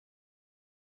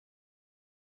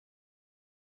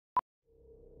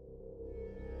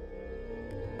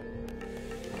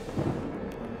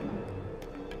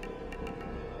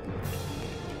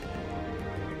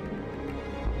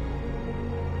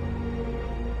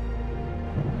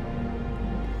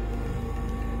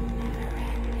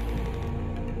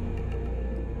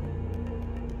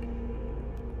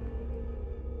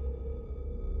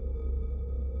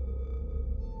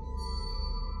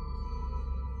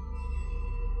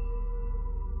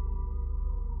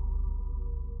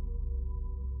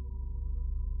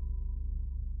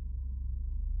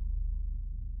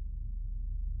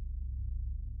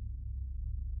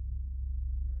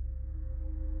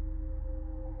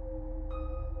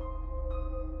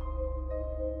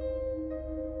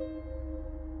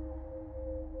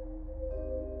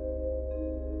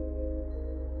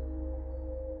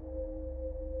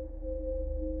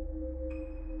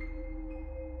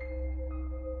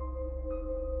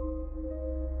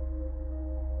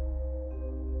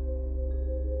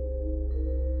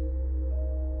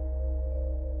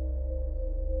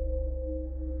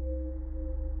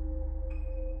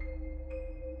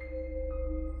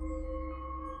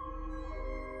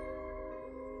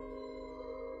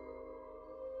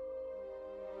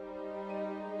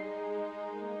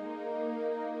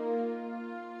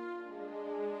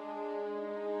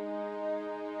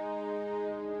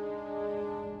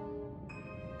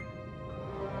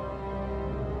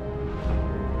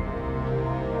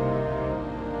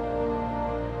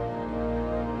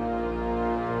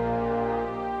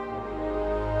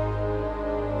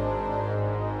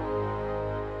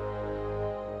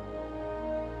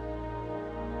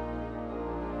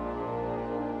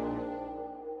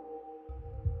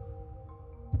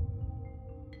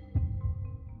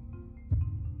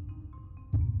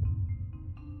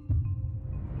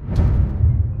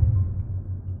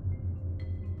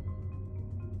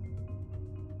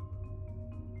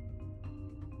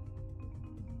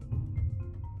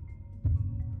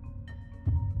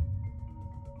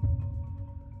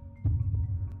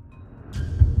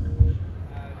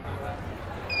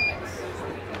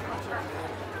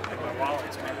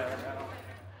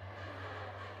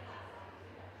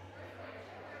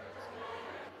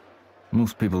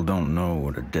Most people don't know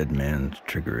what a dead man's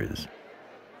trigger is.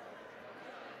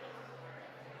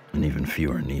 And even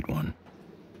fewer need one.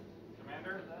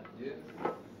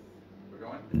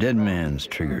 A dead man's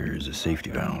trigger is a safety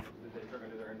valve.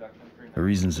 For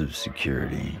reasons of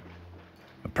security,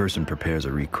 a person prepares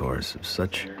a recourse of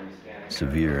such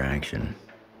severe action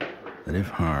that if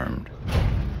harmed,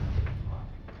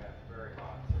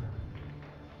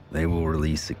 they will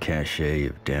release a cache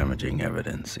of damaging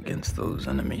evidence against those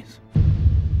enemies.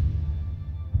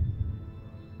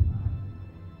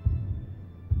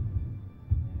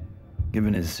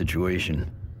 Given his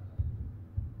situation,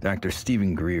 Dr.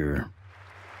 Stephen Greer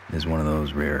is one of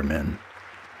those rare men.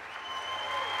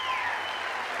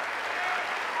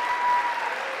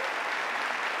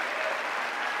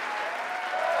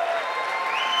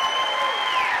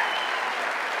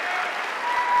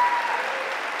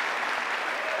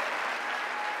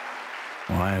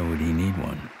 Why would he need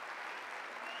one?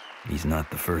 He's not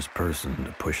the first person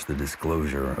to push the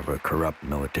disclosure of a corrupt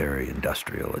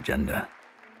military-industrial agenda.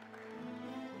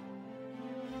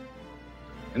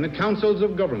 In the councils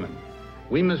of government,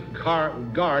 we must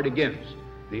guard against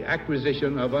the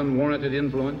acquisition of unwarranted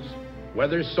influence,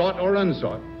 whether sought or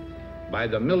unsought, by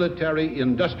the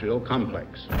military-industrial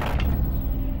complex.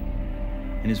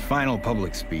 In his final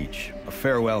public speech, a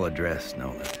farewell address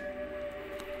noted,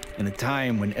 in a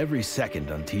time when every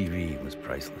second on TV was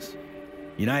priceless,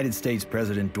 United States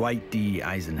President Dwight D.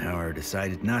 Eisenhower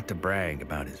decided not to brag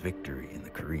about his victory in the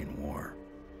Korean War.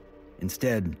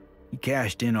 Instead, he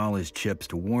cashed in all his chips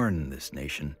to warn this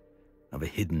nation of a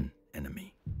hidden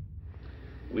enemy.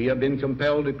 We have been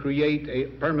compelled to create a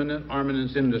permanent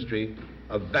armaments industry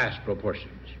of vast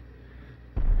proportions.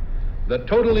 The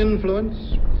total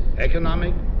influence,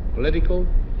 economic, political,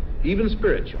 even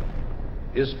spiritual,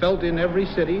 is felt in every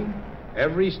city,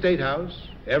 every state house,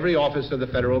 every office of the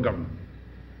federal government.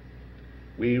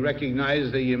 We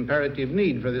recognize the imperative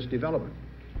need for this development,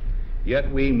 yet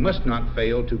we must not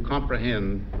fail to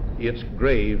comprehend its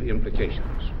grave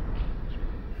implications.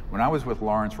 When I was with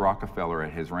Lawrence Rockefeller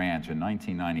at his ranch in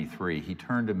 1993, he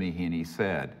turned to me and he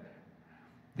said,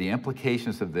 "The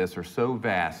implications of this are so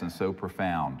vast and so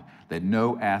profound that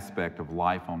no aspect of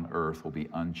life on Earth will be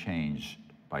unchanged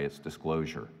by its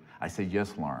disclosure." I said,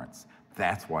 "Yes, Lawrence,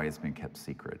 that's why it's been kept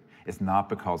secret. It's not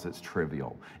because it's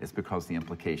trivial, it's because the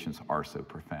implications are so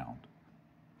profound."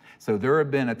 So there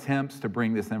have been attempts to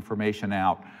bring this information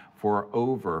out for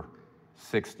over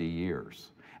 60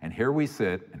 years. And here we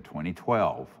sit in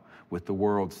 2012 with the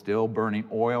world still burning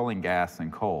oil and gas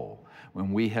and coal,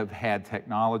 when we have had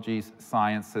technologies,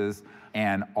 sciences,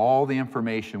 and all the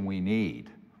information we need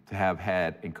to have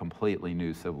had a completely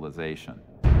new civilization.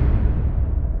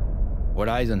 What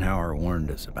Eisenhower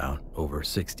warned us about over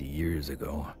 60 years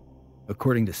ago,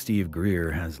 according to Steve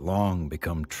Greer, has long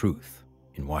become truth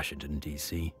in Washington,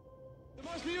 D.C. The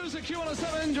most music,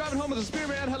 Q107, driving home with the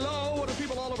Spearman. Hello, what are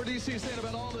people all over D.C. saying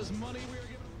about all this money we are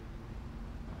giving?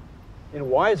 And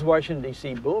why is Washington,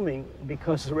 D.C. booming?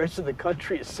 Because the rest of the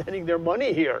country is sending their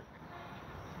money here.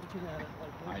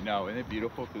 I know, isn't it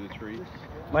beautiful through the trees?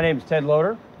 My name is Ted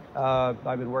Loader. I've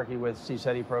been working with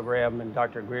CSETI program and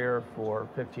Dr. Greer for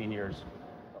 15 years.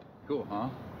 Cool, huh?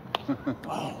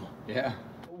 Wow. Yeah.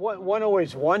 One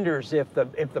always wonders if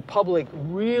the public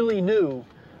really knew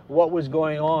what was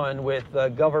going on with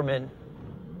government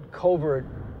covert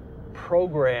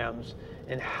programs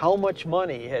and how much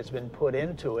money has been put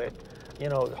into it, you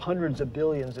know, hundreds of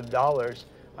billions of dollars.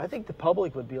 I think the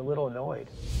public would be a little annoyed.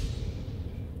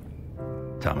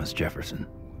 Thomas Jefferson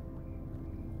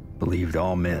believed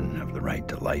all men have the right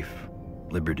to life,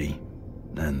 liberty,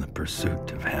 and the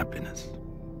pursuit of happiness.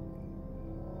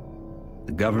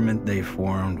 The government they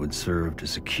formed would serve to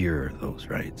secure those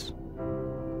rights.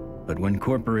 But when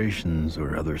corporations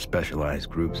or other specialized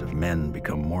groups of men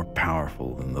become more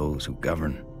powerful than those who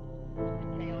govern,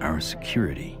 our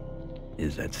security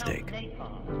is at stake.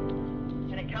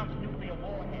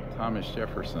 Thomas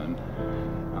Jefferson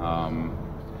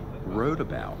wrote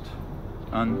about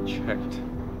unchecked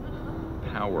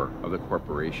power of the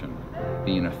corporation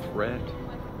being a threat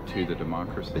to the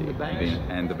democracy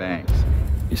and the banks.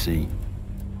 You see,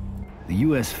 the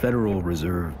U.S. Federal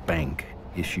Reserve Bank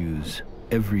issues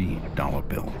every dollar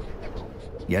bill,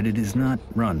 yet it is not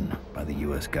run by the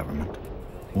U.S. government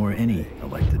or any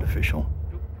elected official.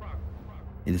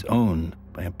 It is owned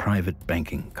by a private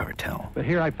banking cartel. But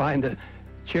here I find the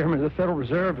chairman of the Federal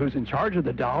Reserve, who's in charge of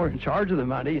the dollar, in charge of the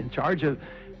money, in charge of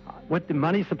what the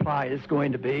money supply is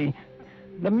going to be,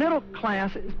 The middle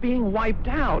class is being wiped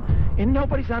out, and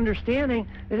nobody's understanding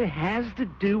that it has to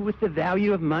do with the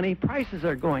value of money. Prices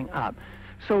are going up.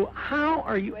 So how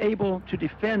are you able to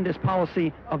defend this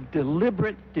policy of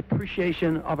deliberate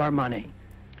depreciation of our money?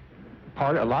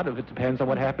 A lot of it depends on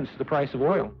what happens to the price of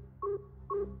oil.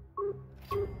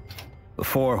 The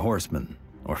four horsemen,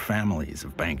 or families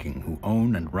of banking who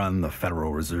own and run the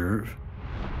Federal Reserve,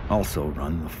 also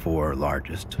run the four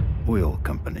largest oil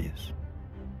companies.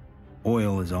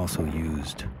 Oil is also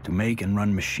used to make and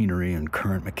run machinery and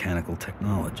current mechanical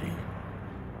technology.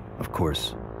 Of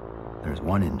course, there's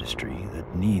one industry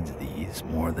that needs these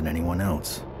more than anyone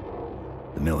else: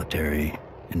 the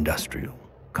military-industrial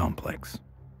complex.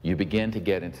 You begin to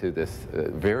get into this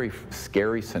very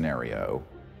scary scenario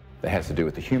that has to do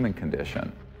with the human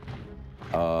condition,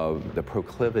 of the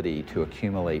proclivity to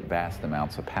accumulate vast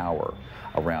amounts of power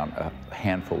around a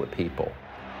handful of people.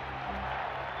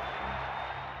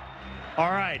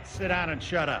 All right, sit down and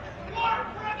shut up.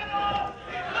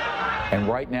 And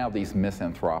right now, these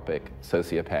misanthropic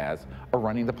sociopaths are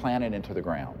running the planet into the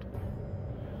ground.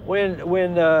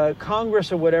 When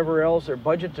Congress or whatever else, or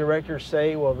budget directors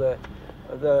say, well,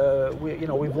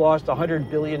 we've lost $100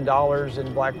 billion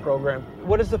in black program,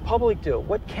 what does the public do?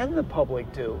 What can the public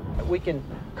do? We can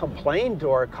complain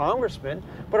to our congressmen,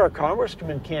 but our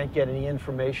congressmen can't get any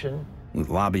information. With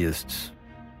lobbyists,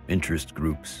 interest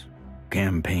groups,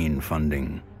 campaign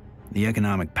funding, the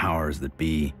economic powers that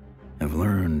be have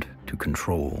learned to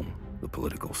control the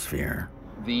political sphere.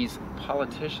 These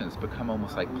politicians become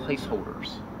almost like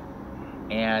placeholders,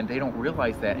 and they don't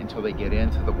realize that until they get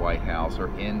into the White House or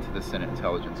into the Senate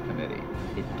Intelligence Committee.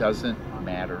 It doesn't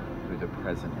matter who the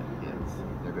president is.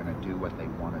 They're going to do what they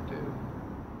want to do.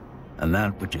 And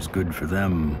that which is good for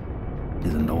them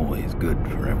isn't always good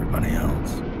for everybody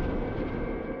else.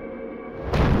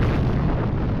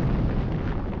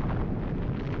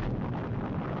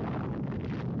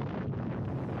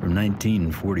 From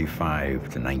 1945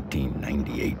 to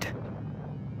 1998,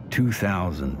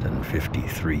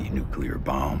 2,053 nuclear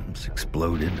bombs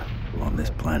exploded on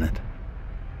this planet.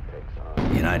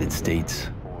 The United States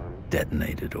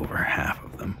detonated over half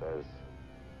of them.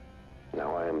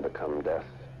 Now I am become death,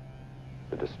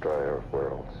 the destroyer of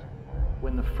worlds.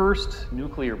 When the first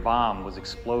nuclear bomb was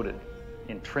exploded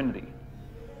in Trinity,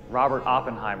 Robert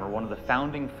Oppenheimer, one of the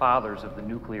founding fathers of the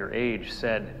nuclear age,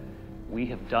 said, "We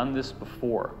have done this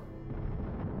before."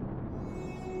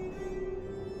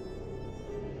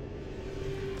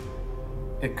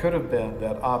 It could have been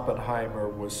that Oppenheimer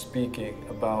was speaking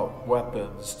about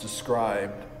weapons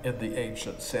described in the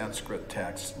ancient Sanskrit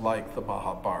texts like the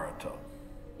Mahabharata,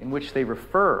 in which they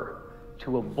refer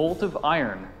to a bolt of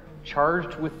iron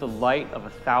charged with the light of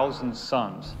 1,000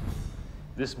 suns.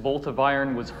 This bolt of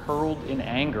iron was hurled in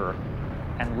anger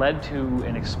and led to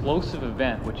an explosive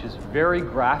event which is very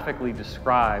graphically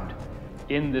described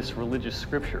in this religious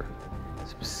scripture,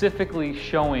 specifically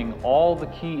showing all the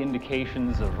key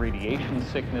indications of radiation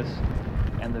sickness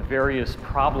and the various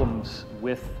problems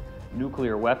with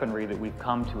nuclear weaponry that we've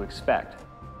come to expect.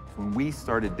 When we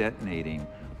started detonating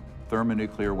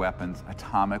thermonuclear weapons,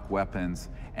 atomic weapons,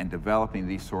 and developing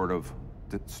these sort of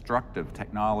destructive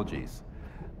technologies,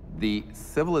 the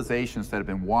civilizations that have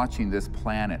been watching this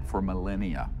planet for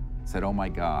millennia said, oh my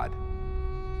God,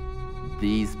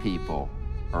 these people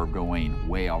are going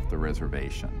way off the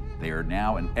reservation. They are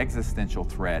now an existential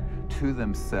threat to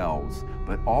themselves,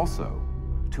 but also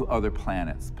to other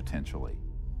planets potentially.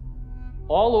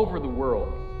 All over the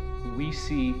world, we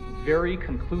see very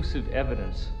conclusive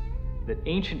evidence that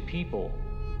ancient people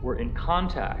were in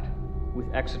contact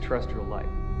with extraterrestrial life.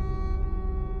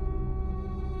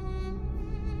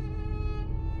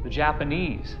 The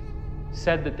Japanese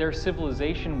said that their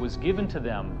civilization was given to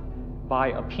them by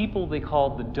a people they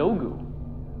called the Dogu,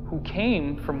 who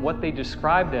came from what they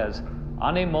described as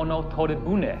Anemono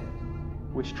Torebune,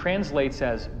 which translates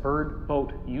as bird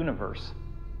boat universe,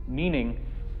 meaning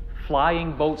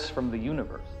flying boats from the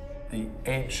universe. The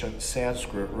ancient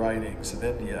Sanskrit writings of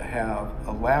India have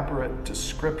elaborate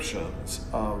descriptions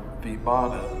of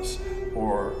vimanas,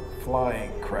 or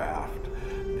flying craft.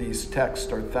 These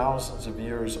texts are thousands of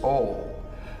years old.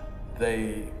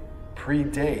 They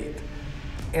predate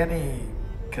any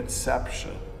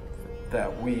conception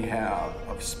that we have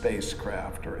of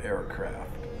spacecraft or aircraft.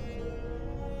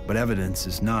 But evidence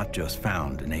is not just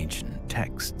found in ancient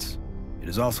texts. It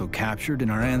is also captured in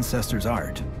our ancestors'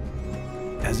 art,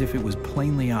 as if it was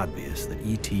plainly obvious that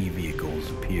ET vehicles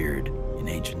appeared in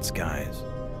ancient skies.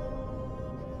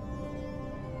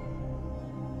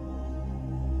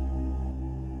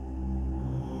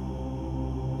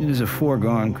 It is a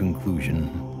foregone conclusion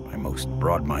by most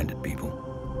broad-minded people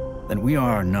that we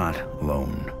are not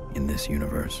alone in this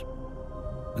universe.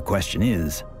 The question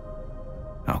is,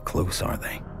 how close are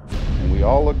they? And we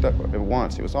all looked up at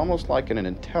once. It was almost like an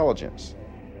intelligence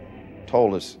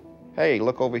told us, hey,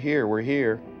 look over here, we're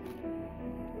here.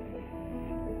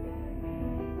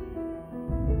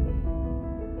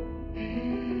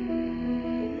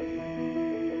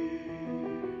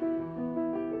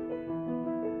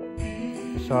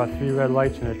 I saw 3 red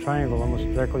lights in a triangle almost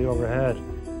directly overhead.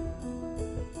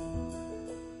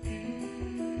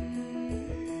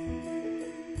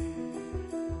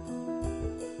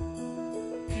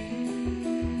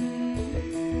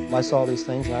 I saw these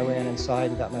things and I ran inside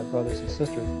and got my brothers and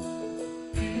sisters.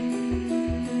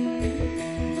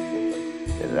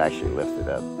 It actually lifted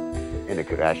up and it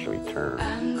could actually turn.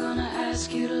 I'm gonna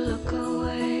ask you to look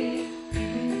away.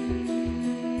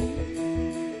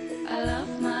 I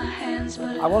love my hands,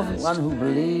 but I wasn't one who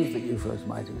believed that UFOs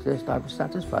might exist. I was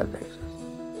satisfied they exist.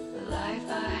 the life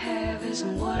I have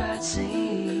isn't what I'd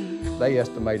seen. They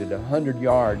estimated 100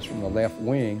 yards from the left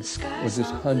wing was this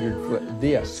 100-foot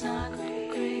disc.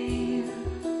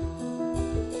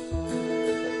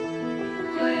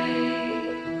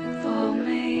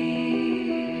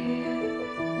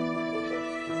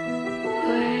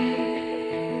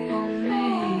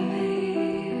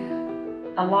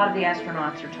 A lot of the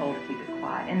astronauts are told to keep it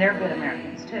quiet, and they're good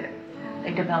Americans too.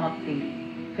 They develop the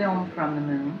film from the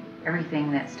moon,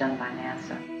 everything that's done by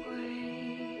NASA.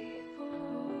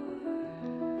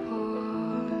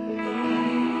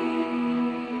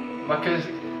 Ma che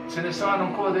se ne sanno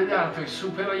ancora degli altri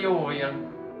superiori.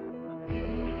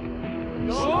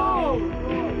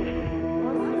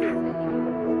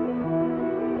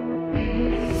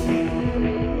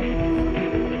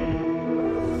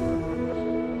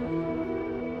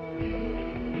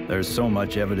 There's so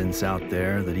much evidence out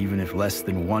there that even if less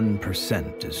than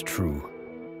 1% is true,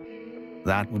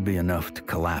 that would be enough to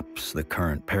collapse the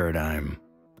current paradigm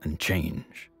and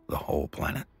change the whole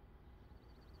planet.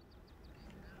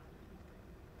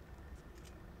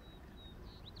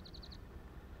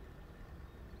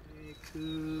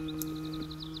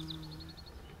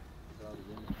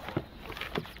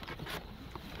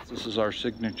 This is our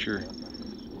signature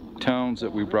tones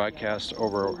that we broadcast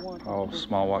over a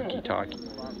small walkie-talkie.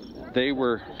 They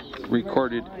were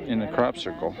recorded in a crop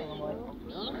circle.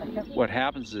 What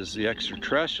happens is the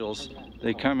extraterrestrials,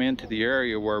 they come into the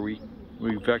area where we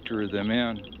vector them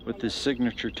in with the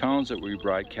signature tones that we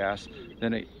broadcast.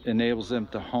 Then it enables them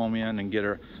to home in and get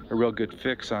a real good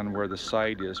fix on where the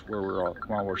site is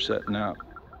while we're setting up.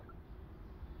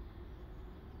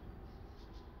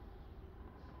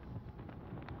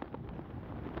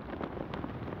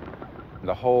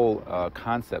 The whole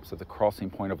concepts of the crossing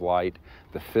point of light,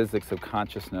 the physics of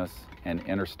consciousness, and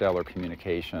interstellar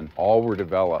communication all were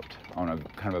developed on a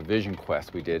kind of a vision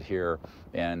quest we did here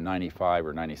in 95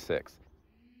 or 96.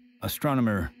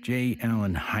 Astronomer J.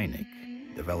 Allen Hynek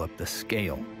developed a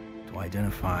scale to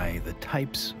identify the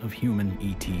types of human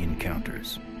ET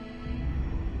encounters.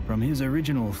 From his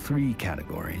original 3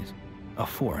 categories, a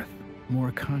 4th,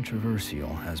 more controversial,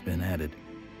 has been added,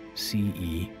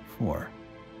 CE4.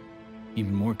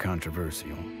 Even more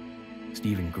controversial,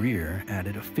 Stephen Greer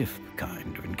added a 5th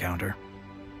kind of encounter,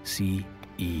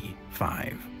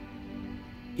 CE5,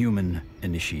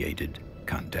 human-initiated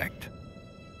contact.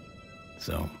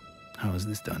 So, how is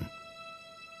this done?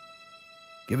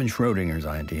 Given Schrodinger's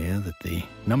idea that the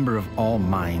number of all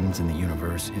minds in the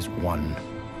universe is 1,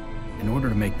 in order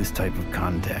to make this type of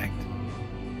contact,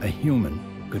 a human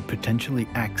could potentially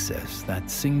access that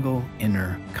single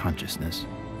inner consciousness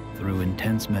through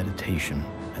intense meditation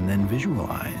and then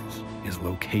visualize his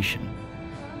location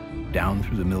down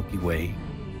through the Milky Way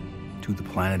to the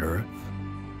planet Earth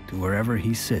to wherever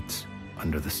he sits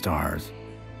under the stars.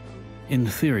 In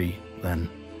theory, then,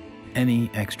 any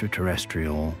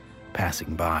extraterrestrial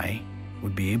passing by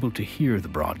would be able to hear the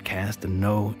broadcast and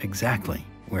know exactly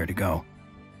where to go,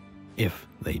 if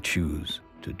they choose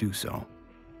to do so.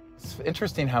 It's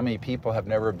interesting how many people have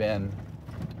never been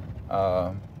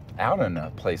out in a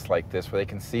place like this where they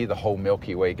can see the whole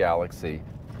Milky Way galaxy.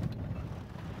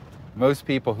 Most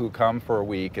people who come for a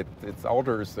week, it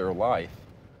alters their life.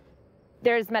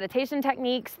 There's meditation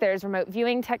techniques, there's remote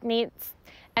viewing techniques,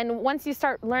 and once you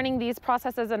start learning these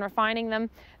processes and refining them,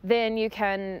 then you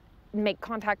can make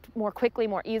contact more quickly,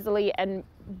 more easily, and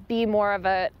be more of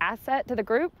an asset to the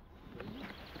group.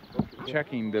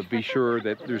 Checking to be sure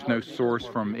that there's no source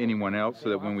from anyone else, so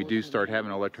that when we do start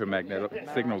having electromagnetic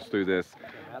signals through this,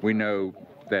 we know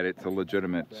that it's a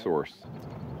legitimate source.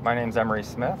 My name's Emery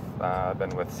Smith. I've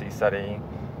been with CSETI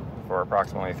for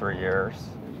approximately 3 years.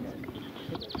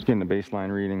 Getting the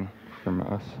baseline reading. from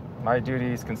us? My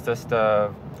duties consist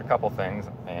of a couple things.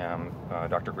 I am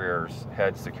Dr. Greer's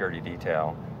head security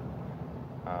detail.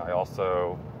 I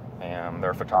also am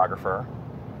their photographer.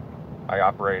 I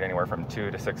operate anywhere from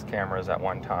 2 to 6 cameras at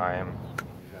one time.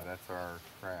 Yeah, that's our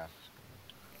craft.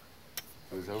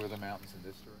 Goes over the mountains in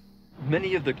this direction.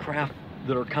 Many of the craft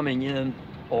that are coming in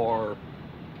are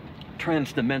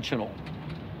transdimensional,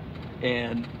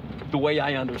 and the way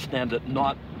I understand it,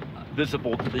 not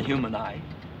visible to the human eye.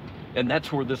 And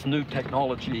that's where this new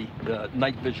technology,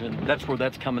 night vision, that's where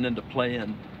that's coming into play.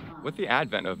 And with the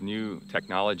advent of new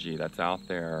technology that's out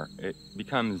there, it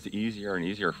becomes easier and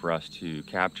easier for us to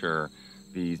capture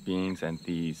these beings and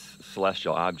these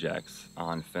celestial objects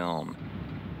on film.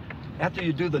 After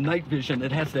you do the night vision,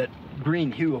 it has that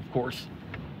green hue, of course.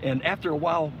 And after a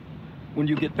while, when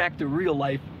you get back to real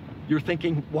life, you're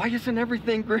thinking, why isn't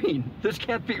everything green? This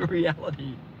can't be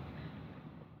reality.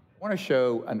 I want to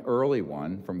show an early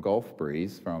one from Gulf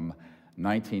Breeze from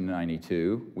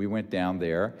 1992. We went down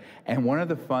there, and one of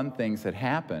the fun things that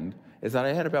happened is that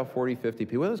I had about 40, 50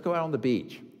 people. Let's go out on the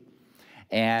beach.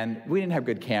 And we didn't have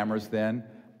good cameras then,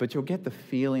 but you'll get the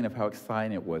feeling of how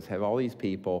exciting it was. Have all these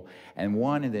people, and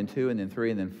 1, and then 2, and then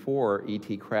 3, and then 4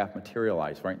 ET craft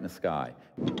materialize right in the sky.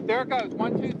 There it goes.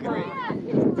 1, 2, 3.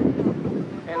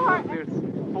 And look, there's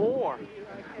 4.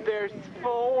 There's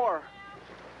 4.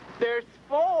 There's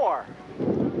 4.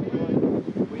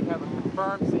 We have a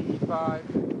confirmed CE5.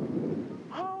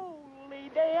 Holy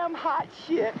damn hot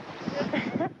shit.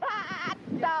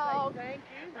 Dog. Thank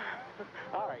you.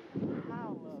 All right.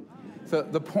 So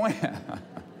the point,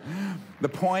 the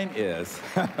point is,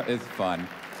 it's fun.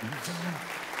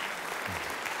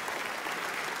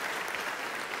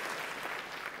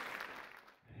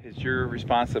 It's your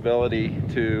responsibility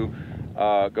to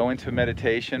go into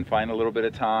meditation, find a little bit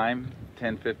of time,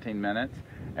 10, 15 minutes,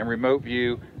 and remote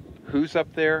view who's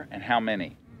up there and how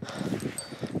many.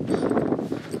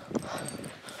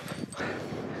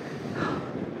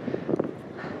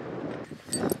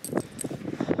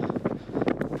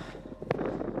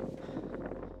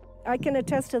 I can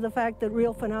attest to the fact that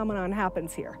real phenomenon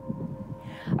happens here.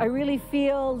 I really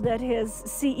feel that his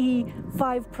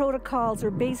CE5 protocols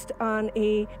are based on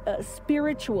a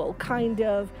spiritual kind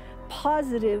of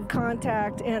positive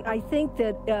contact, and I think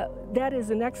that that is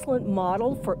an excellent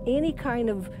model for any kind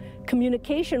of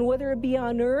communication, whether it be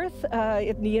on Earth,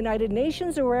 in the United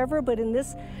Nations or wherever, but in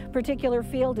this particular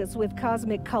field it's with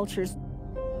cosmic cultures.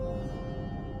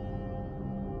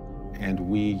 And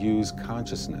we use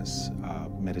consciousness,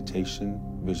 meditation,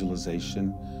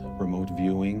 visualization, remote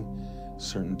viewing,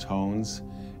 certain tones,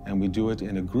 and we do it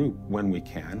in a group when we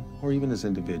can, or even as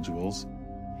individuals.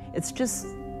 It's just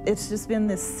been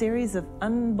this series of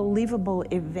unbelievable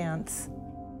events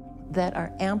that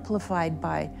are amplified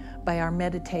by our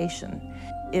meditation.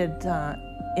 It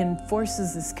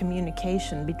enforces this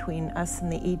communication between us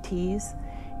and the ETs,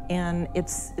 and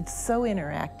it's so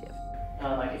interactive.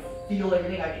 I could feel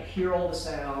everything, I could hear all the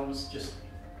sounds just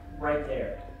right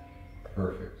there.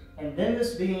 Perfect. And then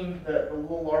this being the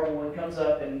little larval one comes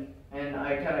up, and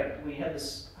we had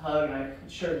this hug, and I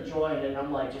shared the joy in it, and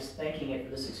I'm like just thanking it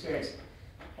for this experience.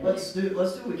 And let's do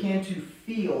what we can to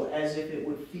feel as if it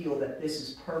would feel that this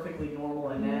is perfectly normal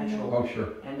and natural. Oh,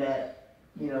 sure. And that,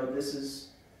 this is...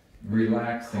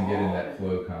 Relax and get in that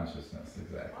flow consciousness,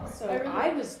 exactly. So I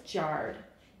was jarred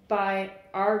by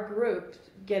our group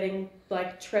getting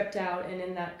tripped out and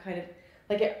in that kind of,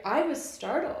 I was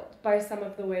startled by some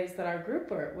of the ways that our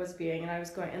group was being, and I was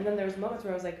going, and then there was moments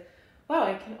where I was like, wow,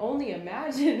 I can only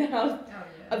imagine how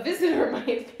a visitor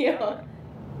might feel.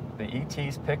 The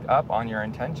ETs pick up on your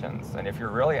intentions, and if you're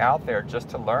really out there just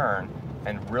to learn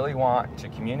and really want to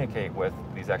communicate with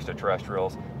these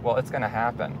extraterrestrials, well, it's going to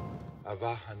happen.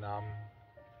 Avahanam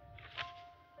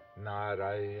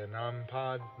Narayanam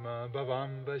Padma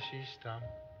Bhavam Vashishtam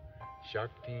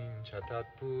Shaktim Chatat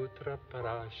Putra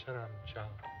Parasharam Cha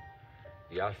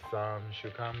Yasam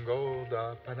Shukam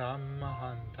Goda Param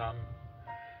Mahantam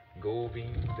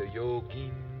Govinda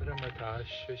Yogindra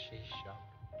Matashashisham.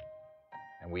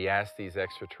 And we ask these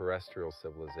extraterrestrial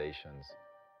civilizations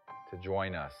to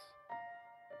join us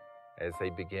as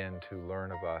they begin to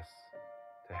learn of us,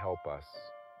 to help us,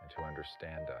 and to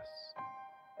understand us,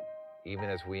 even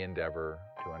as we endeavor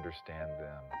to understand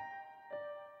them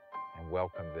and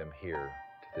welcome them here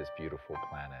to this beautiful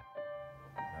planet.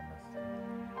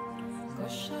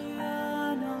 Namaste.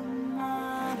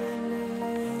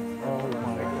 Oh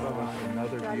my gosh,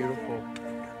 another beautiful,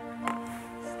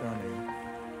 stunning,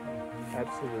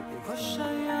 absolutely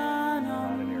stunning.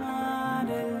 Not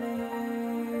an aircraft.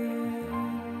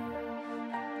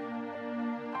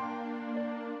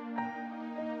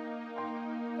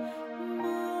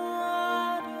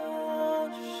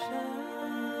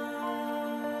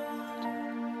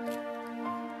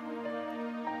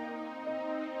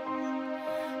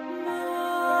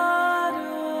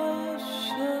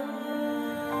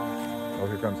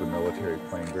 comes a military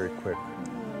plane, very quick.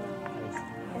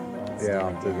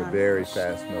 Yeah, there's a very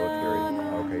fast military.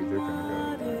 Okay, they're gonna go.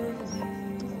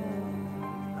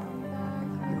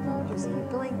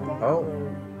 Oh.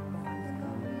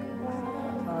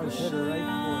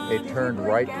 It turned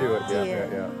right to it.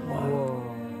 Yeah. Whoa.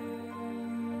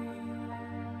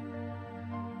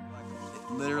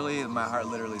 Literally, my heart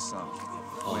literally sunk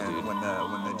when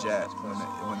the jet,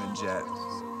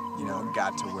 you know,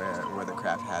 got to where the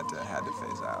craft had to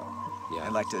phase out. Yeah.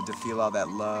 And like to feel all that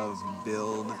love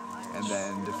build, and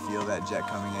then to feel that jet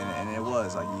coming in, and it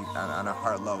was like on a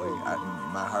heart level,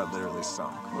 my heart literally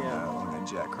sunk when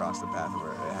the jet crossed the path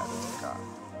where it had to take off.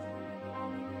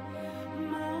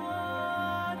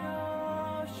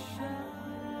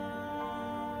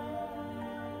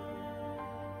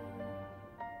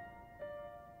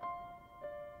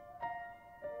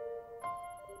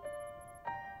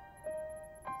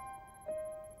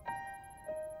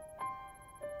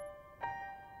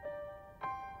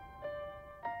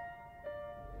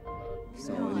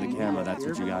 So in the camera, that's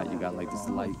what you got. You got like this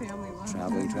light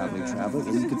traveling,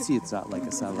 and you can see it's not like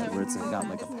a satellite where it's got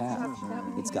like a path.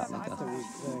 It's got like a,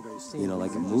 you know,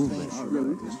 like a movement.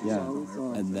 Yeah,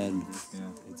 and then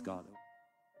it's gone.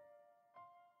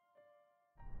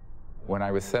 When I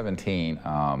was 17,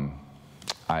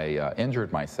 I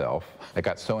injured myself. I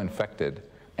got so infected.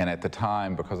 And at the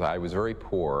time, because I was very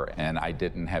poor and I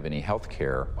didn't have any health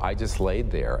care, I just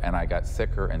laid there and I got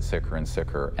sicker and sicker and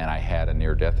sicker, and I had a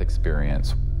near-death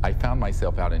experience. I found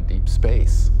myself out in deep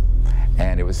space,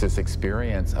 and it was this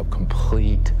experience of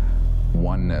complete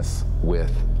oneness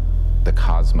with the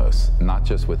cosmos, not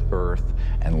just with Earth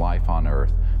and life on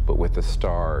Earth, but with the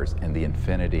stars and the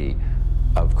infinity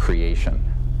of creation.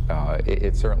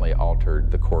 It certainly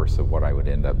altered the course of what I would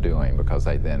end up doing, because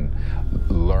I then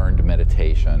learned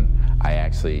meditation. I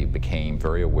actually became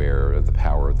very aware of the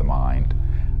power of the mind.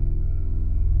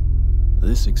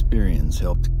 This experience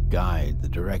helped guide the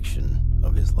direction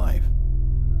of his life.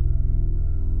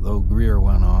 Though Greer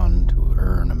went on to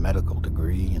earn a medical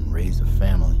degree and raise a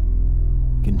family,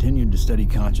 he continued to study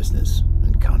consciousness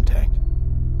and contact.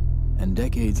 And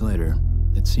decades later,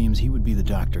 it seems he would be the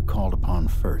doctor called upon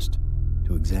first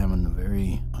to examine the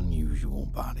very unusual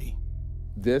body.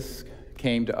 This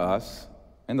came to us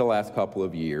in the last couple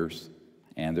of years,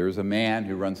 and there's a man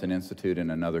who runs an institute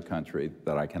in another country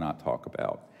that I cannot talk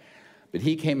about. But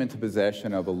he came into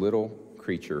possession of a little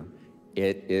creature.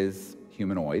 It is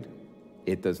humanoid.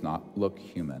 It does not look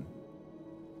human.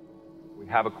 We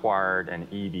have acquired an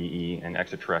EBE, an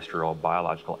extraterrestrial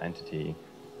biological entity.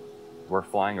 We're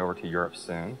flying over to Europe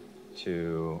soon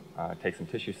to take some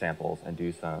tissue samples and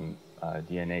do some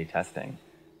DNA testing.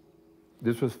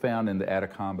 This was found in the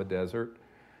Atacama Desert.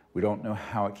 We don't know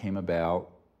how it came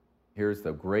about. Here's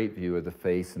the great view of the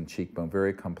face and cheekbone,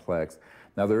 very complex.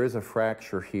 Now there is a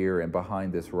fracture here, and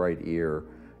behind this right ear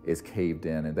is caved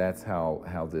in, and that's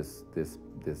how this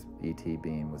ET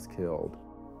being was killed.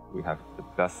 We have the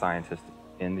best scientists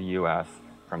in the US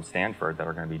from Stanford that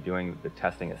are going to be doing the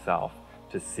testing itself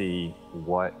to see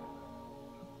what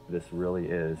this really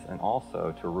is, and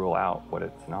also to rule out what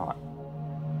it's not.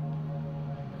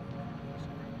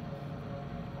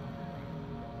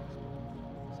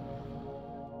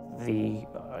 The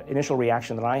initial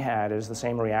reaction that I had is the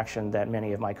same reaction that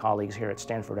many of my colleagues here at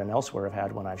Stanford and elsewhere have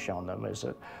had when I've shown them, is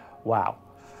that, wow,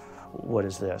 what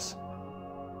is this?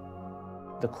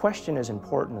 The question is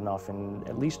important enough in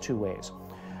at least two ways.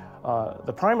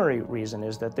 The primary reason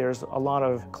is that there's a lot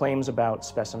of claims about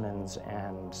specimens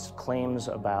and claims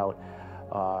about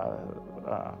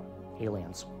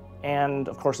aliens. And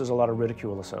of course, there's a lot of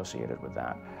ridicule associated with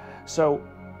that. So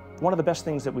one of the best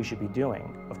things that we should be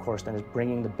doing, of course, then is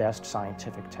bringing the best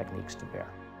scientific techniques to bear.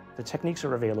 The techniques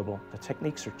are available, the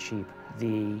techniques are cheap,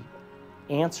 the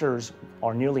answers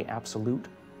are nearly absolute,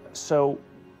 so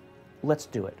let's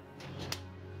do it.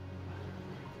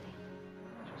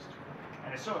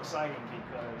 And it's so exciting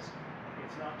because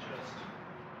it's not just...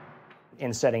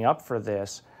 In setting up for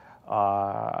this,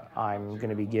 I'm going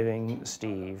to be giving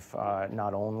Steve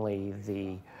not only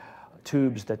the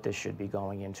tubes that this should be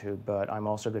going into, but I'm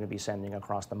also going to be sending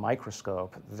across the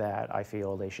microscope that I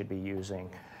feel they should be using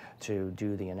to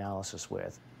do the analysis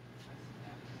with.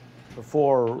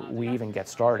 Before we even get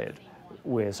started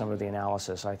with some of the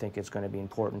analysis, I think it's going to be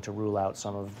important to rule out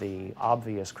some of the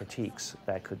obvious critiques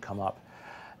that could come up.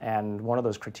 And one of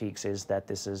those critiques is that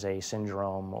this is a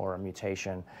syndrome or a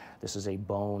mutation. This is a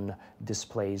bone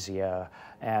dysplasia.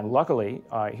 And luckily,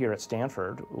 here at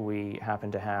Stanford, we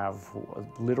happen to have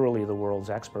literally the world's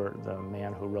expert, the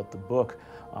man who wrote the book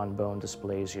on bone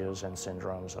dysplasias and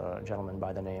syndromes, a gentleman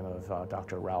by the name of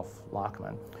Dr. Ralph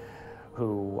Lachman,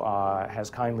 who has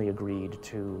kindly agreed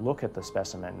to look at the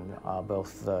specimen,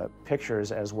 both the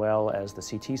pictures as well as the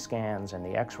CT scans and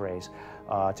the X-rays,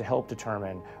 to help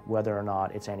determine whether or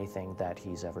not it's anything that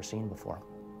he's ever seen before.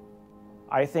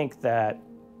 I think that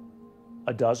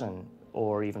a dozen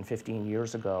or even 15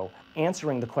 years ago,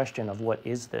 answering the question of what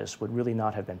is this would really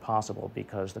not have been possible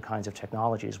because the kinds of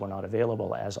technologies were not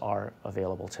available as are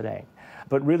available today.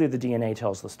 But really the DNA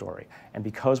tells the story. And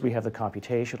because we have the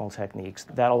computational techniques,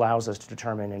 that allows us to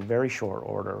determine in very short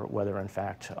order whether in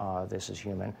fact this is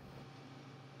human.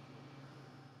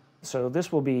 So this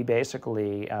will be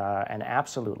basically an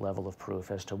absolute level of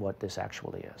proof as to what this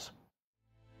actually is.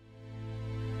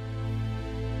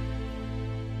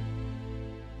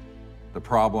 The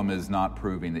problem is not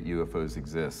proving that UFOs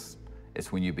exist.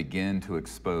 It's when you begin to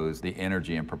expose the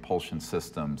energy and propulsion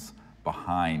systems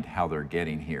behind how they're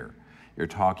getting here. You're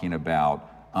talking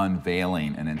about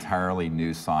unveiling an entirely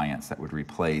new science that would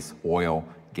replace oil,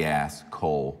 gas,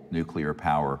 coal, nuclear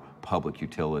power, public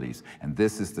utilities. And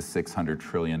this is the $600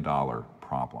 trillion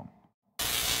problem.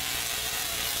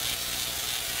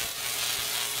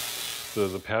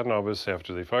 The patent office,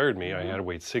 after they fired me, I had to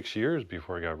wait 6 years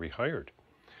before I got rehired.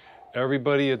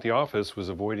 Everybody at the office was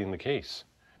avoiding the case.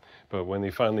 But when they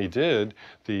finally did,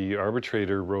 the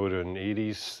arbitrator wrote an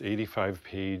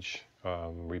 85-page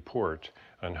report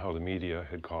on how the media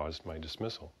had caused my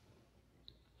dismissal.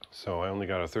 So I only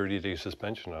got a 30-day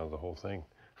suspension out of the whole thing,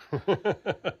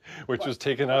 which was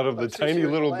taken out of the tiny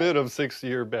little bit of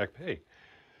 6-year back pay.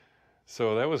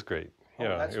 So that was great.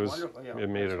 Yeah, it was. Yeah, it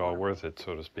made it all worth it,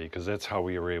 so to speak, because that's how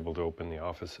we were able to open the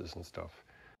offices and stuff.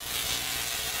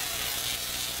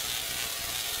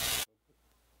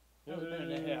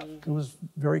 It was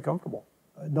very comfortable.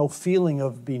 No feeling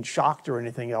of being shocked or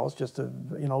anything else, just a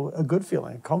good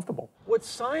feeling, comfortable. What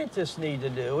scientists need to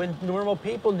do, and normal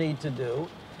people need to do,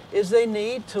 is they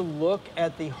need to look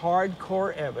at the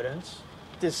hardcore evidence,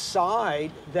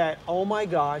 decide that, oh my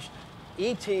gosh,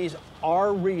 ETs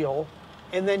are real,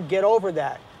 and then get over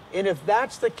that. And if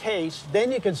that's the case,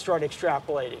 then you can start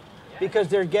extrapolating, because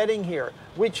they're getting here,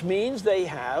 which means they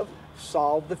have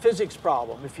solved the physics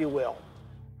problem, if you will.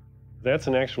 That's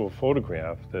an actual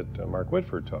photograph that Mark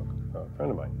Whitford took, a friend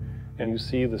of mine. And you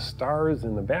see the stars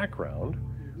in the background.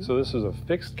 So this is a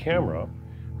fixed camera.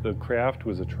 The craft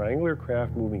was a triangular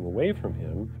craft moving away from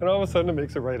him, and all of a sudden it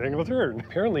makes a right angle turn.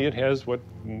 Apparently it has what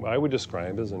I would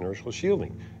describe as inertial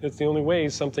shielding. It's the only way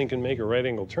something can make a right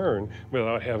angle turn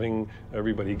without having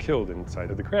everybody killed inside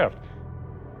of the craft.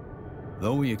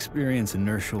 Though we experience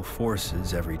inertial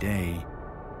forces every day,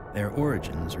 their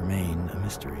origins remain a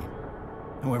mystery.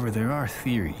 However, there are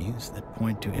theories that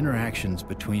point to interactions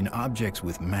between objects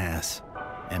with mass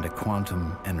and a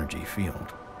quantum energy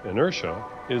field. Inertia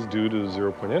is due to the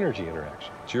zero-point energy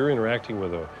interaction. So you're interacting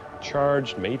with a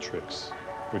charged matrix,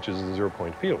 which is a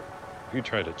zero-point field. If you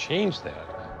try to change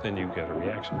that, then you get a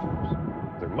reaction force.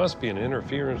 There must be an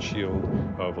interference shield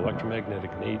of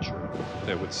electromagnetic nature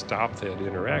that would stop that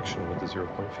interaction with the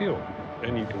zero-point field.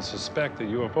 And you can suspect that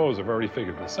UFOs have already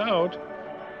figured this out,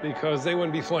 because they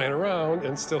wouldn't be flying around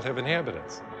and still have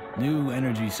inhabitants. New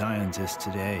energy scientists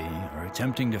today are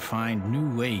attempting to find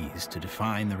new ways to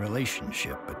define the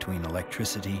relationship between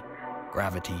electricity,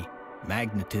 gravity,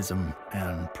 magnetism,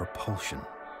 and propulsion.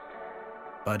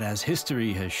 But as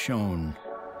history has shown,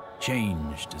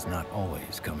 change does not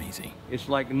always come easy. It's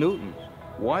like Newton.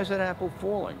 Why is that apple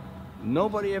falling?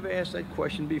 Nobody ever asked that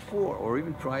question before or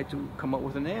even tried to come up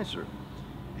with an answer.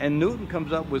 And Newton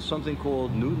comes up with something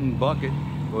called Newton bucket,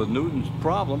 or Newton's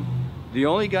problem. The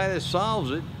only guy that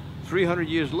solves it 300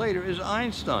 years later is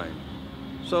Einstein.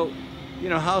 So,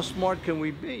 how smart can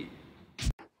we be?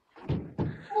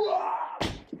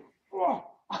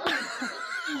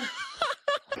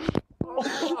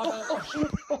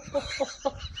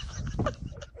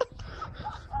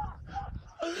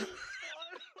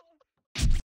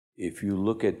 If you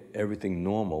look at everything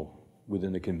normal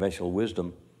within the conventional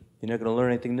wisdom, you're not going to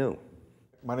learn anything new.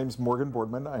 My name is Morgan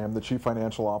Boardman. I am the Chief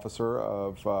Financial Officer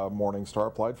of Morningstar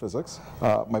Applied Physics.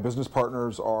 My business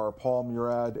partners are Paul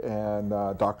Murad and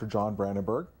Dr. John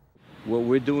Brandenburg. What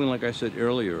we're doing, like I said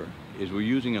earlier, is we're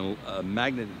using a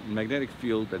magnetic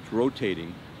field that's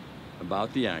rotating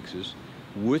about the axis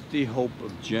with the hope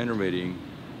of generating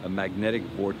a magnetic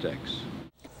vortex.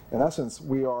 In essence,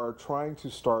 we are trying to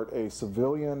start a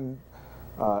civilian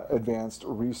advanced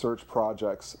research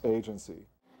projects agency.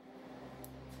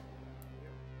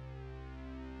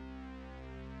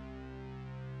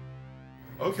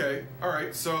 Okay, all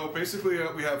right, so basically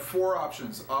we have 4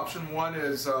 options. Option 1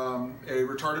 is a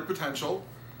retarded potential.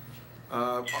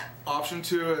 Option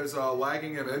 2 is a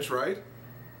lagging image, right?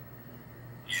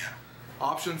 Yeah.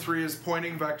 Option 3 is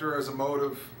pointing vector as a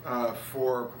motive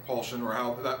for propulsion, or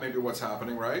how that may be what's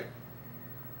happening, right?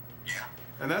 Yeah.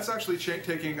 And that's actually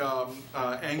taking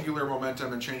angular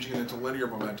momentum and changing it into linear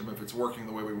momentum if it's working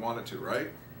the way we want it to, right?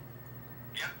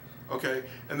 Yeah. Okay.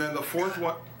 And then the fourth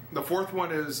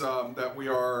one is that we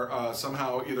are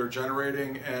somehow either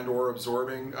generating and or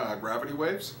absorbing gravity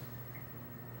waves.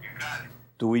 You got it.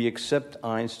 Do we accept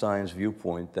Einstein's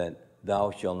viewpoint that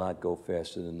thou shalt not go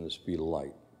faster than the speed of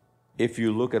light? If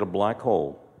you look at a black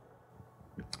hole,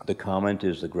 the comment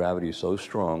is the gravity is so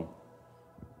strong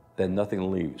that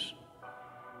nothing leaves.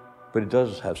 But it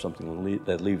does have something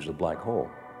that leaves the black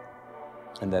hole,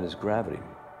 and that is gravity.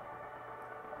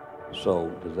 So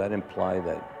does that imply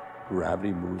that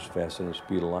gravity moves faster than the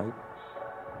speed of light?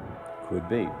 Could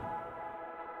be.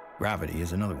 Gravity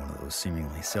is another one of those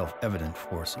seemingly self-evident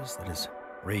forces that has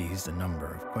raised a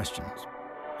number of questions.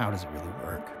 How does it really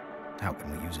work? How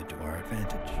can we use it to our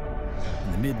advantage?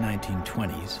 In the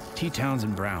mid-1920s, T.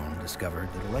 Townsend Brown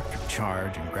discovered that electric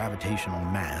charge and gravitational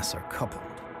mass are coupled,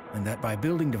 and that by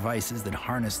building devices that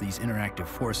harness these interactive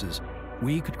forces,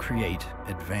 we could create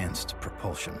advanced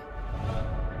propulsion.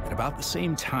 At about the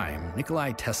same time,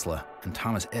 Nikola Tesla and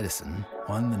Thomas Edison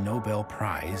won the Nobel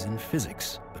Prize in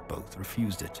physics, but both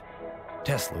refused it.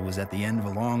 Tesla was at the end of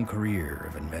a long career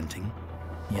of inventing.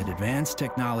 He had advanced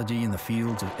technology in the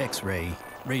fields of X-ray,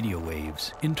 radio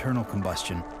waves, internal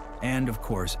combustion, and, of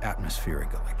course, atmospheric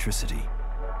electricity.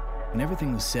 When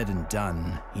everything was said and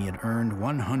done, he had earned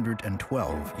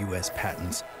 112 U.S.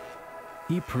 patents.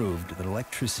 He proved that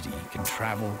electricity can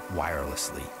travel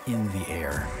wirelessly in the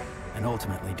air, and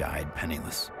ultimately died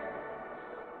penniless.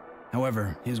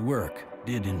 However, his work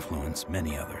did influence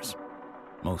many others,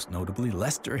 most notably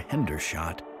Lester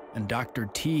Hendershot and Dr.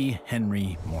 T.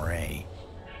 Henry Moray.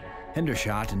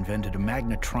 Hendershot invented a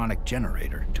magnetronic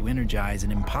generator to energize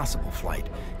an impossible flight,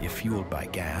 if fueled by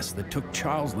gas, that took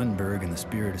Charles Lindbergh and the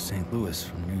Spirit of St. Louis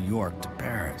from New York to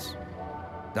Paris.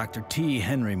 Dr. T.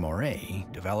 Henry Moray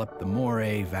developed the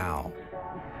Moray valve,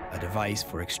 a device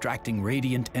for extracting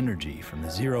radiant energy from the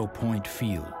zero-point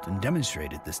field, and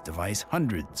demonstrated this device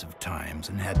hundreds of times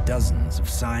and had dozens of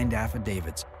signed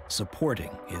affidavits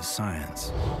supporting his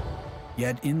science.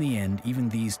 Yet in the end, even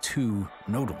these two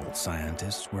notable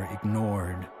scientists were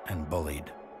ignored and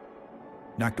bullied.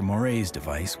 Dr. Moray's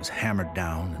device was hammered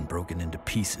down and broken into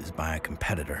pieces by a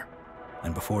competitor,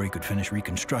 and before he could finish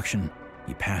reconstruction,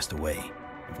 he passed away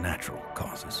of natural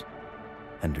causes.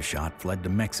 Hendershot fled to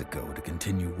Mexico to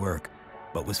continue work,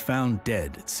 but was found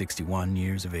dead at 61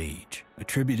 years of age,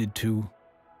 attributed to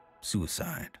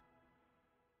suicide.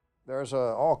 There's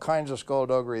all kinds of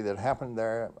skullduggery that happened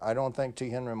there. I don't think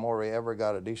T. Henry Moray ever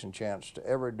got a decent chance to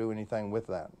ever do anything with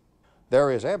that.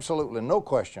 There is absolutely no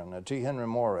question that T. Henry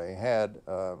Moray had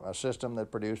a system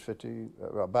that produced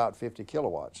about 50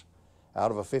 kilowatts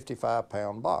out of a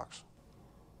 55-pound box.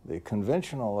 The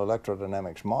conventional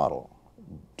electrodynamics model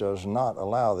does not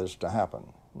allow this to happen.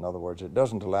 In other words, it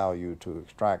doesn't allow you to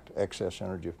extract excess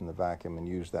energy from the vacuum and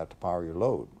use that to power your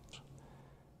load.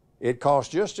 It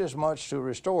costs just as much to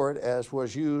restore it as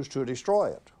was used to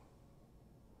destroy it.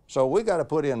 So we got to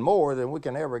put in more than we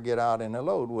can ever get out in a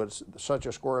load with such a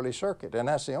squirrely circuit. And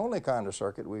that's the only kind of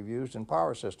circuit we've used in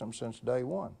power systems since day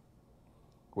one.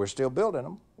 We're still building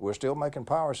them. We're still making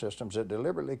power systems that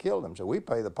deliberately kill them. So we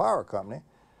pay the power company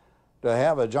to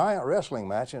have a giant wrestling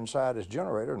match inside its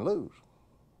generator and lose.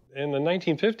 In the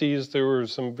 1950s, there were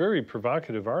some very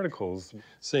provocative articles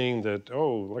saying that,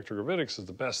 oh, electrogravitics is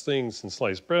the best thing since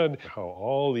sliced bread, how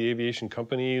all the aviation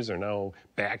companies are now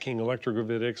backing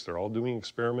electrogravitics, they're all doing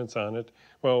experiments on it.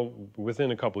 Well,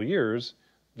 within a couple of years,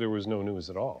 there was no news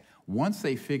at all. Once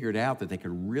they figured out that they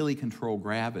could really control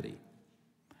gravity,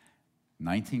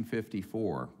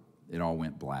 1954, it all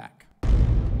went black.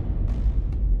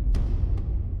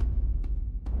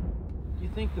 Do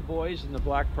you think the boys in the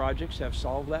black projects have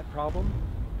solved that problem?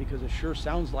 Because it sure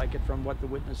sounds like it from what the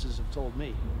witnesses have told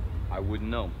me. I wouldn't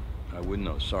know. I wouldn't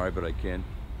know. Sorry, but I can't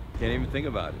even think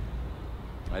about it.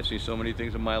 I see so many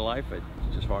things in my life, it's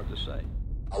just hard to say.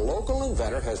 A local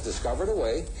inventor has discovered a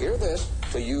way, hear this,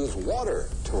 to use water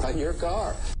to run your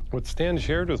car. What Stan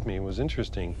shared with me was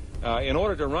interesting. In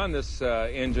order to run this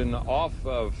engine off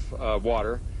of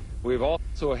water, we've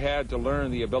also had to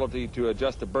learn the ability to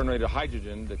adjust the burn rate of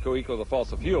hydrogen to co-equal the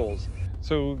fossil fuels.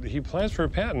 So he applies for a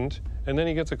patent, and then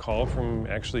he gets a call from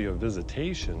actually a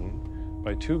visitation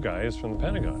by two guys from the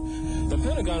Pentagon. The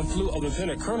Pentagon flew a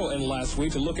lieutenant colonel in last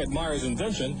week to look at Meyer's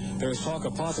invention. There's talk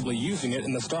of possibly using it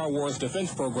in the Star Wars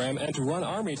defense program and to run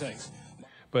Army tanks.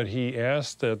 But he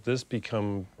asked that this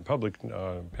become a public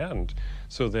patent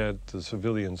so that the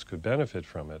civilians could benefit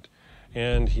from it.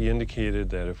 And he indicated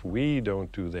that if we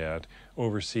don't do that,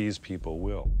 overseas people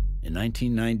will. In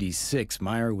 1996,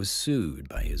 Meyer was sued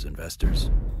by his investors,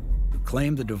 who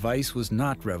claimed the device was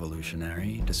not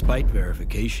revolutionary, despite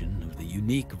verification of the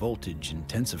unique voltage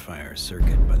intensifier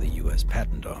circuit by the U.S.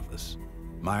 Patent Office.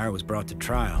 Meyer was brought to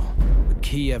trial, but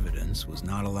key evidence was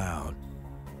not allowed.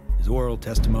 His oral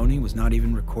testimony was not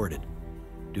even recorded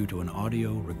due to an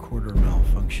audio recorder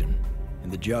malfunction,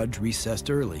 and the judge recessed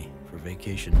early for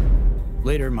vacation.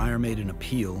 Later, Meyer made an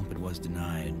appeal, but was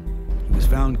denied. He was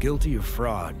found guilty of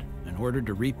fraud and ordered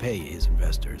to repay his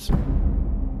investors,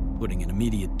 putting an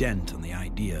immediate dent on the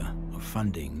idea of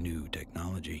funding new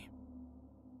technology.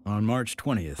 On March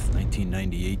 20th,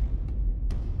 1998,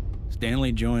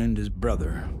 Stanley joined his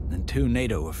brother and 2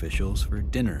 NATO officials for a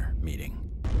dinner meeting.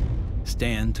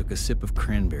 Stan took a sip of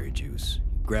cranberry juice,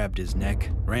 grabbed his neck,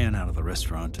 ran out of the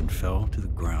restaurant, and fell to the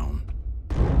ground,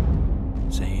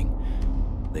 saying,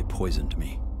 "They poisoned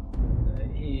me."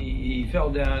 He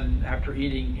fell down after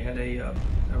eating at a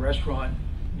restaurant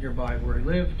nearby where he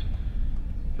lived,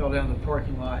 fell down the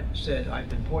parking lot, said, "I've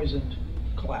been poisoned,"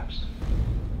 collapsed.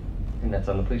 And that's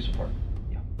on the police report?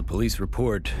 The police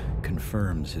report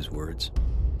confirms his words.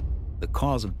 The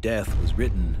cause of death was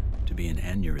written to be an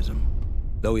aneurysm,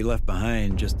 though he left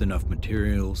behind just enough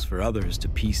materials for others to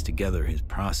piece together his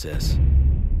process.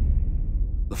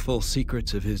 The full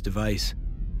secrets of his device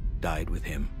died with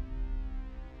him.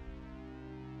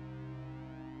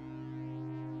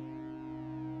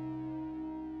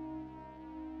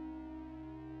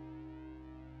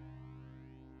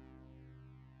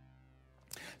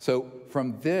 So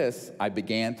from this, I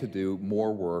began to do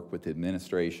more work with the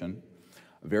administration,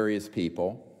 various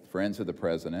people, friends of the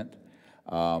president,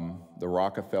 the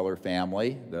Rockefeller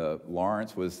family.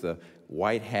 Lawrence was the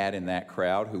white hat in that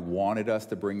crowd who wanted us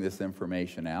to bring this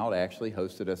information out, actually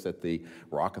hosted us at the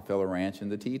Rockefeller Ranch in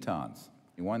the Tetons.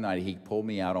 And one night he pulled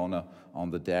me out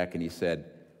on the deck and he said,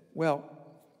 "Well,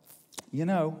 you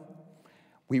know,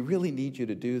 we really need you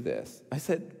to do this." I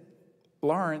said,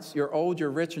 "Lawrence, you're old,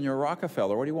 you're rich, and you're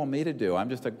Rockefeller. What do you want me to do? I'm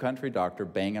just a country doctor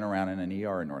banging around in an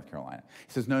ER in North Carolina."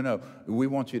 He says, "No, we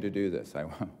want you to do this." I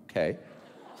went, "Okay."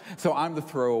 So I'm the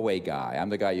throwaway guy. I'm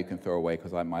the guy you can throw away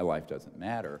because my life doesn't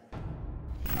matter.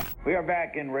 We are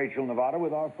back in Rachel, Nevada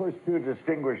with our first 2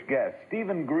 distinguished guests.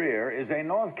 Stephen Greer is a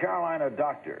North Carolina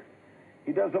doctor.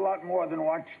 He does a lot more than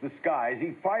watch the skies.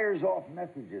 He fires off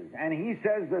messages, and he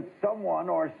says that someone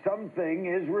or something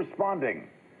is responding.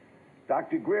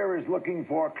 Dr. Greer is looking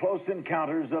for close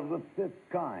encounters of the 5th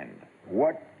kind.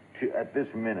 What, at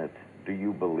this minute, do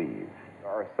you believe?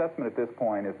 Our assessment at this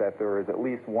point is that there is at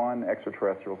least one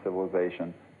extraterrestrial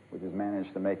civilization which has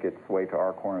managed to make its way to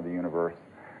our corner of the universe.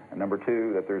 And number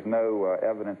 2, that there's no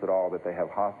evidence at all that they have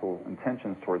hostile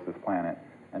intentions towards this planet.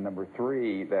 And number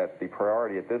 3, that the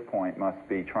priority at this point must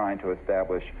be trying to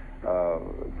establish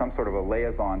some sort of a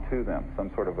liaison to them,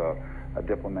 some sort of a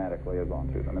diplomatic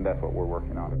liaison to them, and that's what we're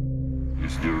working on.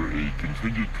 Is there a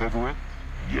continued cover-up?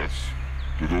 Yes.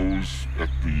 Do those at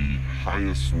the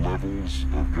highest levels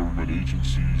of government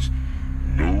agencies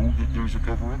know that there's a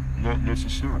cover-up? Not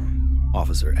necessarily.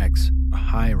 Officer X, a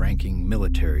high-ranking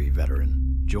military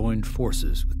veteran, joined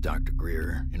forces with Dr.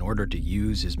 Greer in order to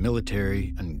use his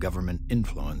military and government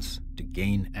influence to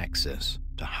gain access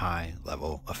to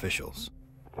high-level officials.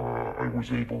 I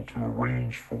was able to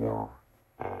arrange for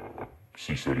a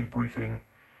CSETI briefing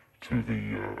to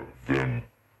the then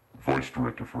Vice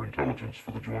Director for Intelligence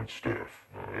for the Joint Staff,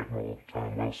 Admiral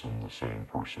Tom Wilson, the same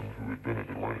person who had been at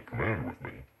Atlantic Command with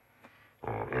me.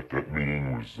 At that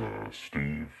meeting was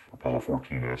Steve, Apollo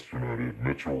 14 astronaut Ed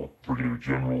Mitchell, Brigadier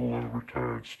General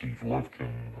retired Steve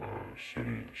Lovkin,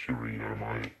 Siri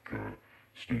Automatic,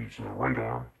 Steve's right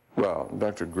arm. Well,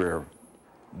 Dr. Greer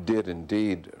did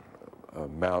indeed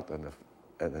mount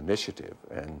an initiative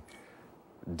and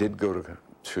did go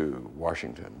to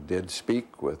Washington, did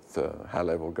speak with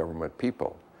high-level government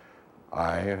people.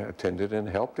 I attended and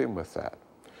helped him with that.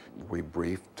 We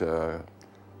briefed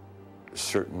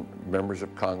certain members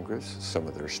of Congress, some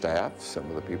of their staff, some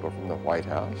of the people from the White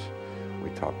House. We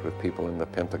talked with people in the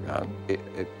Pentagon.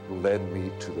 It led me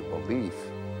to the belief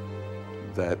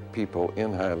that people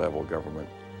in high-level government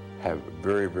have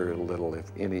very, very little,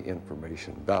 if any,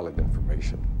 information, valid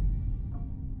information.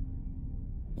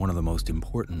 One of the most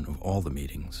important of all the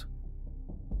meetings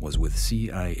was with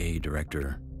CIA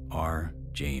Director R.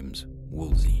 James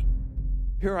Woolsey.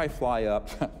 Here I fly up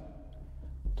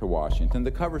to Washington.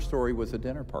 The cover story was a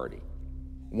dinner party.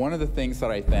 One of the things that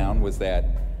I found was that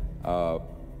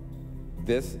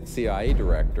this CIA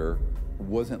director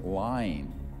wasn't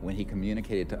lying when he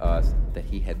communicated to us that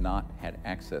he had not had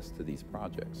access to these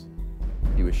projects.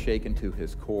 He was shaken to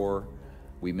his core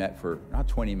We met for not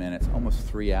 20 minutes, almost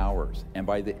 3 hours. And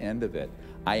by the end of it,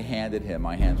 I handed him,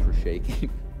 my hands were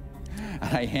shaking,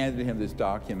 I handed him this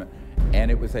document, and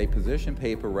it was a position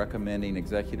paper recommending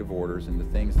executive orders and the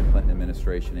things the Clinton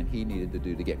administration and he needed to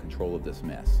do to get control of this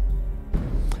mess.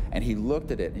 And he looked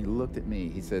at it, and he looked at me.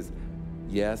 He says,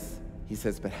 yes, he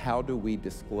says, but how do we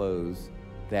disclose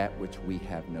that which we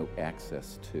have no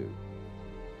access to?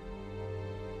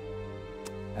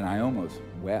 And I almost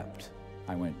wept.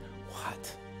 I went,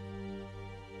 what?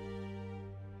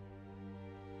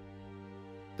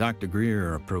 Dr.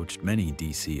 Greer approached many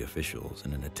D.C. officials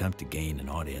in an attempt to gain an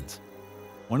audience.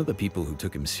 One of the people who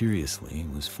took him seriously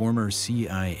was former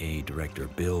CIA Director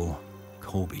Bill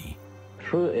Colby.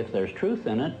 If there's truth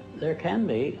in it, there can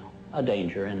be a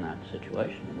danger in that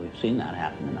situation. We've seen that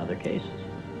happen in other cases.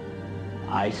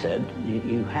 I said,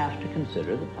 you have to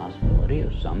consider the possibility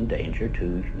of some danger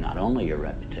to not only your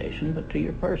reputation, but to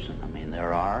your person. I mean,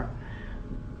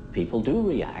 people do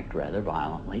react rather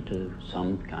violently to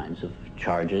some kinds of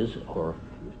charges, or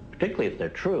particularly if they're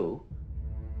true.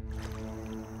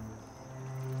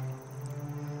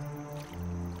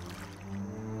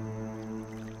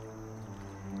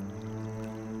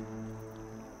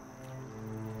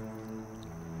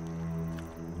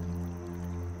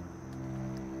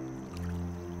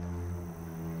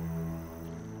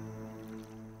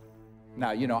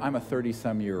 Now, you know, I'm a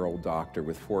 30-some-year-old doctor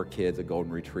with 4 kids, a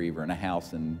golden retriever, and a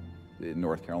house in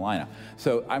North Carolina.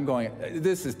 So I'm going,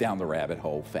 this is down the rabbit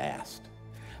hole fast.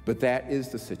 But that is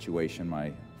the situation,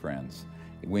 my friends,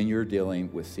 when you're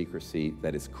dealing with secrecy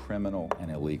that is criminal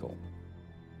and illegal.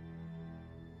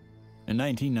 In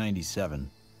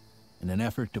 1997, in an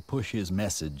effort to push his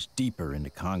message deeper into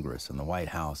Congress and the White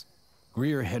House,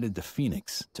 Greer headed to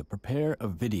Phoenix to prepare a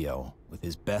video with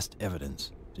his best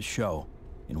evidence to show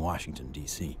in Washington,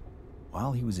 D.C.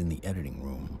 While he was in the editing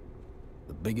room,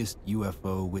 the biggest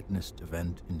UFO witnessed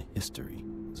event in history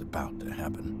was about to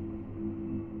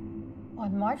happen.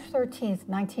 On March 13th,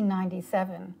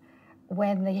 1997,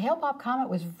 when the Hale-Bopp comet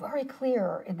was very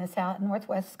clear in the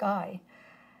northwest sky,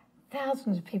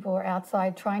 thousands of people were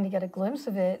outside trying to get a glimpse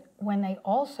of it when they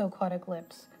also caught a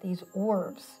glimpse. These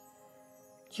orbs,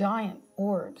 giant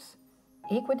orbs,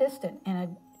 equidistant in a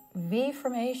V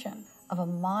formation of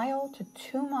 1 mile to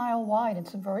 2 mile wide in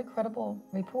some very credible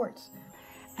reports.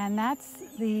 And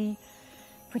that's the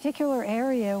particular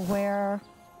area where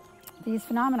these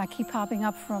phenomena keep popping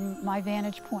up from my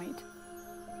vantage point.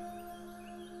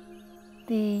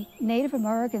 The Native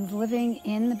Americans living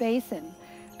in the basin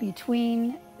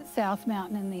between South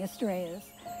Mountain and the Estrellas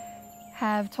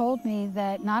have told me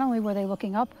that not only were they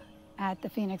looking up at the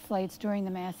Phoenix Lights during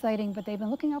the mass sighting, but they've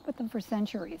been looking up at them for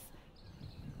centuries.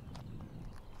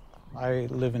 I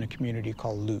live in a community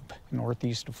called Loop,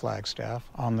 northeast of Flagstaff,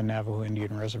 on the Navajo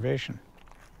Indian Reservation.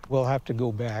 We'll have to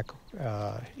go back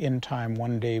in time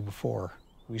one day before.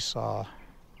 We saw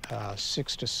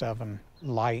 6 to 7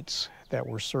 lights that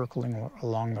were circling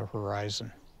along the horizon.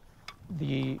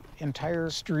 The entire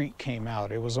street came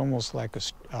out. It was almost like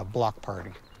a block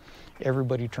party.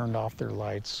 Everybody turned off their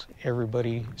lights,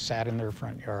 everybody sat in their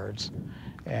front yards,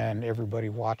 and everybody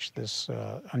watched this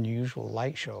unusual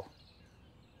light show.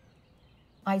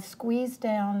 I squeezed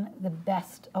down the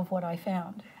best of what I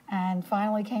found and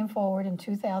finally came forward in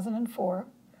 2004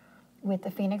 with the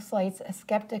Phoenix Lights, a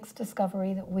skeptic's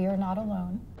discovery that we are not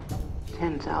alone.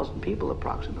 10,000 people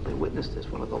approximately witnessed this,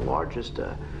 one of the largest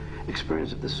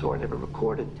experiences of this sort ever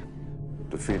recorded.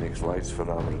 The Phoenix Lights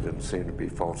phenomenon didn't seem to be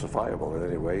falsifiable in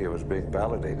any way. It was being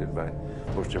validated by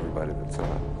most everybody that saw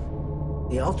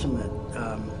it. The ultimate,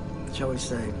 shall we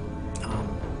say,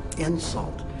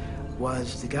 insult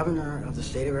was the governor of the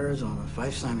state of Arizona,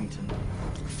 Fife Symington,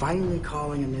 finally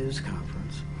calling a news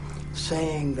conference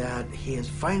saying that he has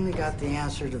finally got the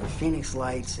answer to the Phoenix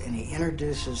Lights, and he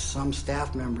introduces some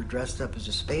staff member dressed up as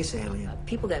a space alien.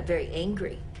 People got very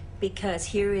angry because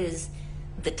here is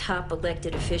the top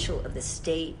elected official of the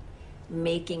state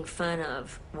making fun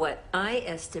of what I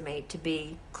estimate to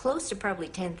be close to probably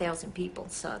 10,000 people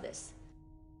saw this.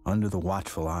 Under the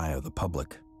watchful eye of the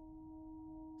public,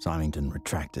 Symington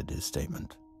retracted his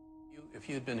statement. If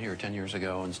you had been here 10 years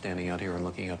ago and standing out here and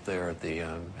looking up there at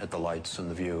the lights and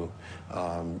the view,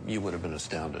 you would have been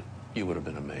astounded. You would have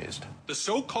been amazed. The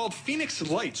so-called Phoenix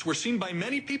Lights were seen by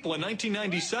many people in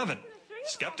 1997.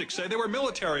 Skeptics say they were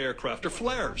military aircraft or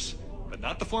flares, but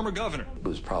not the former governor. It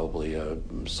was probably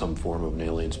some form of an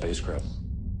alien spacecraft.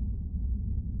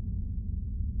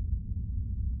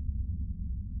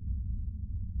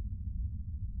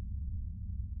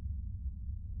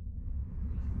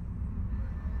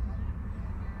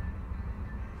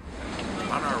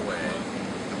 On our way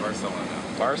to Barcelona.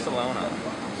 Barcelona.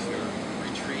 To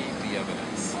reach the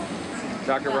evidence.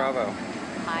 Dr. Bravo.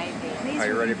 Hi there. Are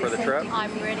you ready for the trip?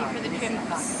 I'm ready for the trip.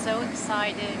 I'm so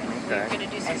excited. We're going to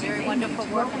do some very wonderful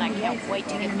work, and I can't wait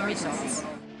to get the results.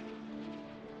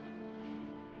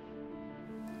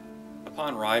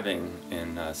 Upon arriving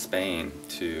in Spain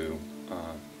to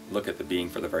look at the being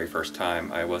for the very first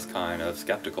time, I was kind of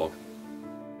skeptical.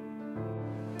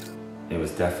 It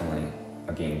was definitely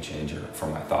a game changer for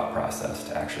my thought process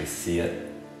to actually see it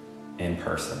in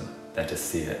person than to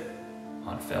see it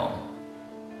on film.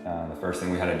 The first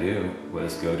thing we had to do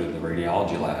was go to the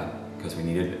radiology lab because we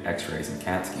needed x-rays and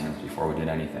CAT scans before we did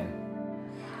anything.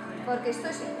 Porque esto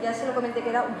es, ya se lo comenté que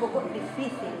era un poco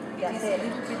difícil de hacer.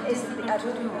 Es,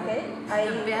 ¿okay?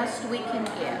 The best we can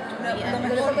get. Lo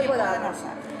mejor que podamos.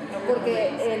 Porque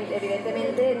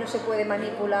evidentemente no se puede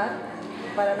manipular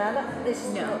para nada.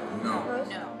 No.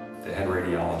 The head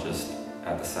radiologist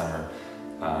at the center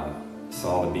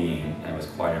saw the beam and was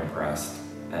quite impressed.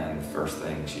 And the first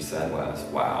thing she said was,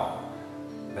 "Wow,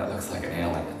 that looks like an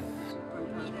alien."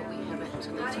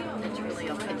 That's really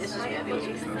okay. This is fabulous.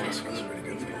 This was pretty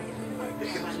good for you.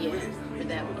 Yeah, for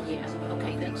that. Yeah.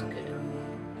 Okay, that's good.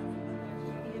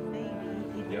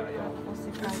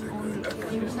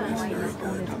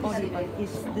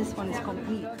 This one is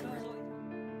complete.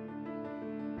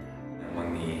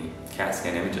 When the CAT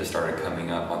scan images started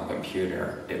coming up on the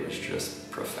computer, it was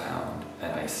just profound.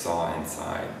 And I saw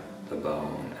inside the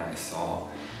bone, and I saw,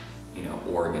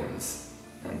 organs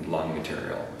and lung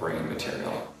material, brain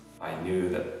material. I knew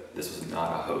that this was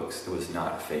not a hoax, it was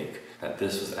not fake, that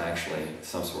this was actually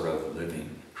some sort of living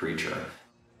creature.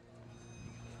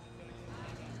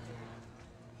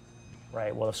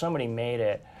 Right, well, if somebody made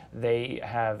it, they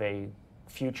have a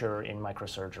future in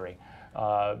microsurgery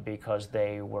because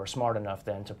they were smart enough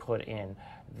then to put in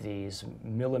these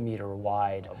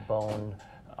millimeter-wide bone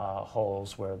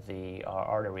holes where the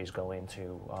arteries go in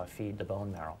to feed the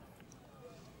bone marrow.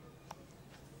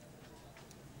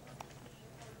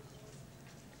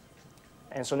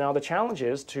 And so now the challenge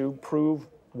is to prove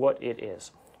what it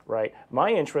is, right? My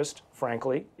interest,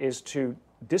 frankly, is to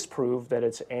disprove that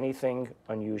it's anything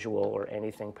unusual or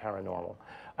anything paranormal.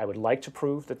 I would like to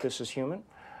prove that this is human.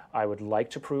 I would like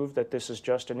to prove that this is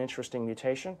just an interesting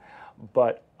mutation,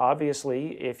 but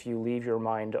obviously if you leave your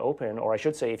mind open, or I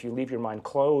should say if you leave your mind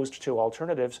closed to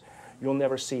alternatives, you'll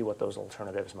never see what those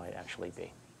alternatives might actually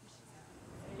be.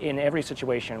 In every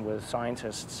situation with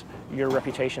scientists, your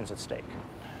reputation's at stake.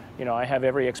 I have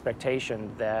every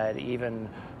expectation that even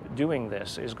doing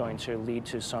this is going to lead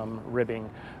to some ribbing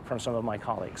from some of my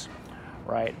colleagues,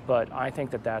 right? But I think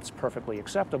that that's perfectly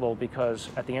acceptable because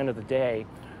at the end of the day,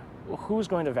 who's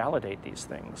going to validate these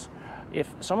things?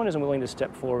 If someone isn't willing to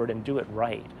step forward and do it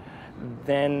right,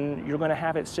 then you're going to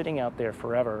have it sitting out there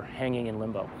forever, hanging in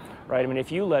limbo, right? I mean,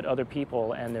 if you let other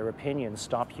people and their opinions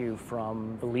stop you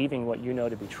from believing what you know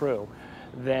to be true,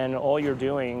 then all you're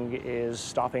doing is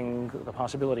stopping the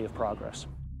possibility of progress.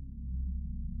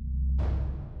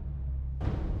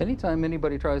 Anytime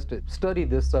anybody tries to study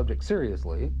this subject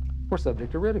seriously, we're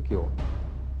subject to ridicule.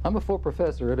 I'm a full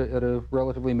professor at a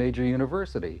relatively major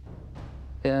university,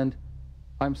 and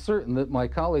I'm certain that my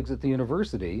colleagues at the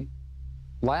university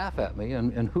laugh at me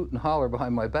and hoot and holler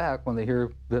behind my back when they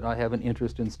hear that I have an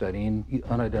interest in studying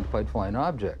unidentified flying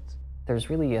objects. There's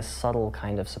really a subtle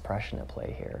kind of suppression at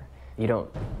play here. You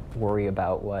don't worry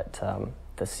about what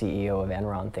the CEO of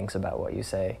Enron thinks about what you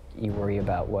say. You worry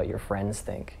about what your friends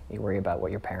think. You worry about what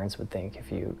your parents would think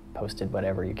if you posted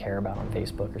whatever you care about on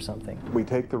Facebook or something. We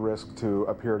take the risk to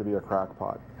appear to be a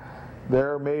crackpot.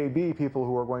 There may be people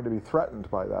who are going to be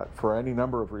threatened by that for any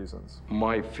number of reasons.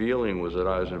 My feeling was that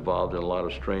I was involved in a lot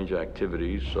of strange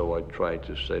activities, so I tried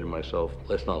to say to myself,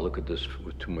 let's not look at this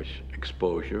with too much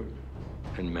exposure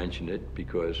and mention it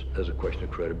because there's a question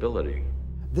of credibility.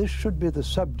 This should be the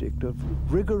subject of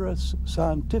rigorous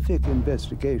scientific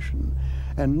investigation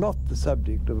and not the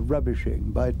subject of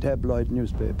rubbishing by tabloid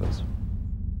newspapers.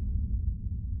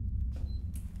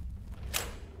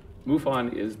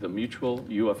 MUFON is the Mutual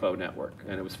UFO Network,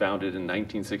 and it was founded in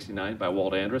 1969 by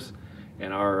Walt Andrus.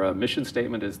 And our mission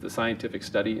statement is the scientific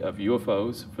study of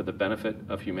UFOs for the benefit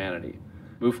of humanity.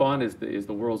 MUFON is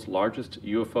the world's largest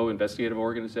UFO investigative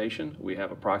organization. We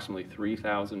have approximately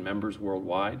 3,000 members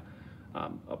worldwide.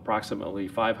 Approximately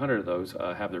 500 of those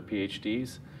have their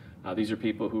PhDs. These are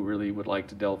people who really would like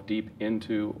to delve deep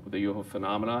into the UFO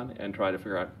phenomenon and try to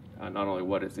figure out not only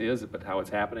what it is, but how it's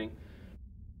happening.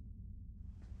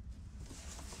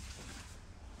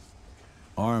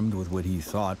 Armed with what he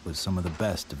thought was some of the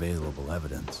best available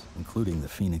evidence, including the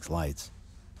Phoenix Lights,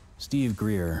 Steve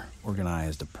Greer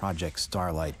organized a Project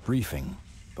Starlight briefing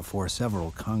before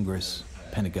several Congress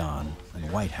Pentagon, and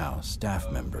White House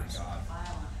staff members.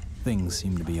 Things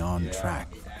seem to be on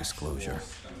track for disclosure.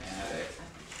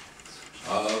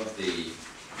 Of the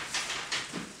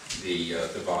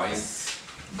device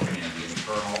and the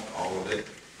internal, all of it,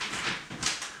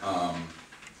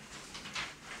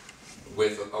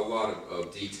 with a lot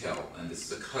of detail, and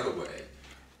this is a cutaway.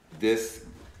 This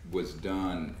was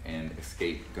done and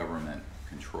escaped government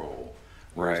control,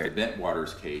 whereas the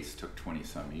Bentwaters case took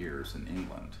 20-some years in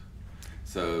England.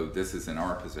 So this is in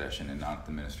our possession and not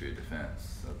the Ministry of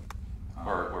Defense. So,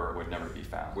 where it would never be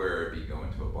found. Where it'd be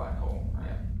going to a black hole,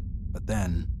 right? But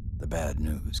then the bad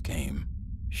news came.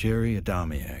 Sherry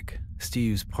Adamiak,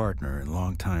 Steve's partner and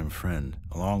longtime friend,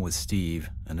 along with Steve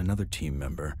and another team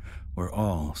member, were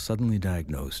all suddenly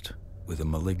diagnosed with a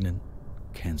malignant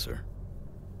cancer.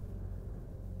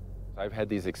 I've had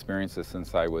these experiences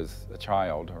since I was a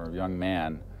child or a young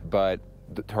man, but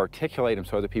to articulate them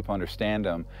so other people understand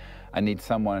them, I need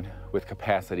someone with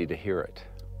capacity to hear it.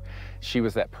 She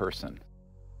was that person.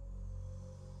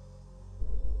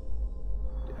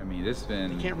 I mean, it's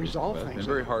been, you can't resolve things. It's been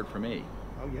very hard for me.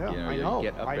 Oh yeah, you know, I know.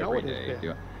 Get up I know every it has day,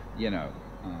 been. you know,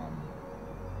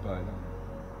 but.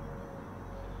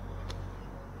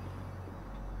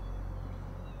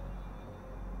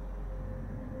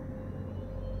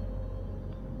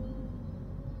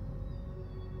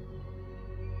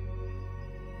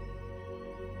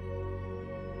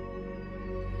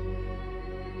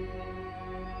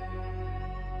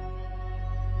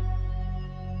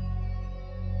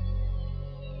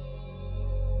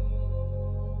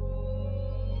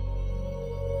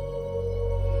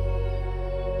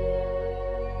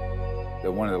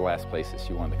 One of the last places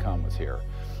she wanted to come was here.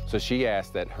 So she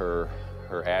asked that her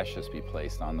ashes be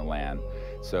placed on the land.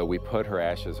 So we put her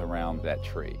ashes around that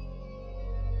tree.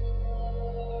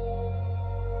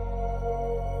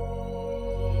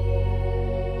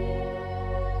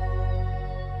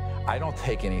 I don't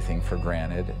take anything for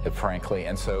granted, frankly,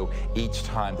 and so each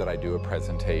time that I do a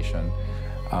presentation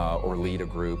or lead a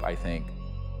group, I think,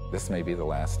 this may be the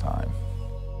last time.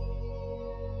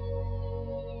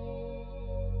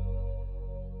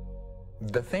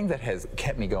 The thing that has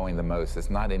kept me going the most is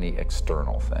not any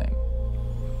external thing,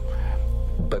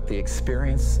 but the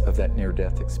experience of that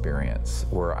near-death experience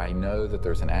where I know that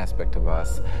there's an aspect of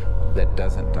us that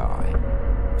doesn't die.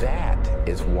 That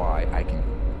is why I can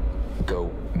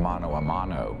go mano a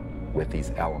mano with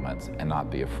these elements and not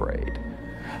be afraid.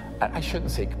 I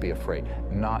shouldn't say be afraid,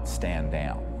 not stand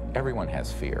down. Everyone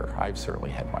has fear. I've certainly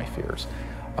had my fears.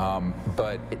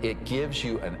 But it gives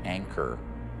you an anchor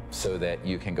so that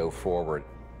you can go forward.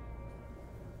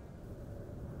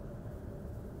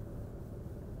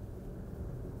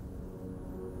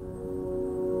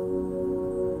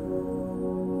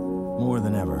 More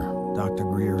than ever, Dr.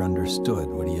 Greer understood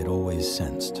what he had always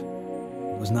sensed.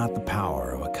 It was not the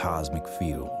power of a cosmic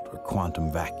field or quantum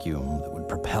vacuum that would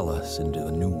propel us into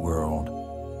a new world.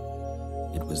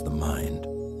 It was the mind.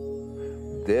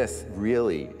 This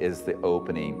really is the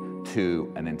opening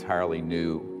to an entirely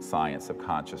new science of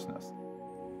consciousness.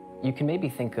 You can maybe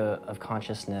think of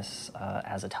consciousness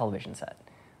as a television set.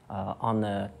 On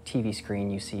the TV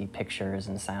screen, you see pictures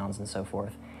and sounds and so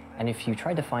forth. And if you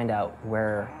tried to find out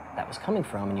where that was coming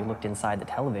from and you looked inside the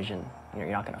television, you're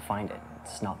not going to find it.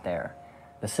 It's not there.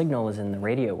 The signal is in the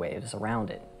radio waves around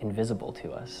it, invisible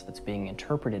to us, that's being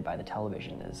interpreted by the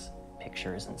television as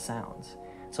pictures and sounds.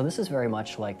 So this is very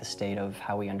much like the state of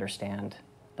how we understand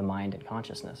the mind and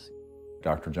consciousness.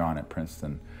 Dr. John at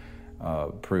Princeton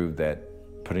proved that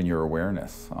putting your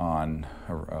awareness on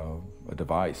a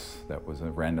device that was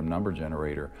a random number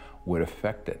generator would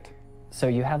affect it. So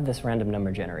you have this random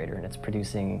number generator and it's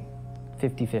producing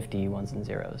 50-50 ones and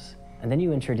zeros. And then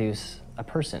you introduce a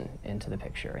person into the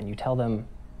picture and you tell them,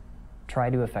 try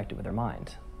to affect it with their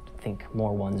mind. Think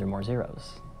more ones or more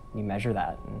zeros. You measure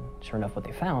that, and sure enough what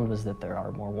they found was that there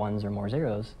are more ones or more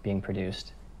zeros being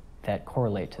produced that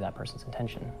correlate to that person's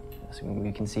intention. So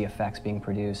we can see effects being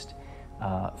produced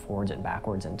forwards and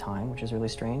backwards in time, which is really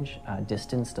strange.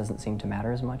 Distance doesn't seem to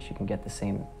matter as much. You can get the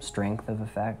same strength of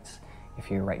effects if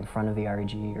you're right in front of the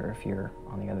REG or if you're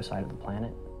on the other side of the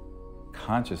planet.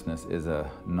 Consciousness is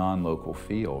a non-local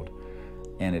field,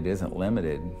 and it isn't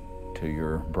limited to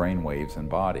your brain waves and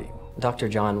body. Dr.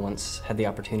 John once had the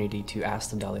opportunity to ask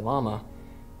the Dalai Lama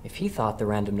if he thought the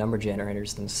random number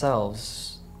generators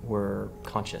themselves were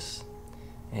conscious.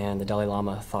 And the Dalai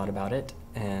Lama thought about it,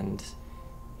 and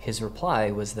his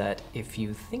reply was that if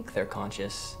you think they're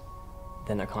conscious,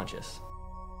 then they're conscious.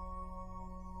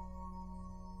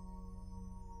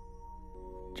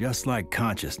 Just like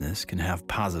consciousness can have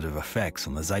positive effects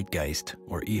on the zeitgeist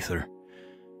or ether,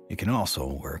 it can also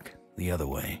work the other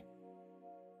way.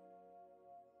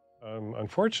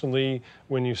 Unfortunately,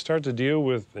 when you start to deal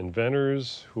with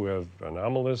inventors who have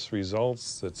anomalous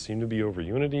results that seem to be over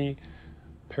unity,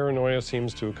 paranoia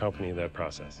seems to accompany that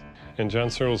process. And John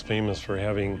Searle's famous for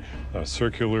having a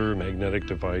circular magnetic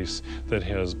device that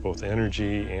has both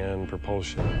energy and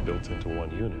propulsion built into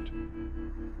one unit.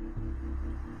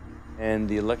 And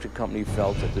the electric company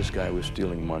felt that this guy was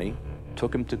stealing money,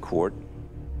 took him to court,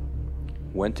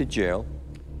 went to jail,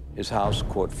 his house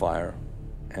caught fire,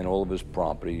 and all of his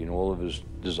property and all of his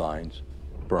designs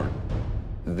burned.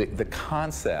 The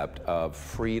concept of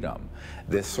freedom,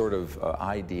 this sort of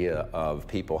idea of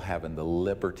people having the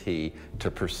liberty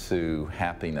to pursue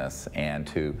happiness and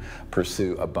to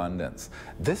pursue abundance,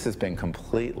 this has been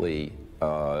completely,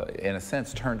 in a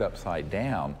sense, turned upside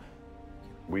down.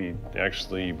 We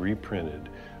actually reprinted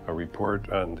a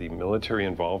report on the military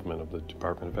involvement of the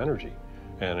Department of Energy.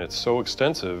 And it's so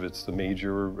extensive, it's the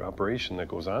major operation that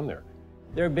goes on there.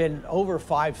 There have been over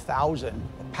 5,000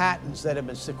 patents that have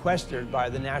been sequestered by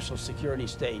the national security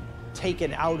state,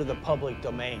 taken out of the public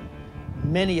domain.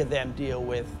 Many of them deal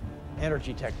with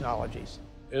energy technologies.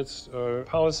 It's a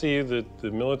policy that the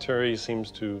military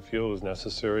seems to feel is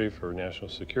necessary for national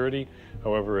security.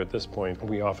 However, at this point,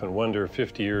 we often wonder,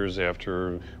 50 years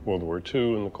after World War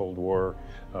II and the Cold War,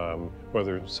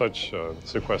 whether such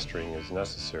sequestering is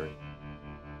necessary.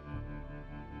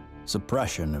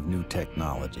 Suppression of new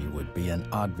technology would be an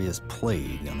obvious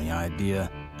plague on the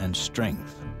idea and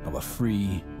strength of a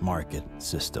free market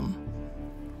system.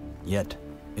 Yet,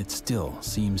 it still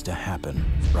seems to happen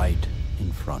right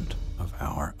in front of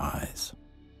our eyes.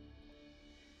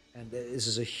 And this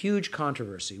is a huge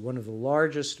controversy, one of the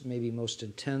largest, maybe most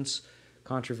intense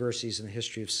controversies in the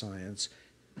history of science.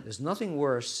 There's nothing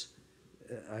worse,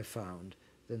 I found,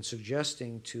 than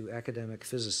suggesting to academic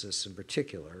physicists in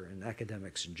particular, and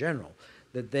academics in general,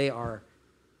 that they are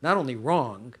not only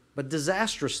wrong, but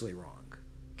disastrously wrong,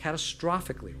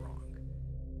 catastrophically wrong.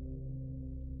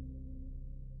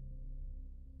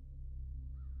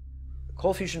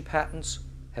 Cold fusion patents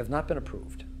have not been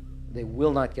approved. They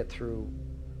will not get through.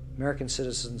 American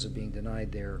citizens are being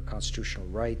denied their constitutional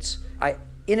rights. I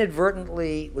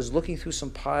inadvertently was looking through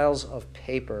some piles of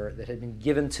paper that had been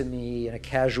given to me in a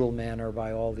casual manner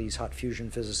by all these hot fusion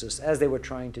physicists as they were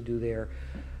trying to do their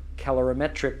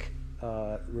calorimetric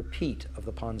repeat of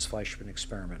the Pons-Fleischmann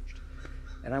experiment.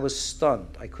 And I was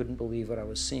stunned. I couldn't believe what I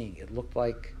was seeing. It looked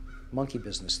like monkey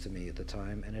business to me at the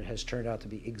time, and it has turned out to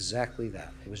be exactly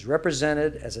that. It was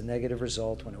represented as a negative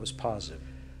result when it was positive.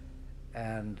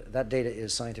 And that data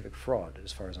is scientific fraud,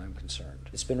 as far as I'm concerned.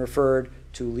 It's been referred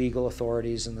to legal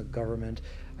authorities in the government.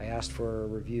 I asked for a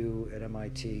review at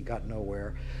MIT, got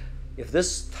nowhere. If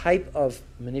this type of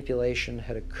manipulation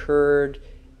had occurred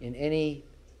in any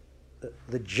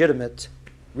legitimate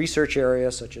research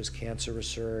area, such as cancer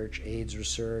research, AIDS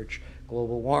research,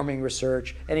 global warming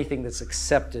research, anything that's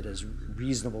accepted as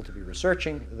reasonable to be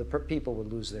researching, the people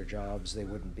would lose their jobs, they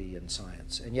wouldn't be in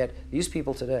science. And yet, these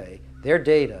people today, their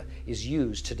data is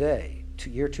used today, to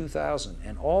year 2000,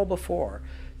 and all before,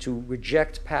 to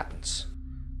reject patents.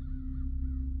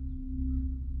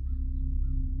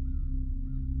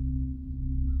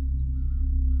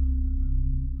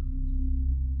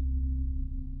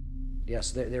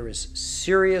 Yes, there is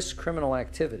serious criminal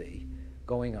activity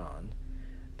going on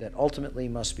that ultimately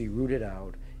must be rooted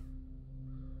out.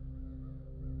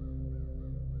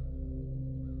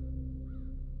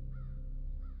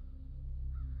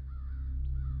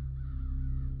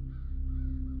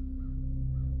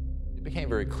 It became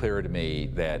very clear to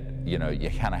me that, you know, you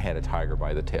kind of had a tiger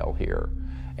by the tail here,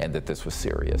 and that this was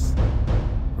serious.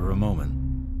 For a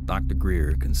moment, Dr.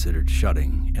 Greer considered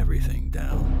shutting everything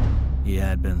down. He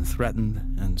had been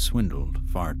threatened and swindled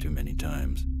far too many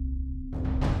times.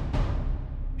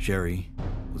 Sherry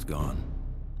was gone.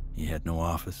 He had no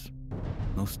office,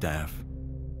 no staff,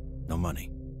 no money.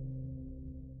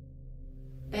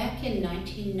 Back in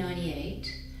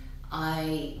 1998,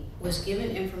 I was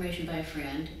given information by a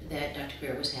friend that Dr.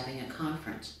 Greer was having a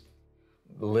conference.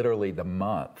 Literally the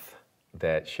month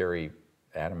that Sherry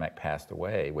Adamek passed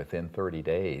away, within 30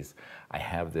 days, I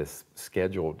have this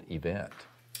scheduled event.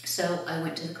 So I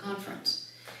went to the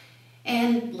conference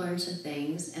and learned some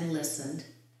things and listened.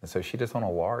 And so she just on a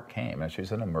lark came, and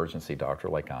she's an emergency doctor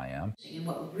like I am. And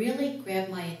what really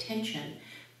grabbed my attention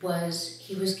was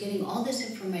he was getting all this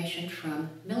information from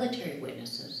military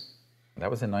witnesses.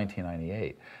 That was in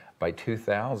 1998. By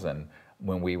 2000,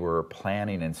 when we were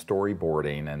planning and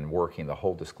storyboarding and working the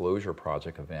whole disclosure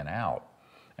project event out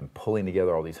and pulling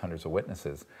together all these hundreds of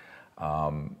witnesses,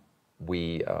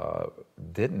 we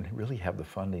didn't really have the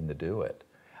funding to do it.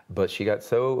 But she got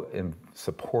so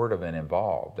supportive and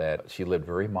involved that she lived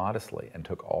very modestly and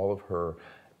took all of her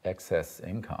excess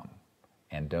income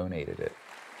and donated it.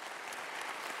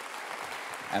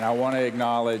 And I want to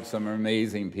acknowledge some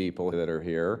amazing people that are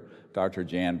here. Dr.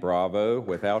 Jan Bravo,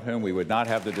 without whom we would not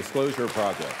have the Disclosure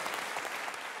Project.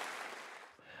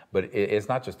 But it's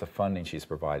not just the funding she's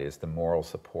provided, it's the moral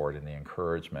support and the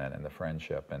encouragement and the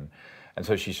friendship. And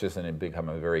so she's just become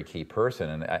a very key person.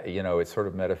 And, you know, it's sort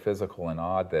of metaphysical and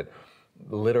odd that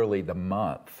literally the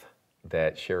month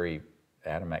that Sherry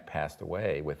Adamek passed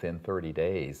away, within 30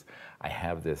 days, I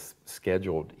have this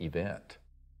scheduled event.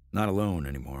 Not alone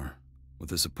anymore. With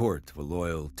the support of a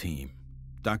loyal team,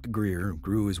 Dr. Greer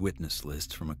grew his witness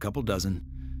list from a couple dozen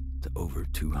to over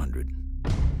 200.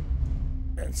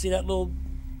 And see that little,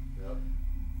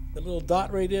 the little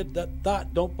dot right there? That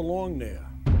dot don't belong there.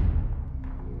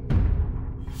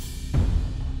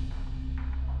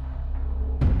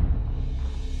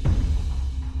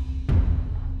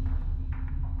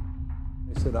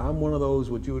 I said, I'm one of those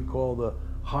what you would call the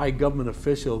high government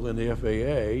officials in the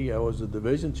FAA. I was the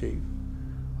division chief.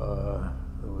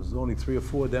 There was only 3 or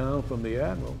 4 down from the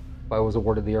admiral. I was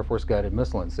awarded the Air Force Guided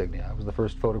Missile Insignia. I was the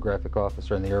first photographic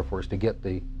officer in the Air Force to get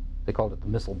the, they called it the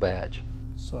missile badge.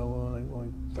 So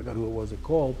I forgot who it was that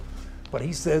called, but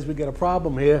he says, we got a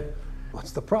problem here.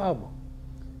 What's the problem?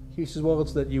 He says, well,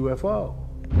 it's that UFO.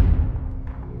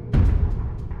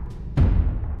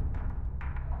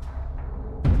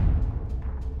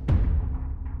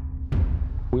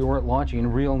 We weren't launching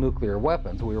real nuclear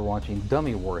weapons, we were launching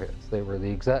dummy warheads. They were the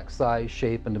exact size,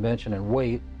 shape, and dimension and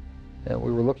weight. And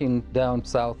we were looking down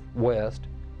southwest,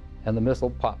 and the missile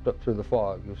popped up through the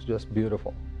fog. It was just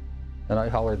beautiful. And I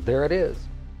hollered, there it is.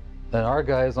 And our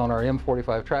guys on our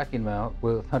M45 tracking mount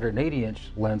with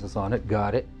 180-inch lenses on it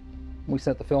got it. We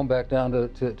sent the film back down to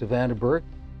Vandenberg.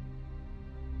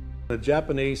 The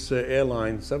Japanese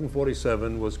airline,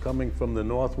 747, was coming from the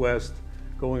northwest,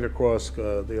 going across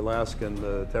the Alaskan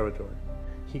territory.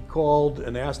 He called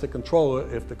and asked the controller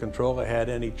if the controller had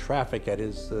any traffic at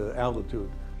his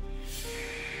altitude.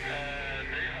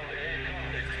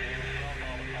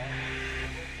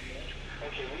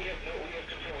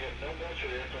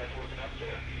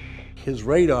 His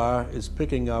radar is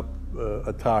picking up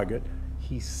a target.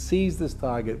 He sees this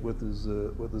target with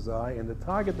his eye, and the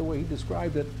target, the way he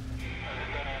described it,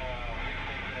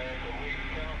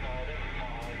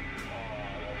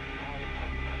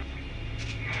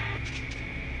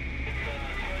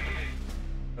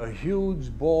 a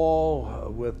huge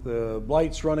ball with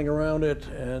lights running around it,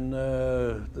 and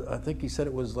I think he said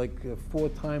it was like 4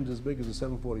 times as big as a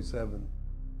 747.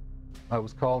 I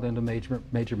was called into Major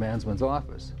Mansman's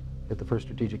office at the 1st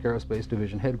Strategic Aerospace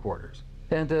Division headquarters.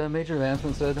 And Major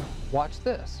Mansman said, watch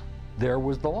this. There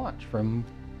was the launch from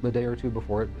a day or 2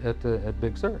 before it at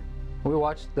Big Sur. We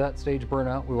watched that stage burn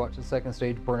out, we watched the 2nd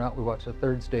stage burn out, we watched the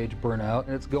 3rd stage burn out,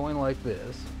 and it's going like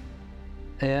this.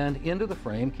 And into the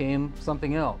frame came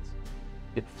something else.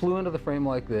 It flew into the frame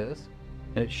like this,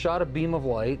 and it shot a beam of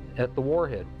light at the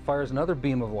warhead, fires another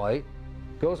beam of light,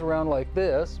 goes around like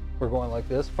this, we're going like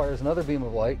this, fires another beam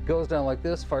of light, goes down like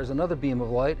this, fires another beam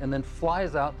of light, and then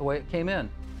flies out the way it came in.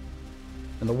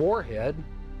 And the warhead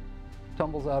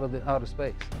tumbles out of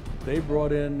space. They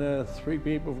brought in 3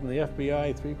 people from the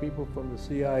FBI, 3 people from the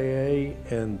CIA,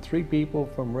 and 3 people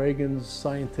from Reagan's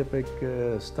scientific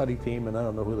study team, and I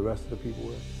don't know who the rest of the people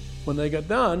were. When they got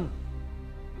done,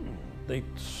 they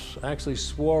actually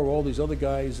swore all these other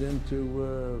guys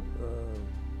into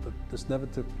that this never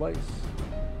took place.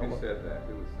 Who said that?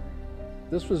 Who was saying?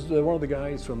 This was one of the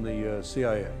guys from the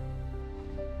CIA.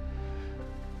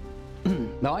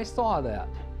 Now, I saw that.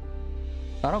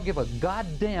 I don't give a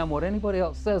goddamn what anybody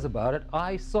else says about it.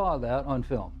 I saw that on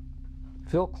film.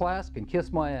 Phil Klass can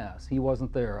kiss my ass. He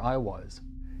wasn't there. I was.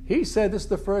 He said this is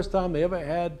the first time they ever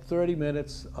had 30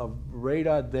 minutes of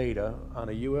radar data on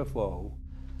a UFO.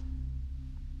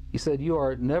 He said, you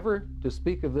are never to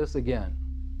speak of this again.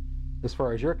 As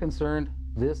far as you're concerned,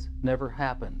 this never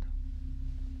happened.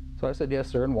 So I said, yes,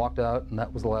 sir, and walked out, and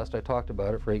that was the last I talked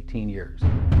about it for 18 years.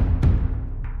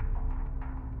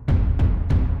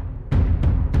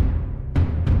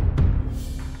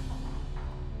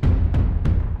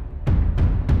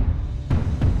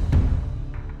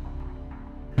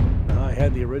 I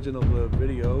had the original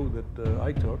video that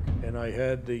I took, and I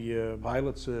had the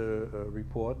pilot's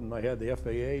report, and I had the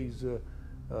FAA's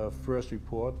first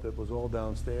report that was all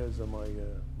downstairs on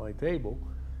my table.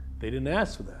 They didn't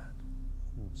ask for that,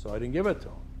 so I didn't give it to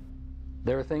them.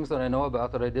 There are things that I know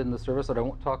about that I did in the service that I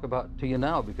won't talk about to you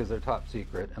now because they're top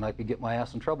secret, and I could get my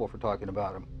ass in trouble for talking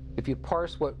about them. If you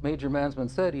parse what Major Mansman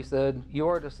said, he said, you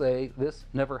are to say, this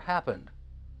never happened.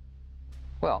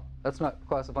 Well, that's not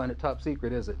classifying it top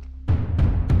secret, is it?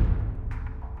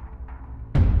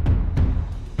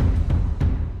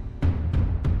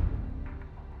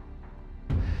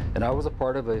 And I was a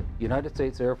part of a United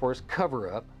States Air Force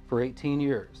cover-up for 18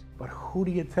 years. But who do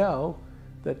you tell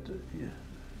that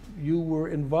you were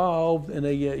involved in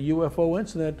a UFO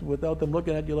incident without them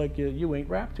looking at you like you ain't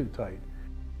wrapped too tight?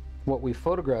 What we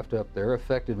photographed up there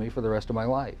affected me for the rest of my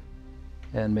life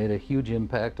and made a huge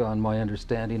impact on my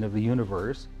understanding of the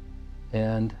universe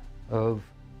and of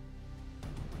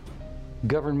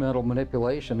governmental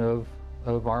manipulation of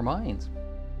our minds.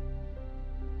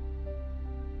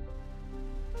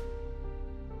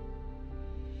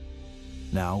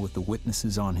 Now, with the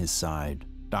witnesses on his side,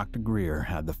 Dr. Greer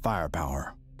had the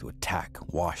firepower to attack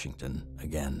Washington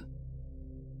again.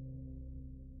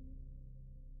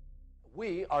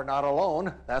 We are not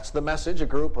alone. That's the message a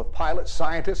group of pilots,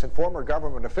 scientists, and former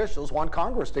government officials want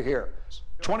Congress to hear.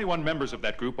 21 members of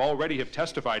that group already have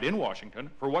testified in Washington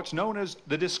for what's known as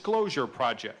the Disclosure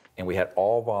Project. And we had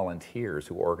all volunteers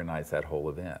who organized that whole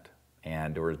event.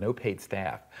 And there was no paid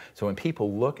staff. So when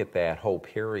people look at that whole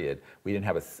period, we didn't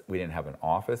have an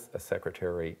office, a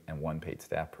secretary, and one paid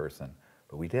staff person.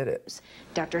 But we did it.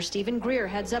 Dr. Stephen Greer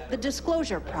heads up the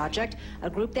Disclosure Project,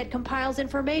 a group that compiles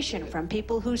information from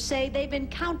people who say they've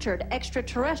encountered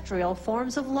extraterrestrial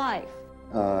forms of life.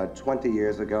 20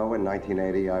 years ago, in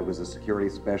 1980, I was a security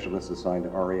specialist assigned to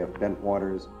RAF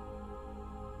Bentwaters.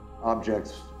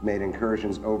 Objects made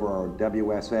incursions over our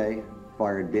WSA,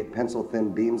 fired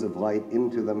pencil-thin beams of light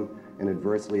into them, and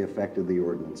adversely affected the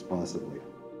ordnance, possibly.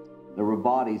 There were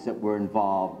bodies that were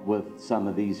involved with some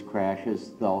of these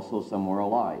crashes, also some were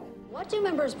alive. What do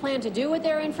members plan to do with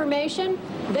their information?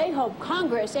 They hope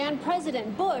Congress and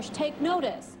President Bush take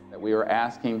notice. We are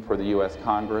asking for the U.S.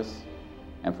 Congress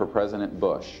and for President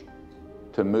Bush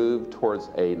to move towards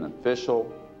an official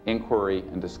inquiry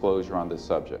and disclosure on this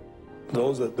subject.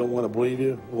 Those that don't want to believe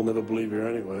you will never believe you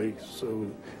anyway, so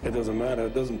it doesn't matter.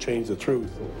 It doesn't change the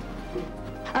truth.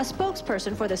 A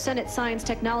spokesperson for the Senate Science,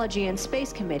 Technology, and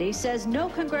Space Committee says no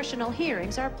congressional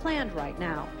hearings are planned right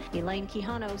now. Elaine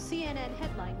Quijano, CNN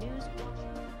Headline News.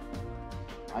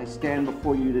 I stand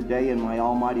before you today in my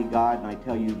almighty God, and I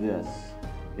tell you this.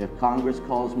 If Congress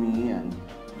calls me in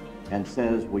and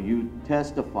says, will you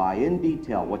testify in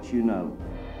detail what you know,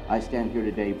 I stand here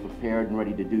today prepared and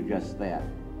ready to do just that.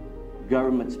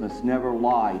 Governments must never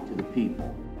lie to the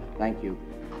people. Thank you.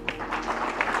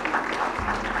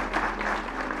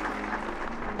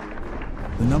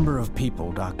 The number of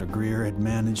people Dr. Greer had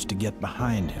managed to get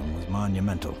behind him was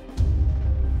monumental.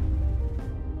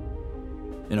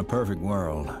 In a perfect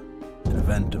world, an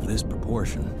event of this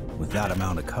proportion, with that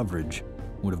amount of coverage,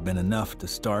 would have been enough to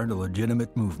start a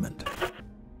legitimate movement.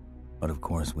 But of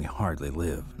course, we hardly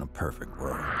live in a perfect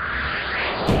world.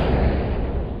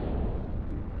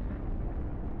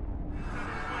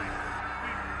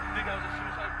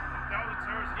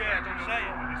 Yeah, don't say it.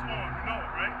 It's on, you know it,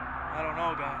 right? I don't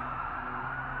know, guy.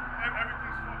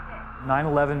 Everything's fucked up.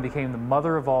 9/11 became the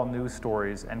mother of all news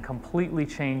stories and completely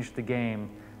changed the game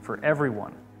for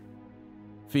everyone.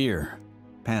 Fear,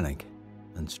 panic,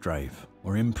 and strife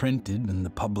were imprinted in the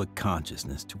public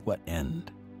consciousness. To what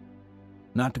end?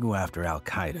 Not to go after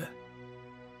Al-Qaeda,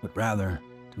 but rather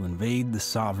to invade the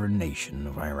sovereign nation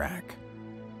of Iraq.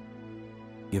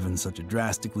 Given such a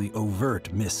drastically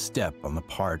overt misstep on the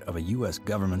part of a U.S.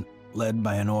 government led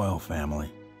by an oil family,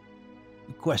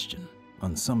 the question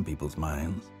on some people's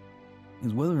minds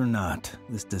is whether or not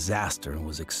this disaster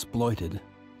was exploited,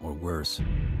 or worse,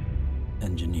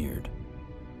 engineered.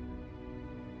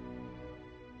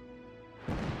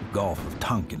 The Gulf of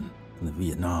Tonkin in the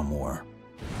Vietnam War,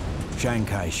 Chiang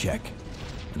Kai-shek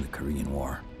in the Korean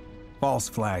War. False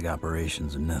flag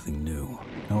operations are nothing new.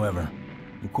 However,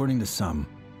 according to some,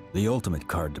 the ultimate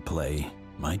card to play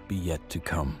might be yet to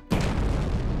come.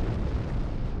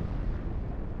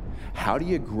 How do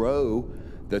you grow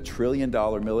the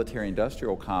trillion-dollar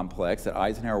military-industrial complex that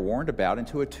Eisenhower warned about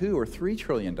into a $2 or $3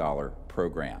 trillion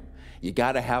program? You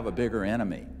got to have a bigger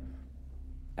enemy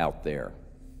out there.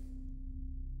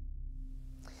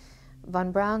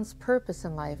 Von Braun's purpose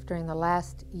in life during the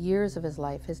last years of his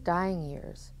life, his dying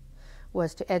years,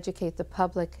 was to educate the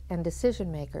public and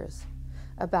decision makers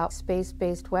about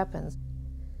space-based weapons.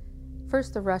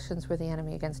 First, the Russians were the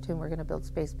enemy against whom we're going to build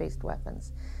space-based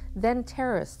weapons. Then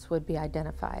terrorists would be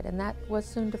identified, and that was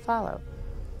soon to follow.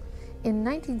 In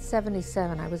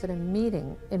 1977, I was at a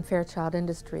meeting in Fairchild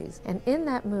Industries, and in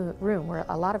that room were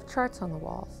a lot of charts on the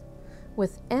walls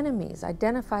with enemies,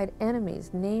 identified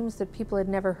enemies, names that people had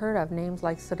never heard of, names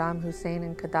like Saddam Hussein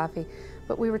and Gaddafi.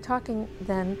 But we were talking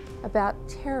then about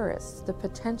terrorists, the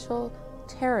potential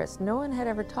terrorists. No one had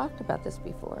ever talked about this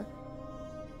before.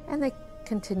 And they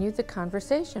continued the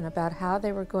conversation about how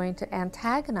they were going to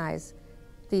antagonize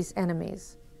these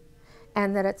enemies,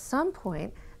 and that at some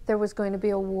point there was going to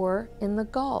be a war in the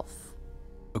Gulf.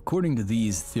 According to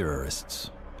these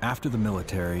theorists, after the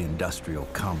military-industrial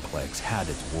complex had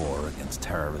its war against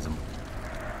terrorism,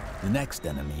 the next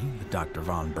enemy that Dr.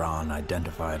 von Braun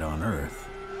identified on Earth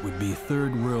would be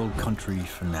third world country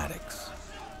fanatics.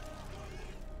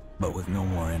 But with no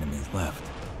more enemies left,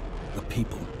 the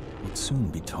people would soon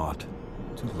be taught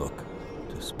to look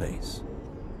to space.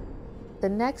 The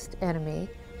next enemy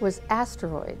was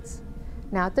asteroids.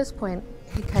 Now at this point,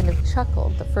 he kind of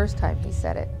chuckled the first time he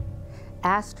said it.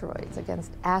 Asteroids,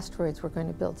 against asteroids, we're going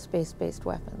to build space-based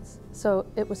weapons. So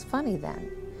it was funny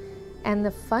then. And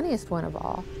the funniest one of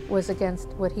all was against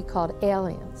what he called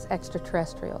aliens,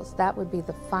 extraterrestrials. That would be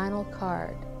the final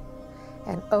card.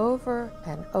 And over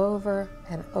and over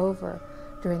and over,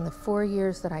 during the 4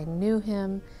 years that I knew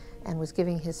him and was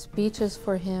giving his speeches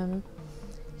for him,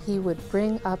 he would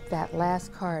bring up that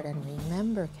last card. And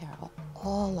remember, Carol,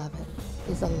 all of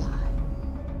it is a lie.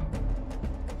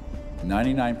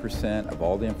 99% of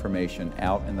all the information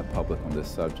out in the public on this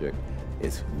subject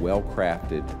is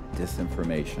well-crafted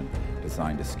disinformation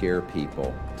designed to scare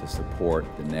people to support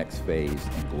the next phase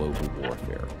in global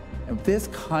warfare. And this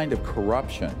kind of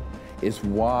corruption is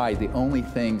why the only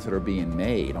things that are being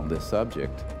made on this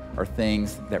subject are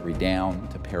things that redound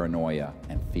to paranoia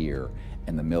and fear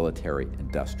in the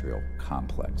military-industrial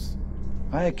complex.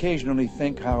 I occasionally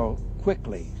think how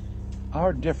quickly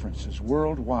our differences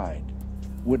worldwide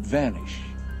would vanish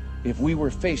if we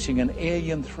were facing an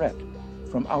alien threat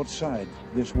from outside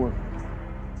this world.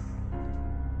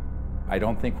 I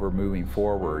don't think we're moving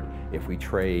forward if we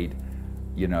trade,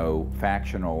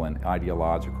 factional and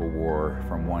ideological war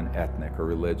from one ethnic or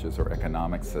religious or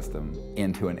economic system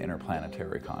into an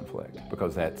interplanetary conflict,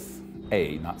 because that's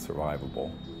A, not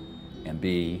survivable, and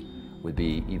B, would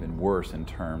be even worse in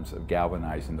terms of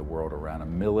galvanizing the world around a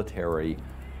military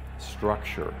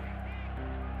structure.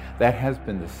 That has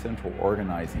been the central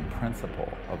organizing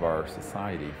principle of our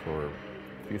society for a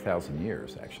few thousand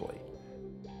years, actually.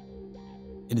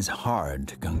 It is hard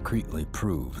to concretely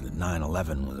prove that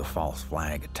 9/11 was a false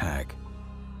flag attack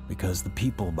because the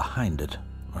people behind it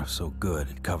are so good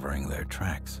at covering their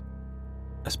tracks,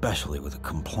 especially with the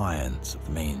compliance of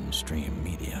the mainstream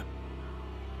media.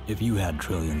 If you had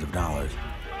trillions of dollars,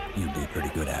 you'd be pretty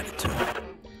good at it too.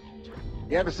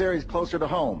 The adversary is closer to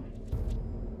home.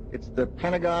 It's the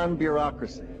Pentagon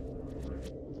bureaucracy.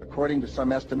 According to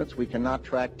some estimates, we cannot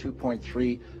track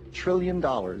 $2.3 trillion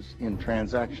in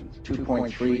transactions.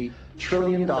 $2.3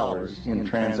 trillion in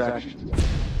transactions.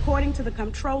 According to the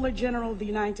Comptroller General of the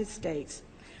United States,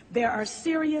 there are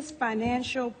serious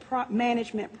financial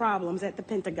management problems at the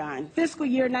Pentagon. Fiscal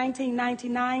year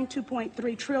 1999,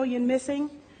 2.3 trillion missing.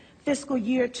 Fiscal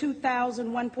year 2000,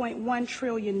 1.1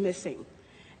 trillion missing.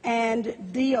 And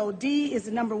DOD is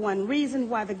the #1 reason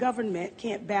why the government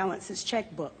can't balance its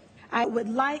checkbook. I would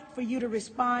like for you to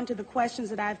respond to the questions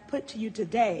that I've put to you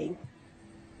today.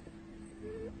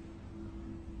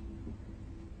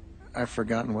 I've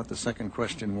forgotten what the second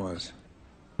question was.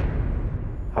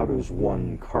 How does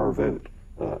one carve out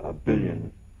a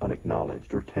billion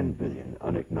unacknowledged or 10 billion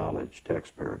unacknowledged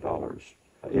taxpayer dollars?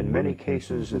 In many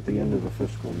cases, at the end of the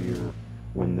fiscal year,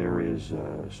 when there is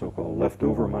so-called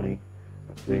leftover money,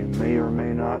 they may or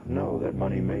may not know that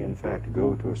money may in fact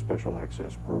go to a special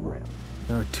access program.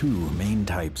 There are two main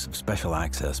types of special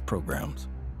access programs: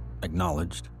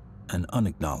 acknowledged and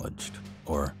unacknowledged,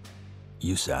 or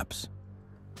USAPs.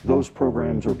 Those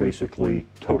programs are basically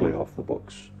totally off the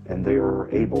books, and they are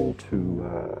able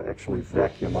to actually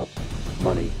vacuum up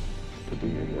money to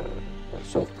be a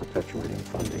self-perpetuating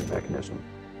funding mechanism.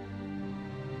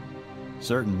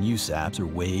 Certain USAPs are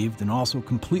waived and also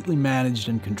completely managed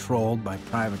and controlled by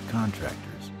private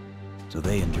contractors, so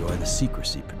they enjoy the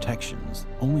secrecy protections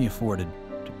only afforded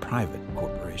to private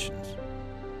corporations.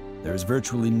 There is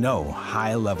virtually no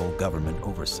high-level government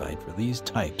oversight for these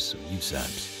types of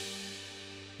USAPs.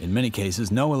 In many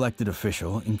cases, no elected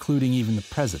official, including even the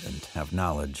president, have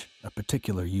knowledge a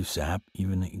particular USAP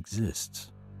even exists.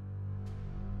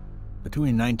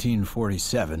 Between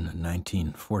 1947 and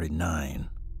 1949,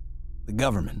 the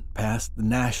government passed the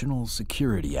National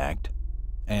Security Act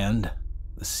and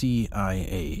the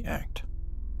CIA Act.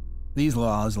 These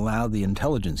laws allowed the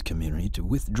intelligence community to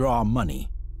withdraw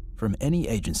money from any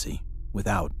agency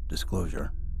without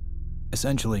disclosure.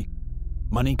 Essentially,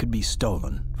 money could be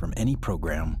stolen from any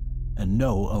program, and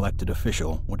no elected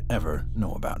official would ever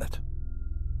know about it.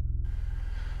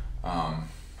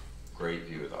 Great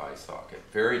view of the eye socket.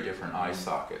 Very different eye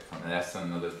socket from, and that's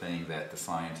another thing that the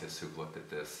scientists who've looked at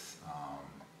this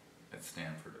at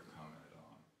Stanford have commented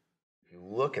on. If you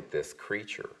look at this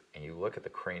creature and you look at the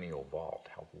cranial vault,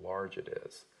 how large it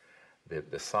is,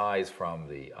 the size from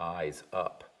the eyes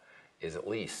up is at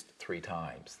least 3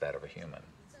 times that of a human.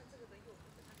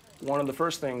 One of the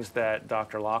first things that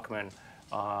Dr. Lachman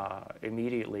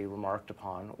immediately remarked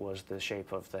upon was the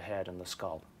shape of the head and the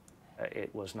skull.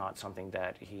 It was not something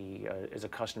that he is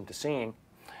accustomed to seeing,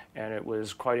 and it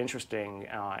was quite interesting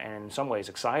and in some ways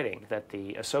exciting that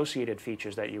the associated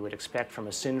features that you would expect from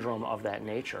a syndrome of that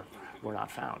nature were not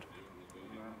found.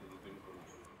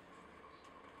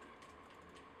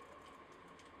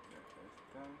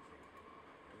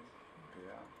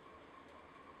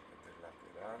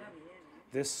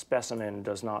 This specimen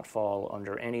does not fall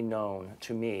under any known,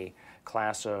 to me,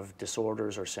 class of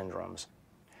disorders or syndromes.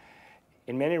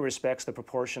 In many respects, the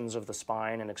proportions of the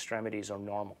spine and extremities are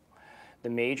normal. The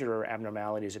major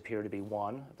abnormalities appear to be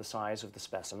 1, the size of the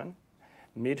specimen,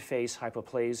 mid-face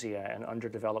hypoplasia and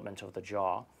underdevelopment of the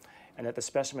jaw, and that the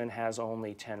specimen has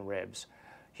only 10 ribs.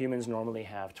 Humans normally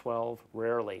have 12,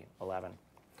 rarely 11.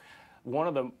 One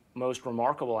of the most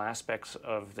remarkable aspects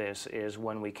of this is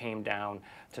when we came down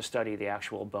to study the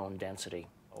actual bone density.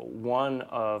 One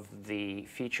of the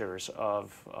features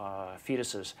of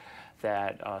fetuses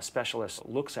that specialists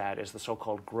looks at is the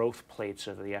so-called growth plates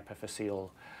of the epiphyseal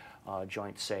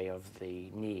joint, say, of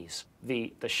the knees.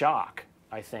 The shock,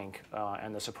 I think,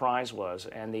 and the surprise was,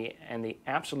 and the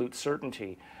absolute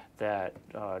certainty that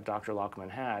Dr. Lachman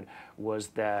had was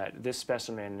that this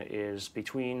specimen is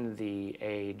between the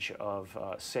age of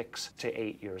 6 to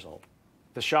 8 years old.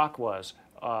 The shock was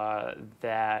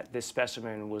that this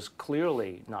specimen was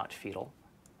clearly not fetal.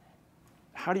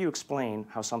 How do you explain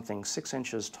how something 6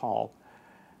 inches tall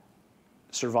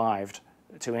survived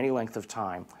to any length of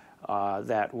time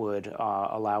that would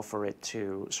allow for it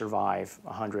to survive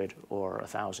 100 or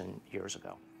 1,000 years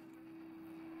ago?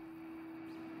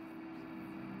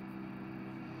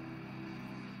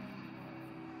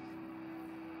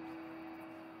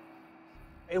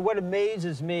 And what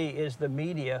amazes me is the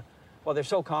media. Well, they're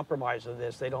so compromised on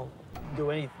this, they don't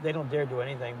dare do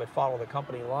anything but follow the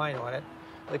company line on it.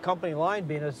 The company line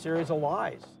being a series of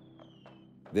lies.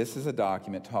 This is a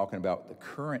document talking about the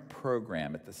current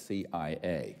program at the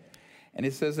CIA. And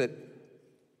it says that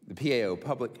the PAO,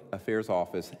 Public Affairs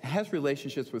Office, has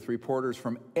relationships with reporters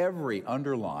from every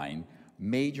underlying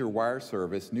major wire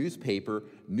service, newspaper,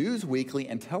 news weekly,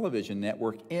 and television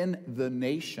network in the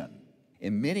nation.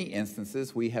 In many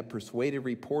instances, we have persuaded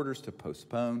reporters to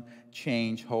postpone,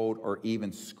 change, hold, or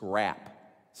even scrap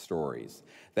stories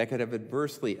that could have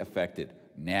adversely affected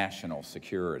national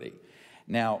security.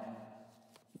 Now,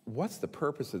 what's the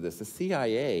purpose of this? The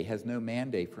CIA has no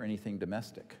mandate for anything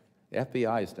domestic. The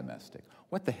FBI is domestic.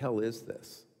 What the hell is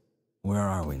this? Where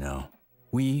are we now?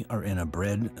 We are in a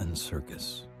bread and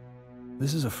circus.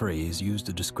 This is a phrase used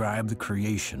to describe the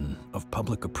creation of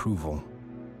public approval,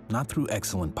 not through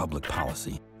excellent public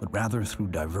policy, but rather through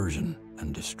diversion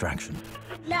and distraction.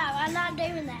 No, I'm not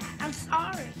doing that. I'm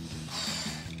sorry.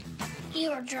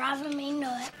 You are driving me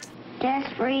nuts.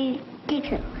 That's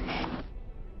ridiculous.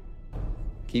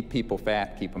 Keep people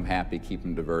fat, keep them happy, keep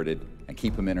them diverted, and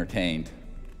keep them entertained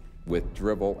with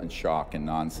drivel and shock and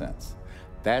nonsense.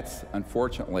 That's,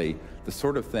 unfortunately, the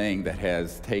sort of thing that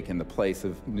has taken the place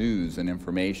of news and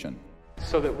information.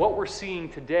 So that what we're seeing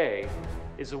today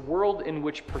is a world in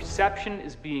which perception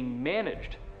is being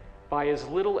managed by as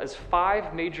little as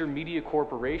 5 major media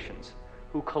corporations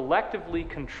who collectively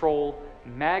control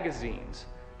magazines,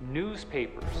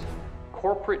 newspapers,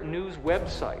 corporate news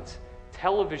websites,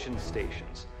 television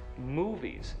stations,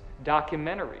 movies,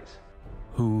 documentaries.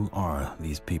 Who are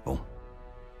these people?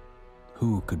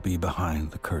 Who could be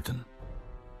behind the curtain?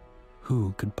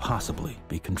 Who could possibly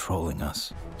be controlling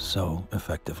us so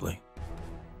effectively?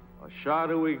 A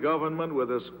shadowy government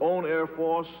with its own Air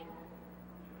Force,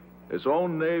 its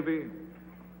own Navy,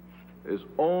 its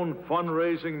own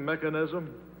fundraising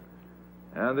mechanism,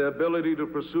 and the ability to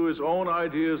pursue its own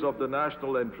ideas of the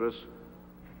national interest,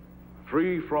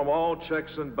 free from all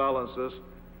checks and balances,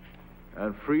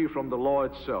 and free from the law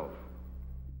itself.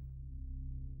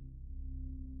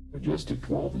 Majestic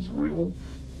 12 is real.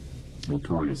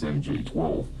 Notorious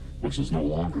MJ-12, which is no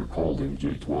longer called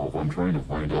MJ-12. I'm trying to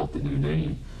find out the new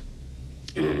name.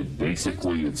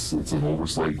 Basically, it's an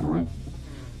oversight group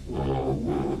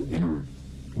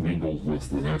intermingled with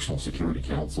the National Security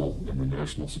Council and the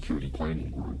National Security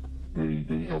Planning Group.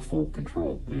 They have full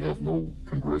control. They have no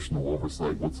congressional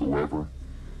oversight whatsoever.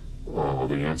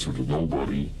 They answer to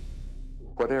nobody.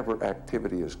 Whatever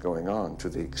activity is going on, to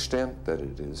the extent that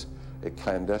it is a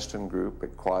clandestine group, a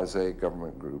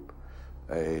quasi-government group,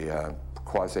 a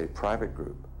quasi-private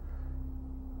group.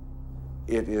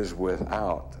 It is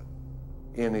without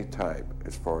any type,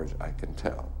 as far as I can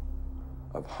tell,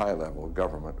 of high-level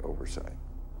government oversight.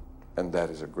 And that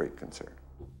is a great concern.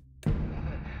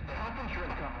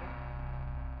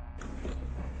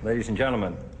 Ladies and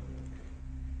gentlemen,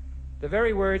 the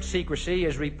very word secrecy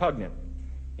is repugnant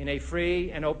in a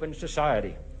free and open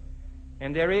society.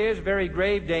 And there is very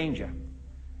grave danger,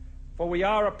 for we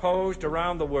are opposed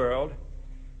around the world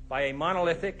by a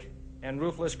monolithic and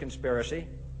ruthless conspiracy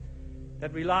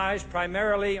that relies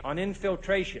primarily on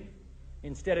infiltration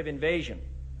instead of invasion,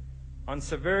 on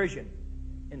subversion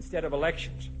instead of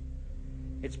elections.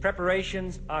 Its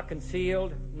preparations are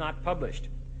concealed, not published.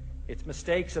 Its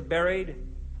mistakes are buried,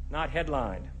 not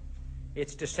headlined.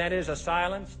 Its dissenters are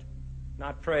silenced,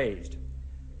 not praised.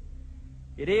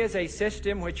 It is a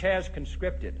system which has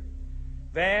conscripted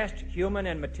vast human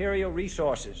and material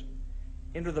resources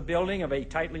into the building of a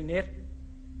tightly knit,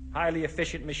 highly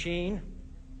efficient machine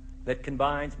that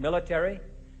combines military,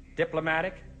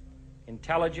 diplomatic,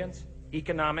 intelligence,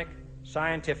 economic,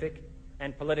 scientific,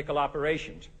 and political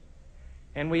operations.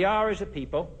 And we are, as a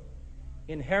people,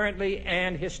 inherently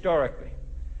and historically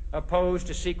opposed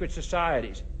to secret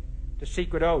societies, to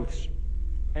secret oaths,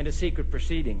 and to secret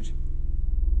proceedings.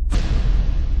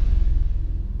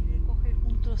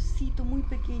 It's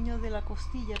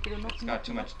got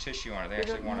too much tissue on it. They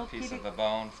actually want a piece of the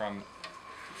bone from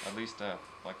at least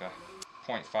like a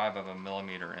 0.5 of a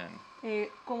millimeter in.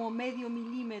 Como medio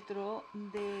milímetro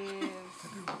de...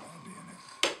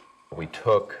 We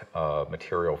took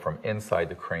material from inside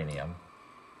the cranium,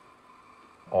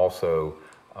 also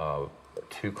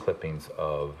 2 clippings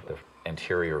of the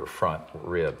anterior front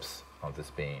ribs of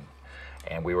this being.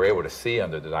 And we were able to see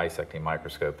under the dissecting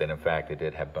microscope that in fact it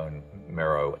did have bone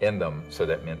marrow in them, so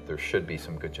that meant there should be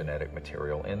some good genetic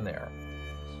material in there.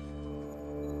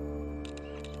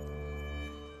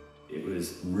 It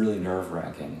was really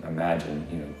nerve-wracking.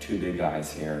 Imagine, 2 big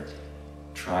guys here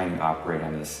trying to operate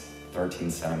on this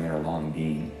 13-centimeter long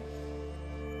beam.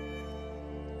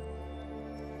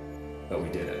 But we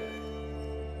did it.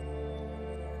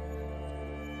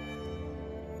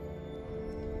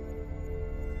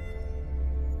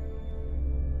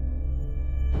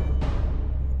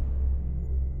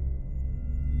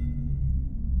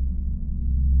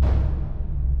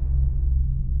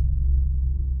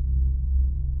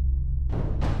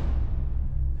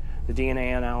 The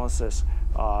DNA analysis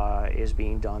is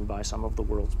being done by some of the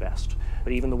world's best,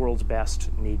 but even the world's best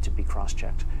need to be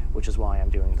cross-checked, which is why I'm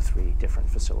doing the 3 different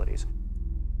facilities.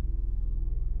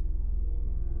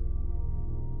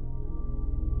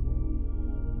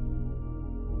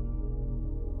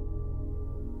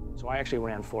 So I actually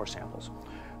ran 4 samples.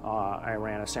 I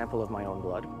ran a sample of my own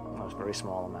blood. It was a very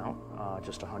small amount,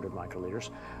 just 100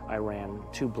 microliters. I ran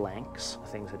 2 blanks,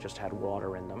 things that just had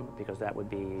water in them, because that would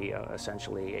be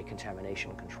essentially a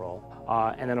contamination control.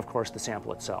 And then, of course, the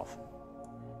sample itself.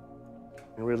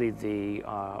 And really, the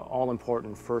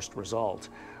all-important first result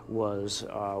was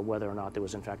whether or not there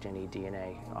was, in fact, any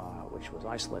DNA which was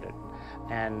isolated.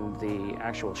 And the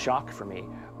actual shock for me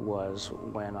was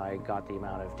when I got the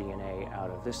amount of DNA out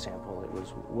of this sample. It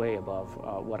was way above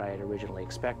what I had originally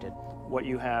expected. What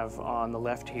you have on the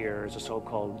left here is a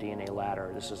so-called DNA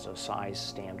ladder. This is a size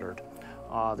standard.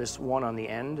 This one on the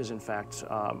end is, in fact,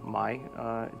 my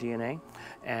DNA,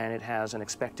 and it has an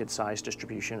expected size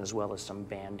distribution as well as some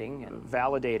banding. And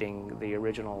validating the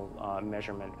original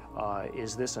measurement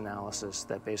is this analysis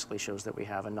that basically shows that we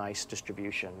have a nice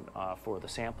distribution for the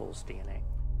sample's DNA.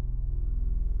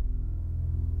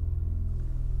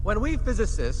 When we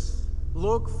physicists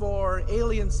look for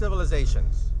alien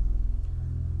civilizations,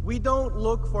 we don't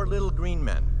look for little green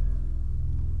men.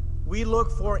 We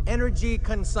look for energy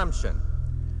consumption.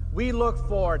 We look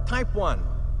for type 1,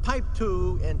 type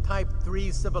 2, and type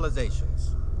 3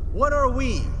 civilizations. What are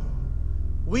we?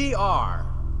 We are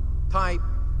type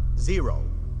 0.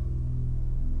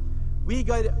 We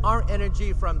get our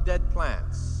energy from dead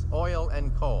plants, oil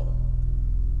and coal.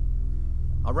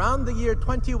 Around the year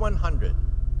 2100,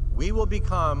 we will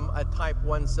become a type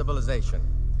 1 civilization.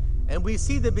 And we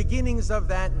see the beginnings of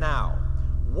that now.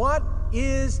 What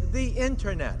is the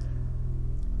internet?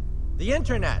 The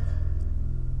internet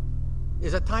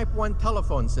is a type 1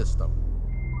 telephone system.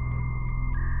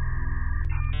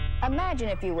 Imagine,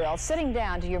 if you will, sitting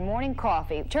down to your morning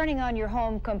coffee, turning on your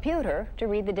home computer to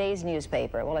read the day's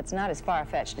newspaper. Well, it's not as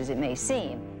far-fetched as it may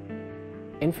seem.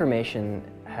 Information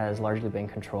has largely been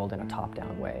controlled in a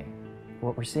top-down way.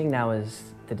 What we're seeing now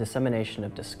is the dissemination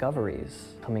of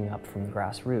discoveries coming up from the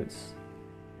grassroots.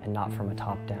 and not from a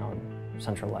top-down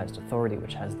centralized authority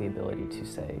which has the ability to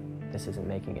say, this isn't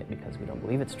making it because we don't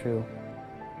believe it's true,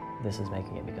 this is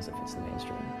making it because it fits the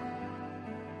mainstream.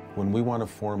 When we want to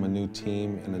form a new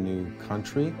team in a new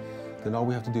country, then all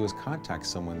we have to do is contact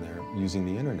someone there using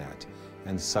the internet,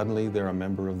 and suddenly they're a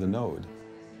member of the node.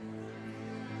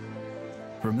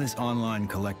 From this online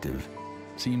collective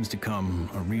seems to come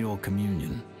a real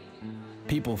communion.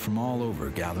 People from all over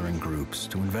gather in groups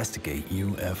to investigate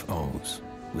UFOs,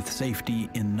 with safety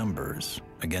in numbers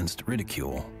against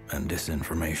ridicule and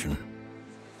disinformation.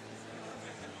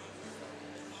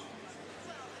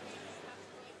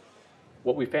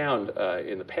 What we found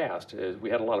in the past is we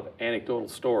had a lot of anecdotal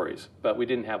stories, but we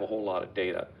didn't have a whole lot of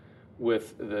data.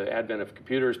 With the advent of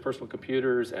computers, personal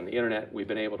computers, and the internet, we've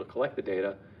been able to collect the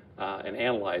data and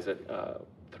analyze it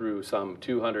through some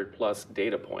 200 plus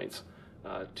data points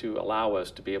to allow us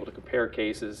to be able to compare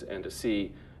cases and to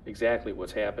see exactly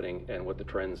what's happening and what the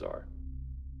trends are.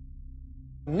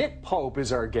 Nick Pope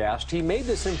is our guest. He made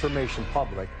this information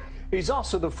public. He's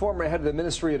also the former head of the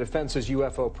Ministry of Defense's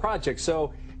UFO project,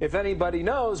 so if anybody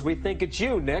knows, we think it's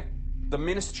you, Nick. The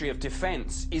Ministry of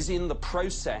Defense is in the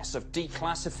process of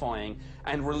declassifying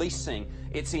and releasing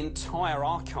its entire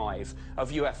archive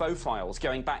of UFO files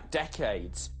going back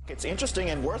decades. It's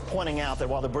interesting and worth pointing out that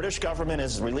while the British government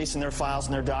is releasing their files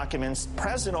and their documents,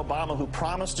 President Obama, who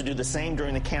promised to do the same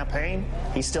during the campaign,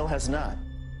 he still has not.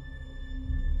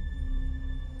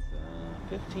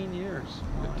 15 years.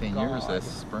 15 years this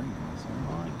spring.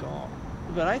 Oh my God.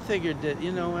 But I figured that,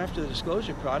 you know, after the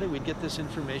disclosure project, we'd get this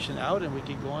information out and we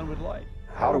could go on with life.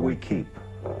 How do we keep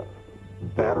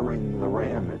battering the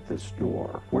ram at this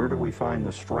door? Where do we find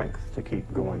the strength to keep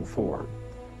going forward?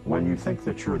 When you think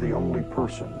that you're the only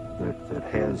person that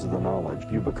has the knowledge,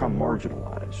 you become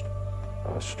marginalized.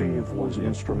 Steve was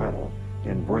instrumental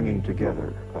in bringing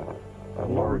together a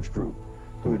large group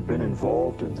who had been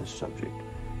involved in this subject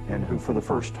and who for the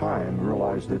first time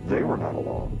realized that they were not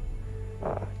alone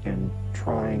in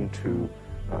trying to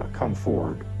come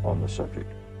forward on the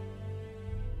subject.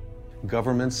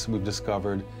 Governments, we've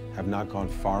discovered, have not gone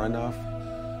far enough,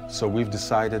 so we've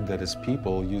decided that as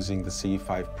people, using the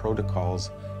CE5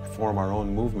 protocols, form our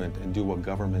own movement and do what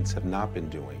governments have not been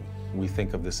doing. We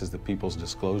think of this as the People's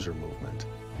Disclosure Movement.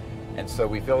 And so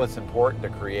we feel it's important to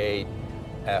create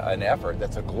an effort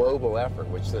that's a global effort,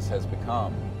 which this has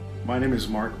become. My name is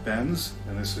Mark Benz,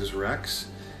 and this is Rex,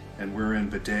 and we're in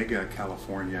Bodega,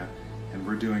 California, and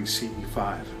we're doing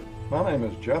CE5. My name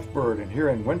is Jeff Bird, and here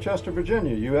in Winchester,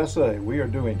 Virginia, USA, we are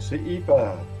doing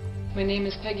CE5. My name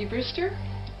is Peggy Brewster,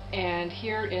 and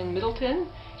here in Middleton,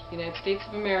 United States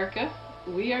of America,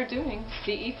 we are doing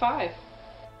CE5.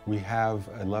 We have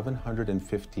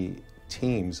 1,150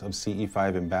 teams of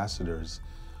CE5 ambassadors,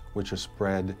 which are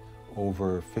spread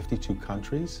over 52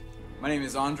 countries. My name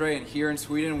is Andre, and here in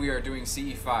Sweden, we are doing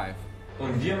CE5.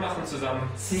 Und wir machen zusammen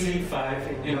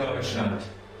CE5 in Deutschland.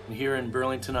 Here in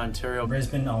Burlington, Ontario.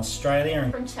 Brisbane, Australia.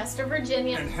 From Chester,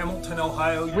 Virginia. In Hamilton,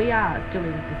 Ohio. We are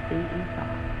doing the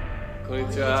CE5.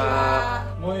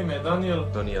 Konnichiwa. Moje ime Daniel.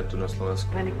 Donia tu na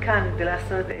Slovensku.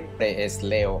 Es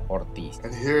Leo Ortiz.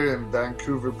 And here in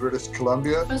Vancouver, British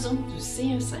Columbia.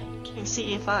 CE5.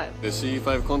 The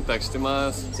CE5 context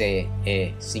imasu.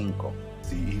 CE5.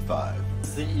 CE5.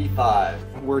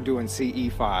 CE5. We're doing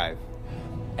CE5.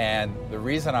 And the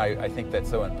reason I think that's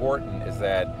so important is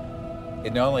that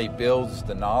it not only builds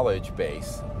the knowledge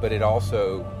base, but it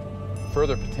also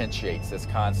further potentiates this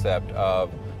concept of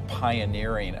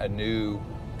pioneering a new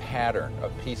pattern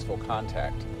of peaceful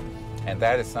contact. And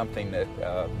that is something that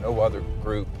no other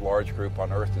group, large group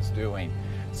on Earth is doing.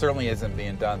 Certainly isn't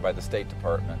being done by the State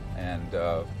Department and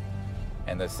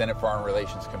the Senate Foreign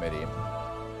Relations Committee.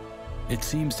 It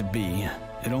seems to be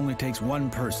it only takes one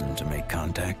person to make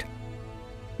contact.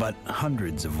 But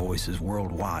hundreds of voices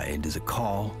worldwide is a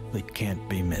call that can't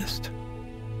be missed.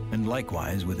 And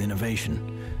likewise with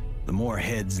innovation, the more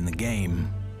heads in the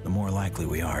game, the more likely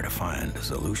we are to find a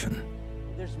solution.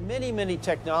 There's many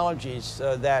technologies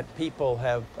that people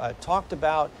have talked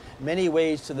about, many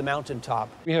ways to the mountaintop.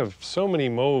 We have so many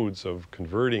modes of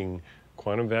converting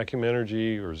quantum vacuum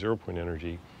energy or zero-point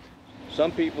energy.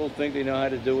 Some people think they know how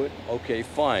to do it. Okay,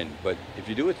 fine. But if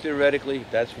you do it theoretically,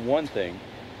 that's one thing.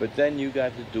 But then you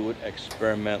got to do it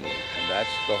experimentally, and that's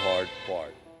the hard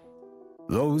part.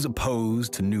 Those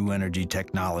opposed to new energy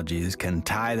technologies can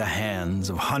tie the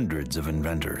hands of hundreds of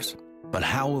inventors. But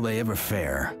how will they ever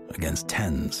fare against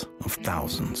tens of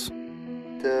thousands?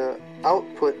 The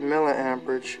output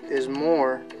milliamperage is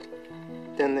more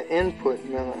than the input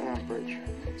milliamperage.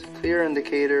 It's a clear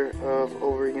indicator of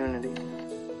overunity.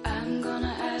 I'm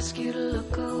gonna ask you to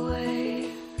look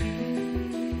away.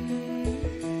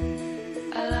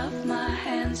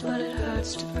 words, but it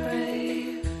hurts to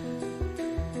pray.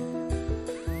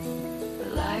 The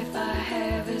life I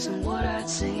have isn't what I'd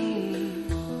seen.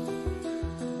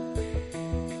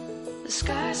 The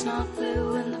sky's not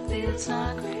blue and the field's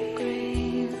not green.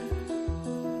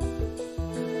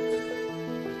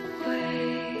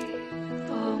 Wait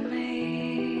for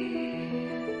me.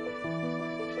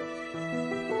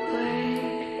 Wait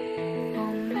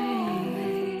for me.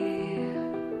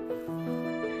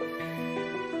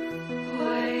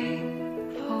 Wait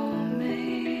for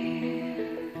me.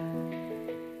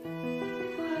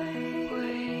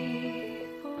 Wait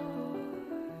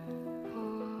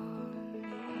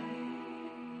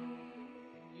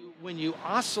When you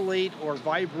oscillate or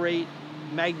vibrate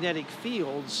magnetic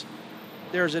fields,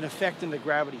 there's an effect in the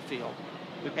gravity field.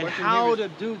 And how to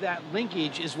do that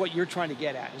linkage is what you're trying to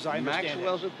get at, as I understand it.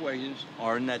 Maxwell's equations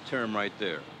are in that term right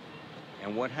there.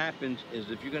 And what happens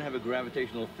is if you're going to have a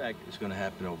gravitational effect, it's going to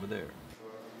happen over there.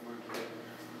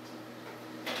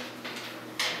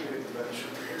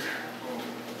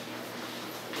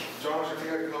 Josh, I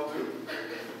think I can help too.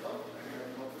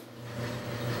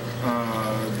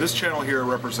 This channel here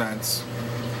represents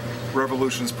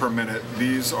revolutions per minute.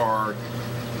 These are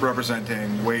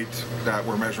representing weight that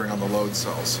we're measuring on the load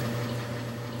cells.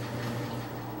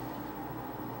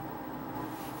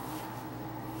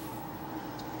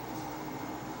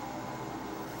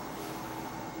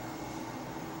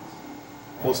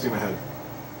 Full steam ahead.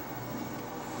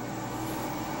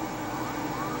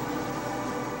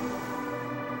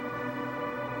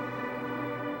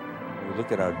 When we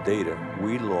look at our data,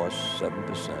 we lost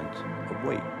 7% of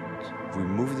weight. If we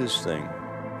move this thing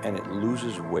and it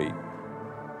loses weight,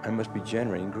 I must be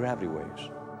generating gravity waves.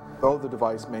 Though the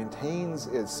device maintains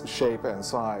its shape and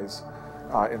size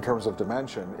in terms of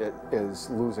dimension, it is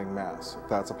losing mass.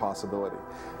 That's a possibility.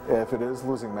 If it is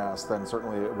losing mass, then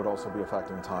certainly it would also be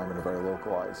affecting time in a very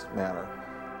localized manner.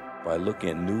 By looking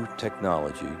at new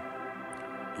technology,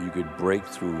 you could break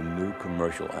through new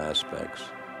commercial aspects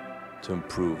to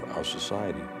improve our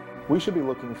society. We should be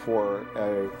looking for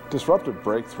a disruptive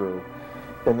breakthrough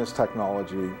in this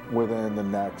technology within the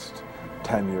next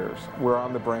 10 years. We're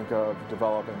on the brink of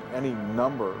developing any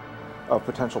number of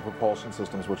potential propulsion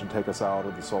systems which would take us out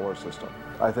of the solar system.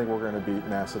 I think we're going to beat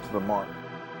NASA to the mark.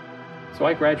 So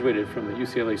I graduated from the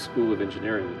UCLA School of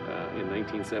Engineering in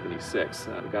 1976.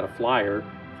 I got a flyer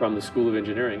from the School of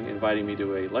Engineering inviting me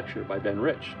to a lecture by Ben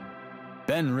Rich.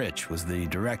 Ben Rich was the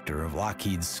director of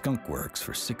Lockheed's Skunk Works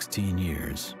for 16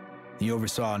 years. He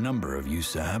oversaw a number of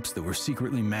USAPs that were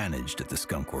secretly managed at the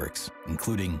Skunk Works,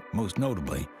 including, most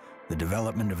notably, the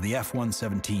development of the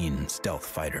F-117 stealth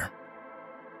fighter.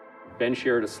 Ben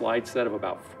shared a slide set of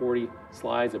about 40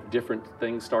 slides of different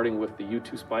things, starting with the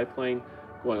U-2 spy plane,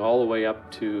 going all the way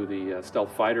up to the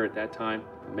stealth fighter at that time,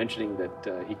 mentioning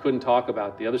that he couldn't talk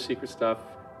about the other secret stuff.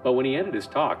 But when he ended his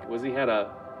talk, he had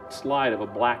a slide of a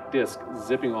black disc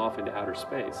zipping off into outer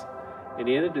space. And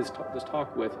he ended this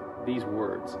talk with these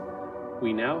words: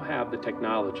 "We now have the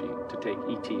technology to take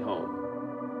ET home."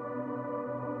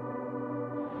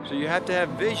 So you have to have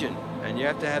vision, and you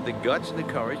have to have the guts and the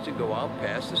courage to go out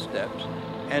past the steps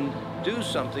and do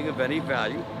something of any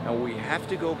value, and we have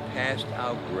to go past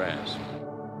our grasp.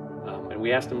 And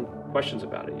we asked him questions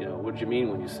about it. What did you mean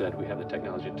when you said we have the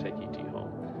technology to take ET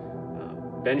home?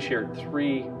 Ben shared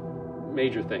three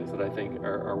major things that I think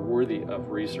are worthy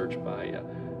of research by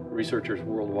researchers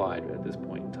worldwide at this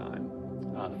point in time.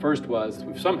 The first was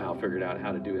we've somehow figured out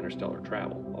how to do interstellar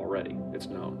travel already. It's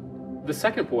known. The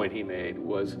second point he made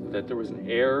was that there was an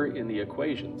error in the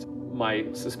equations.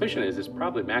 My suspicion is it's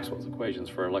probably Maxwell's equations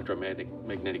for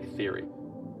electromagnetic theory.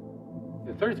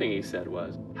 The third thing he said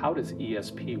was, how does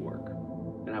ESP work?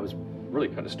 And I was really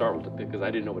kind of startled because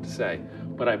I didn't know what to say.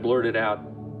 But I blurted out,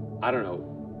 I don't know,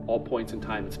 all points in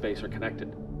time and space are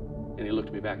connected. And he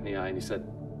looked me back in the eye and he said,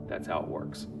 that's how it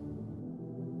works.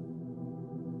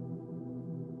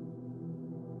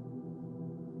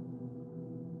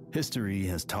 History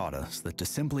has taught us that to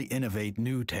simply innovate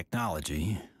new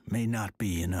technology may not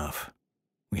be enough.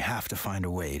 We have to find a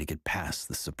way to get past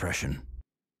the suppression.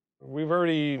 We've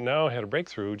already now had a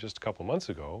breakthrough just a couple months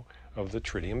ago of the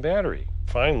tritium battery.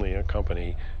 Finally, a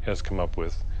company has come up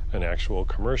with an actual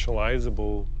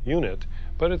commercializable unit,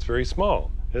 but it's very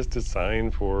small. It's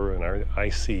designed for an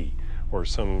IC or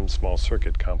some small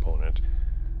circuit component.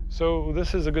 So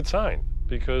this is a good sign,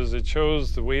 because it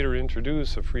shows the way to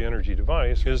introduce a free energy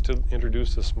device is to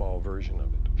introduce a small version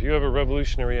of it. If you have a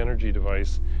revolutionary energy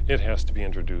device, it has to be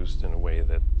introduced in a way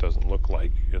that doesn't look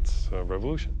like it's a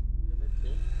revolution.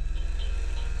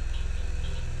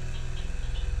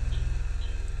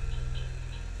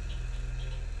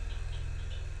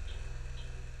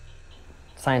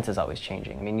 Science is always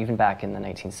changing. I mean, even back in the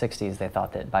 1960s, they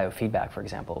thought that biofeedback, for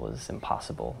example, was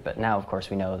impossible. But now, of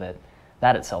course, we know that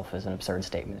that itself is an absurd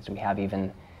statement. We have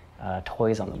even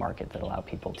toys on the market that allow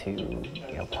people to,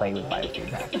 play with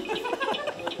biofeedback.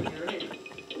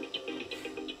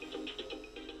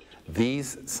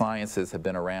 These sciences have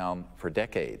been around for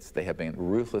decades. They have been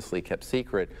ruthlessly kept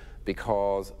secret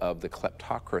because of the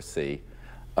kleptocracy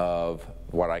of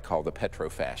what I call the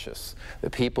petrofascists, the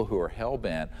people who are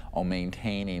hell-bent on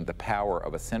maintaining the power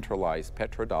of a centralized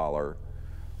petrodollar,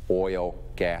 oil,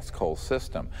 gas, coal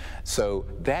system. So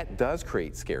that does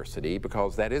create scarcity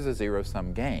because that is a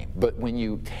zero-sum game. But when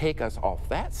you take us off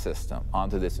that system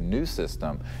onto this new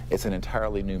system, it's an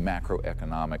entirely new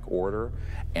macroeconomic order,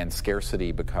 and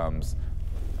scarcity becomes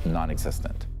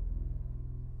non-existent.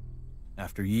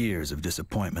 After years of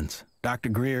disappointments, Dr.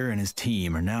 Greer and his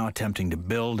team are now attempting to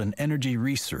build an energy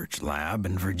research lab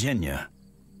in Virginia,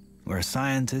 where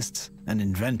scientists and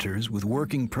inventors with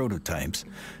working prototypes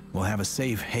will have a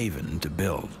safe haven to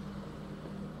build.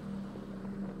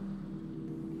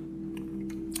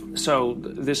 So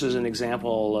this is an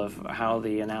example of how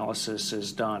the analysis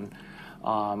is done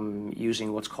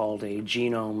using what's called a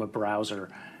genome browser.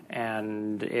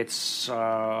 And it's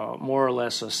more or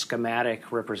less a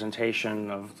schematic representation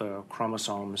of the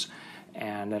chromosomes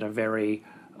and at a very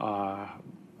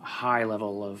high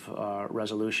level of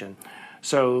resolution.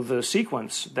 So the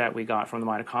sequence that we got from the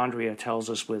mitochondria tells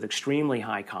us with extremely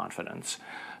high confidence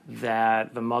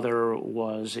that the mother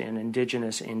was an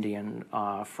indigenous Indian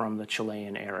from the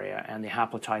Chilean area, and the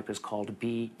haplotype is called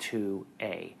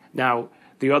B2A. Now,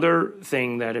 the other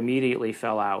thing that immediately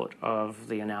fell out of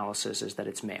the analysis is that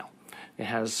it's male. It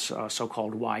has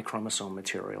so-called Y chromosome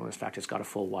material. In fact, it's got a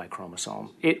full Y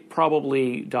chromosome. It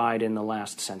probably died in the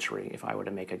last century, if I were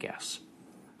to make a guess.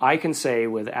 I can say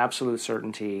with absolute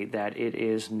certainty that it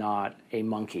is not a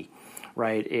monkey,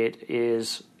 right? It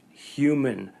is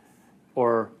human,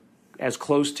 or as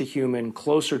close to human,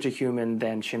 closer to human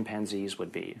than chimpanzees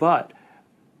would be. But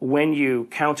when you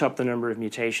count up the number of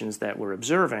mutations that we're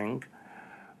observing,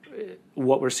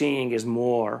 what we're seeing is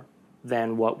more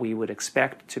than what we would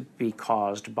expect to be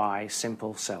caused by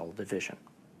simple cell division.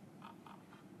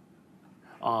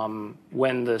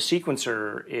 When the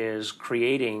sequencer is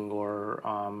creating or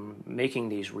making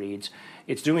these reads,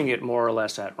 it's doing it more or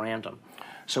less at random.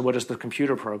 So what does the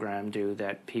computer program do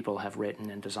that people have written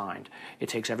and designed? It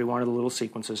takes every one of the little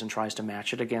sequences and tries to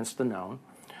match it against the known.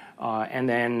 And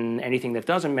then anything that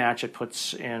doesn't match, it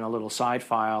puts in a little side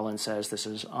file and says this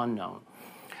is unknown.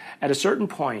 At a certain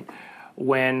point,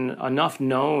 when enough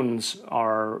knowns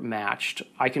are matched,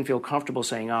 I can feel comfortable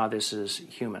saying, this is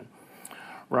human,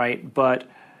 right? But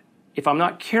if I'm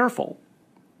not careful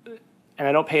and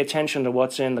I don't pay attention to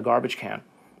what's in the garbage can,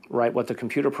 right, what the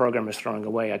computer program is throwing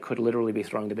away, I could literally be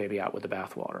throwing the baby out with the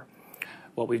bathwater.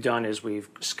 What we've done is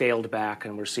we've scaled back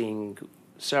and we're seeing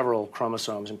several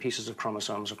chromosomes and pieces of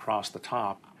chromosomes across the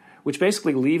top, which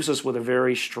basically leaves us with a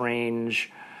very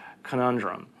strange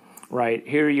conundrum. Right,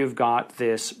 here you've got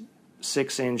this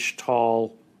 6-inch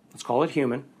tall, let's call it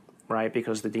human, right,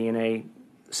 because the DNA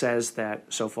says that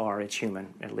so far it's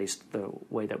human, at least the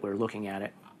way that we're looking at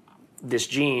it. This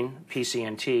gene,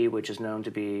 PCNT, which is known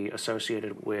to be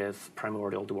associated with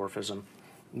primordial dwarfism,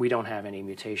 we don't have any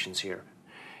mutations here.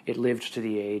 It lived to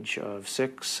the age of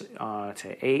 6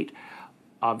 to 8.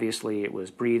 Obviously, it was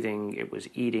breathing, it was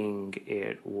eating,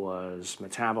 it was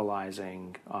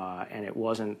metabolizing, and it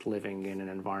wasn't living in an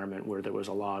environment where there was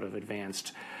a lot of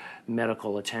advanced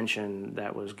medical attention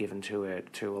that was given to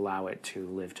it to allow it to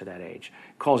live to that age.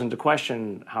 It calls into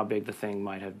question how big the thing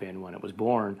might have been when it was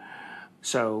born.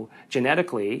 So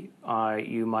genetically,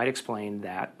 you might explain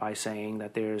that by saying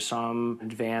that there's some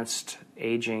advanced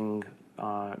aging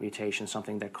mutation,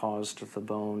 something that caused the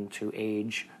bone to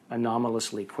age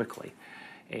anomalously quickly.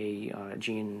 A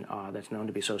gene that's known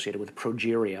to be associated with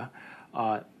progeria,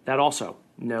 that also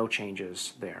no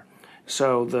changes there.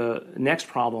 So the next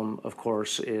problem, of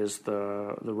course, is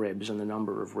the ribs and the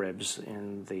number of ribs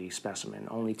in the specimen.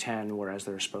 Only 10, whereas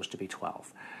there are supposed to be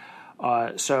 12.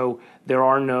 So there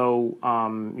are no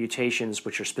mutations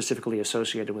which are specifically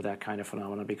associated with that kind of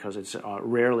phenomena because it's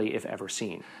rarely, if ever,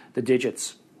 seen. The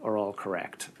digits are all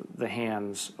correct. The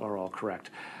hands are all correct.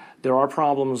 There are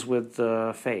problems with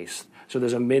the face. So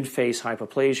there's a mid-face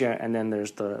hypoplasia, and then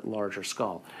there's the larger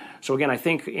skull. So again, I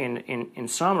think in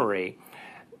summary,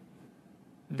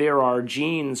 there are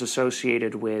genes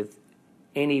associated with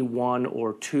any one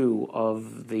or two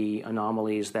of the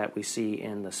anomalies that we see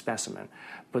in the specimen,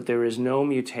 but there is no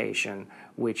mutation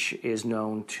which is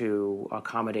known to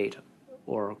accommodate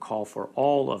or call for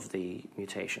all of the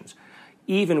mutations.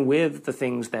 even with the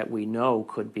things that we know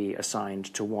could be assigned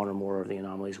to one or more of the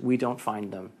anomalies, we don't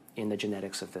find them in the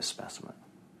genetics of this specimen.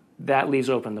 That leaves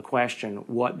open the question,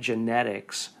 what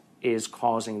genetics is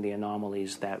causing the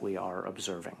anomalies that we are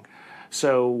observing?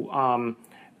 So,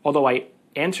 although I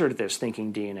entered this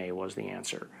thinking DNA was the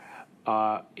answer,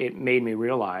 it made me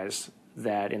realize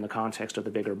that in the context of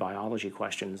the bigger biology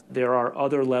questions, there are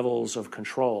other levels of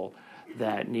control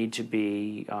that need to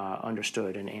be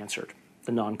understood and answered.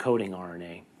 The non-coding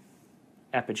RNA,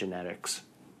 epigenetics,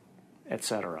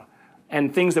 etc.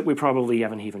 And things that we probably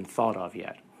haven't even thought of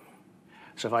yet.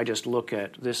 So if I just look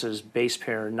at, this is base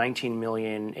pair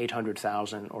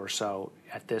 19,800,000 or so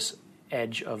at this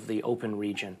edge of the open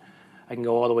region. I can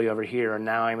go all the way over here, and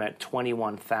now I'm at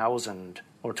 21,000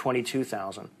 or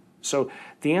 22,000. So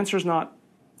the answer is not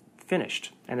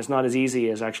finished, and it's not as easy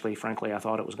as actually, frankly, I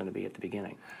thought it was going to be at the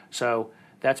beginning. So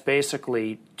that's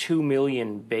basically 2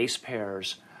 million base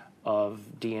pairs of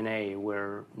DNA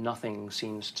where nothing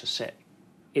seems to sit.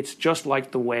 It's just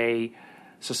like the way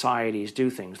societies do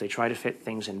things. They try to fit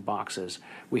things in boxes.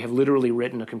 We have literally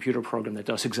written a computer program that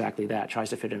does exactly that, tries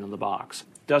to fit it in the box.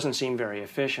 Doesn't seem very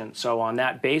efficient, so on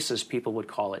that basis, people would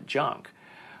call it junk.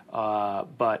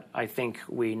 But I think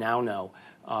we now know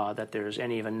that there's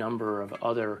any of a number of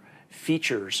other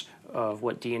features of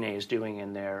what DNA is doing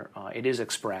in there. It is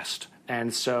expressed.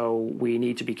 And so we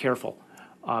need to be careful,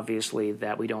 obviously,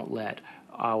 that we don't let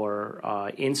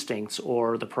our instincts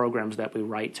or the programs that we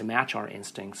write to match our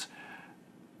instincts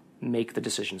make the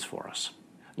decisions for us.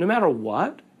 No matter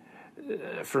what,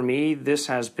 for me, this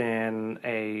has been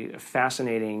a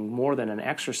fascinating, more than an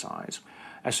exercise.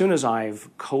 As soon as I've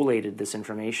collated this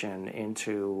information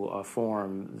into a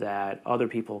form that other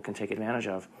people can take advantage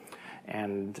of,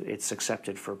 and it's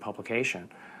accepted for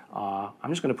publication, I'm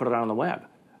just going to put it out on the web.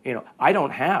 You know, I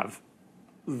don't have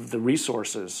the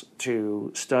resources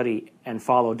to study and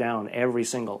follow down every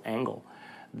single angle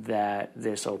that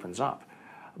this opens up.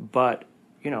 But,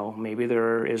 you know, maybe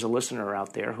there is a listener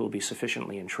out there who will be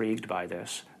sufficiently intrigued by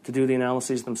this to do the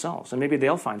analyses themselves, and maybe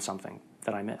they'll find something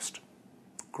that I missed.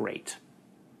 Great.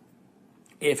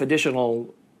 If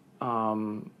additional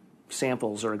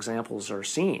samples or examples are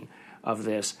seen of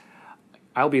this,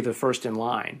 I'll be the first in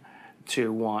line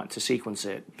to want to sequence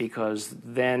it, because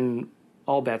then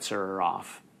all bets are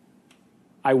off.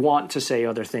 I want to say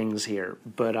other things here,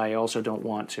 but I also don't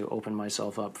want to open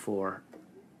myself up for,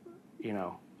 you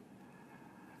know,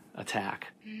 attack.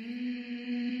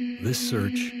 This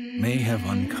search may have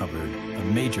uncovered a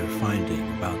major finding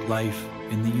about life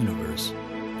in the universe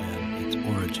and its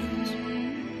origins.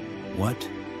 What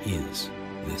is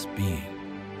this being?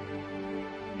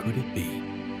 Could it be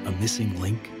a missing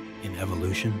link in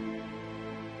evolution?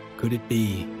 Could it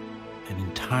be an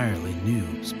entirely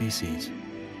new species?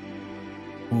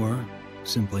 Or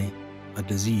simply a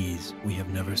disease we have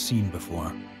never seen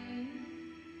before?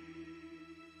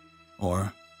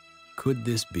 Or could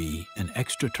this be an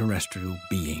extraterrestrial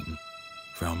being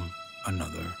from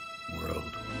another world?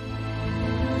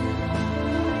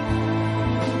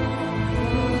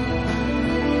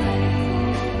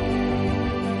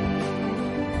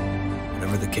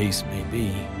 Whatever the case may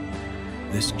be,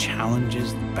 this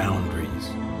challenges the boundaries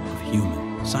of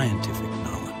human scientific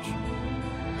knowledge.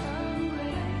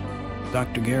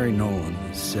 Dr. Gary Nolan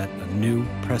has set a new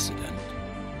precedent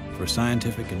for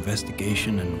scientific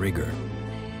investigation and rigor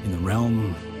in the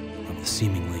realm of the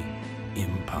seemingly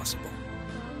impossible.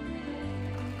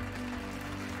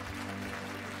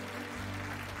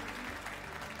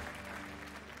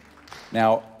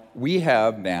 Now, we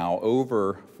have now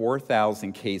over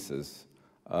 4,000 cases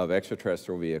of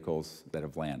extraterrestrial vehicles that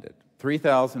have landed,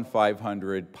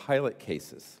 3,500 pilot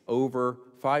cases, over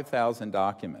 5,000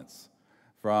 documents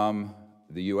from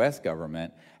the US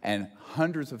government, and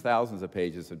hundreds of thousands of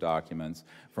pages of documents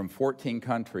from 14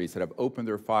 countries that have opened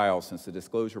their files since the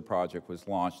Disclosure Project was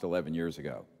launched 11 years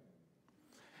ago.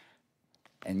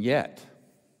 And yet,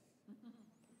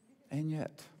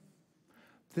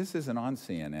 this isn't on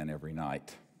CNN every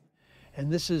night.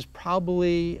 And this is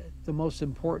probably the most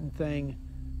important thing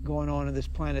going on this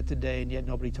planet today, and yet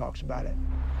nobody talks about it.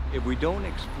 If we don't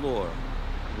explore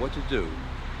what to do,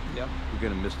 we're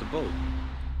going to miss the boat.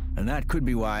 And that could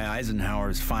be why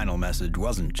Eisenhower's final message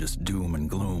wasn't just doom and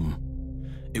gloom.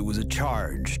 It was a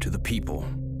charge to the people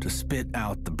to spit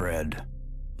out the bread,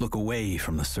 look away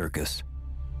from the circus,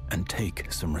 and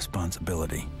take some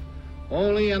responsibility.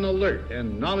 Only an alert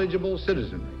and knowledgeable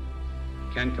citizenry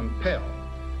can compel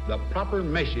the proper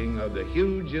meshing of the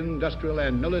huge industrial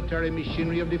and military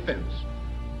machinery of defense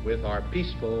with our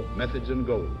peaceful methods and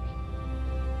goals.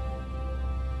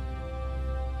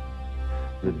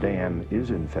 the dam is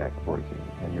in fact breaking,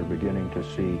 and you're beginning to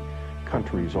see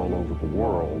countries all over the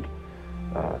world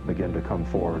begin to come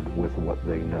forward with what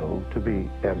they know to be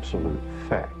absolute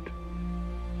fact.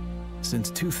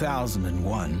 Since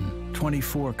 2001,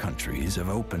 24 countries have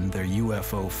opened their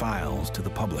UFO files to the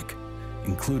public,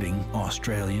 including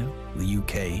Australia, the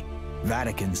UK,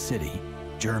 Vatican City,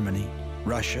 Germany,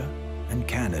 Russia, and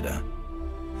Canada.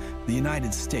 The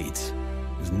United States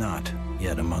is not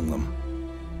yet among them.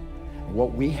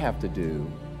 What we have to do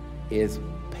is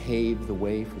pave the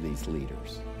way for these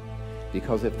leaders.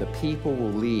 Because if the people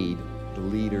will lead, the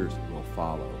leaders will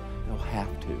follow. They'll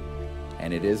have to.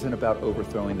 And it isn't about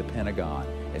overthrowing the Pentagon,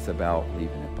 it's about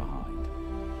leaving it behind.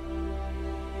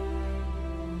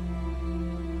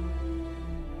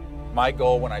 My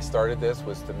goal when I started this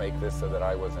was to make this so that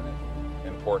I wasn't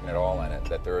important at all in it,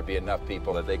 that there would be enough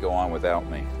people that they go on without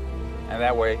me. And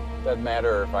that way, it doesn't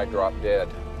matter if I drop dead.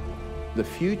 The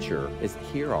future is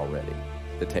here already.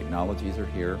 The technologies are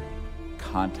here,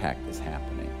 contact is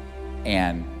happening.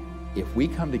 And if we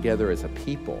come together as a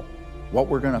people, what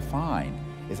we're going to find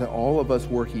is that all of us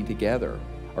working together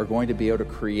are going to be able to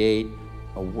create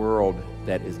a world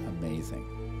that is amazing.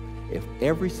 If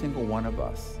every single one of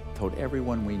us told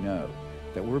everyone we know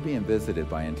that we're being visited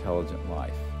by intelligent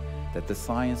life, that the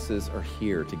sciences are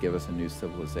here to give us a new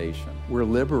civilization, we're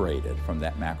liberated from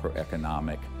that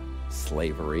macroeconomic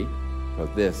slavery,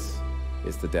 but this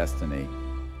is the destiny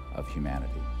of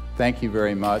humanity. Thank you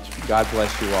very much. God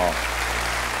bless you all.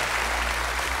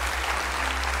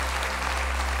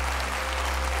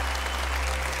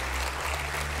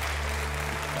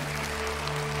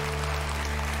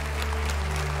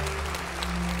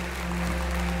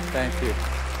 Thank you.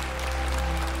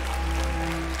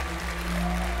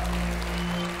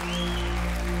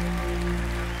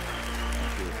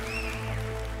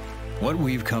 What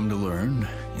we've come to learn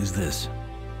is this.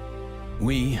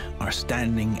 We are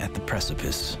standing at the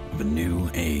precipice of a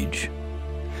new age.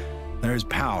 There is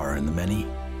power in the many,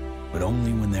 but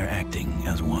only when they're acting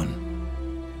as one.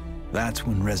 That's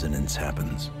when resonance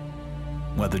happens.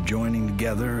 Whether joining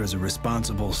together as a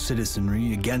responsible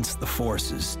citizenry against the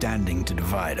forces standing to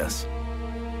divide us,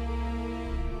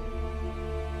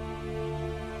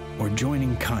 or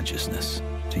joining consciousness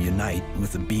to unite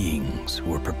with the beings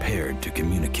who are prepared to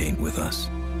communicate with us.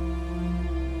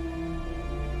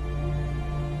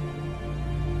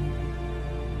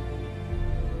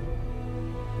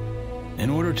 In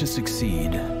order to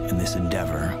succeed in this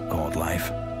endeavor called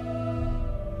life,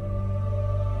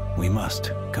 we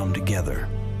must come together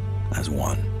as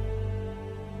one.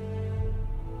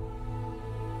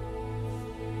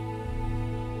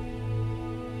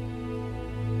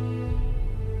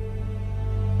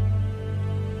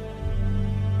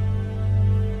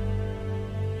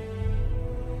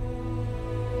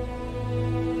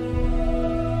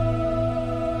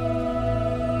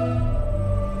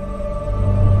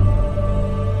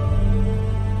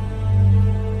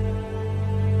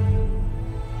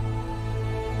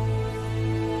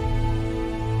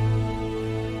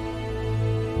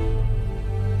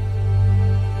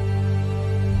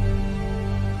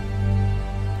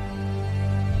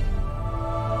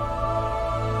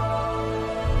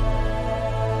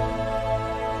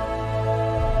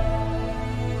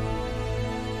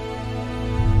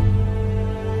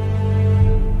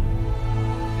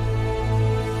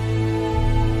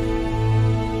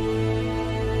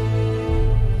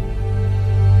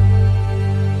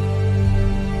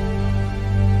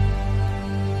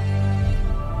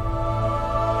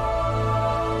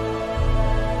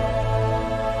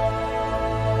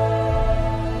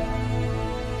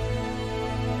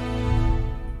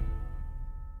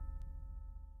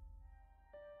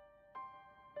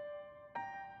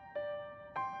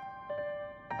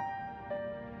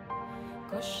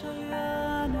 Koşayan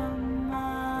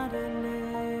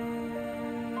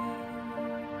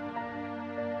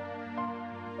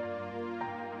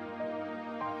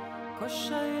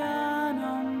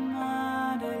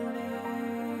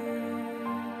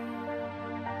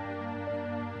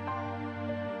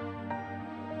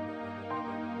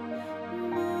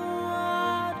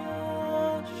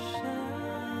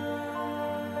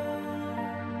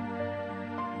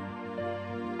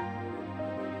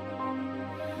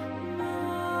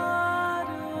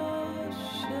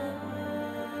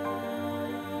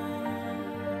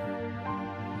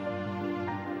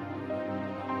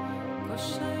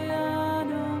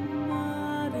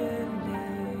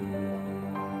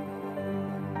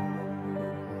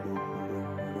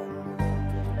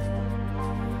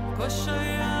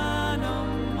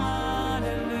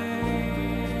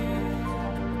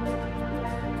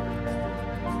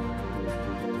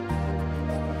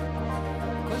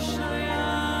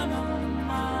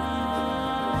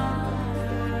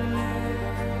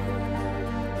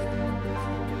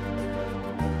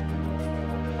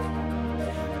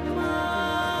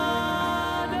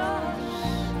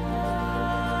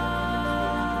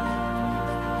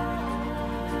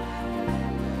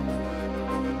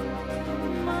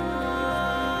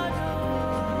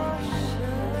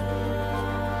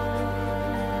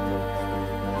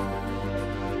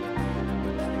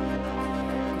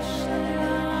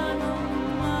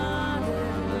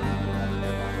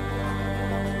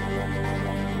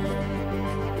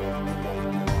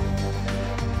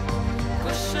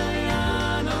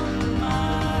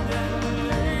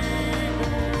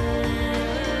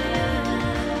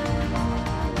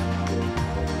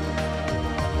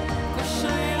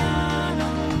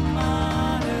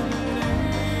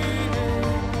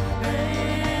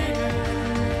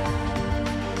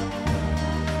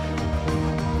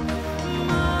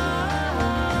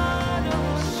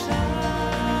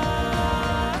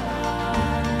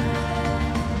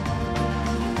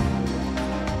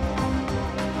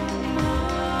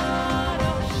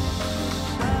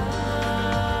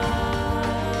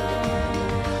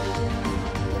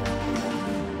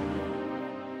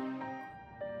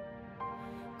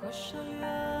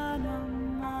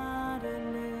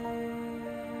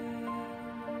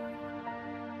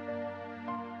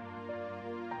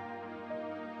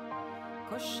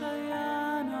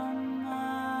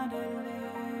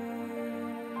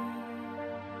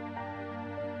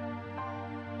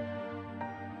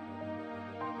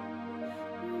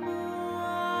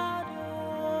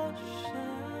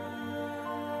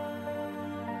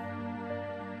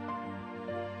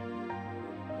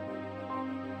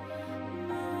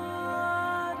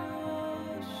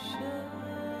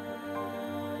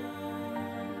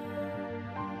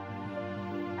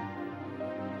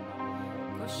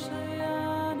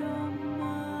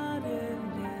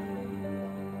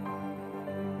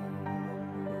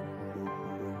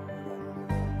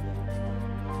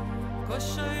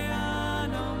Kosha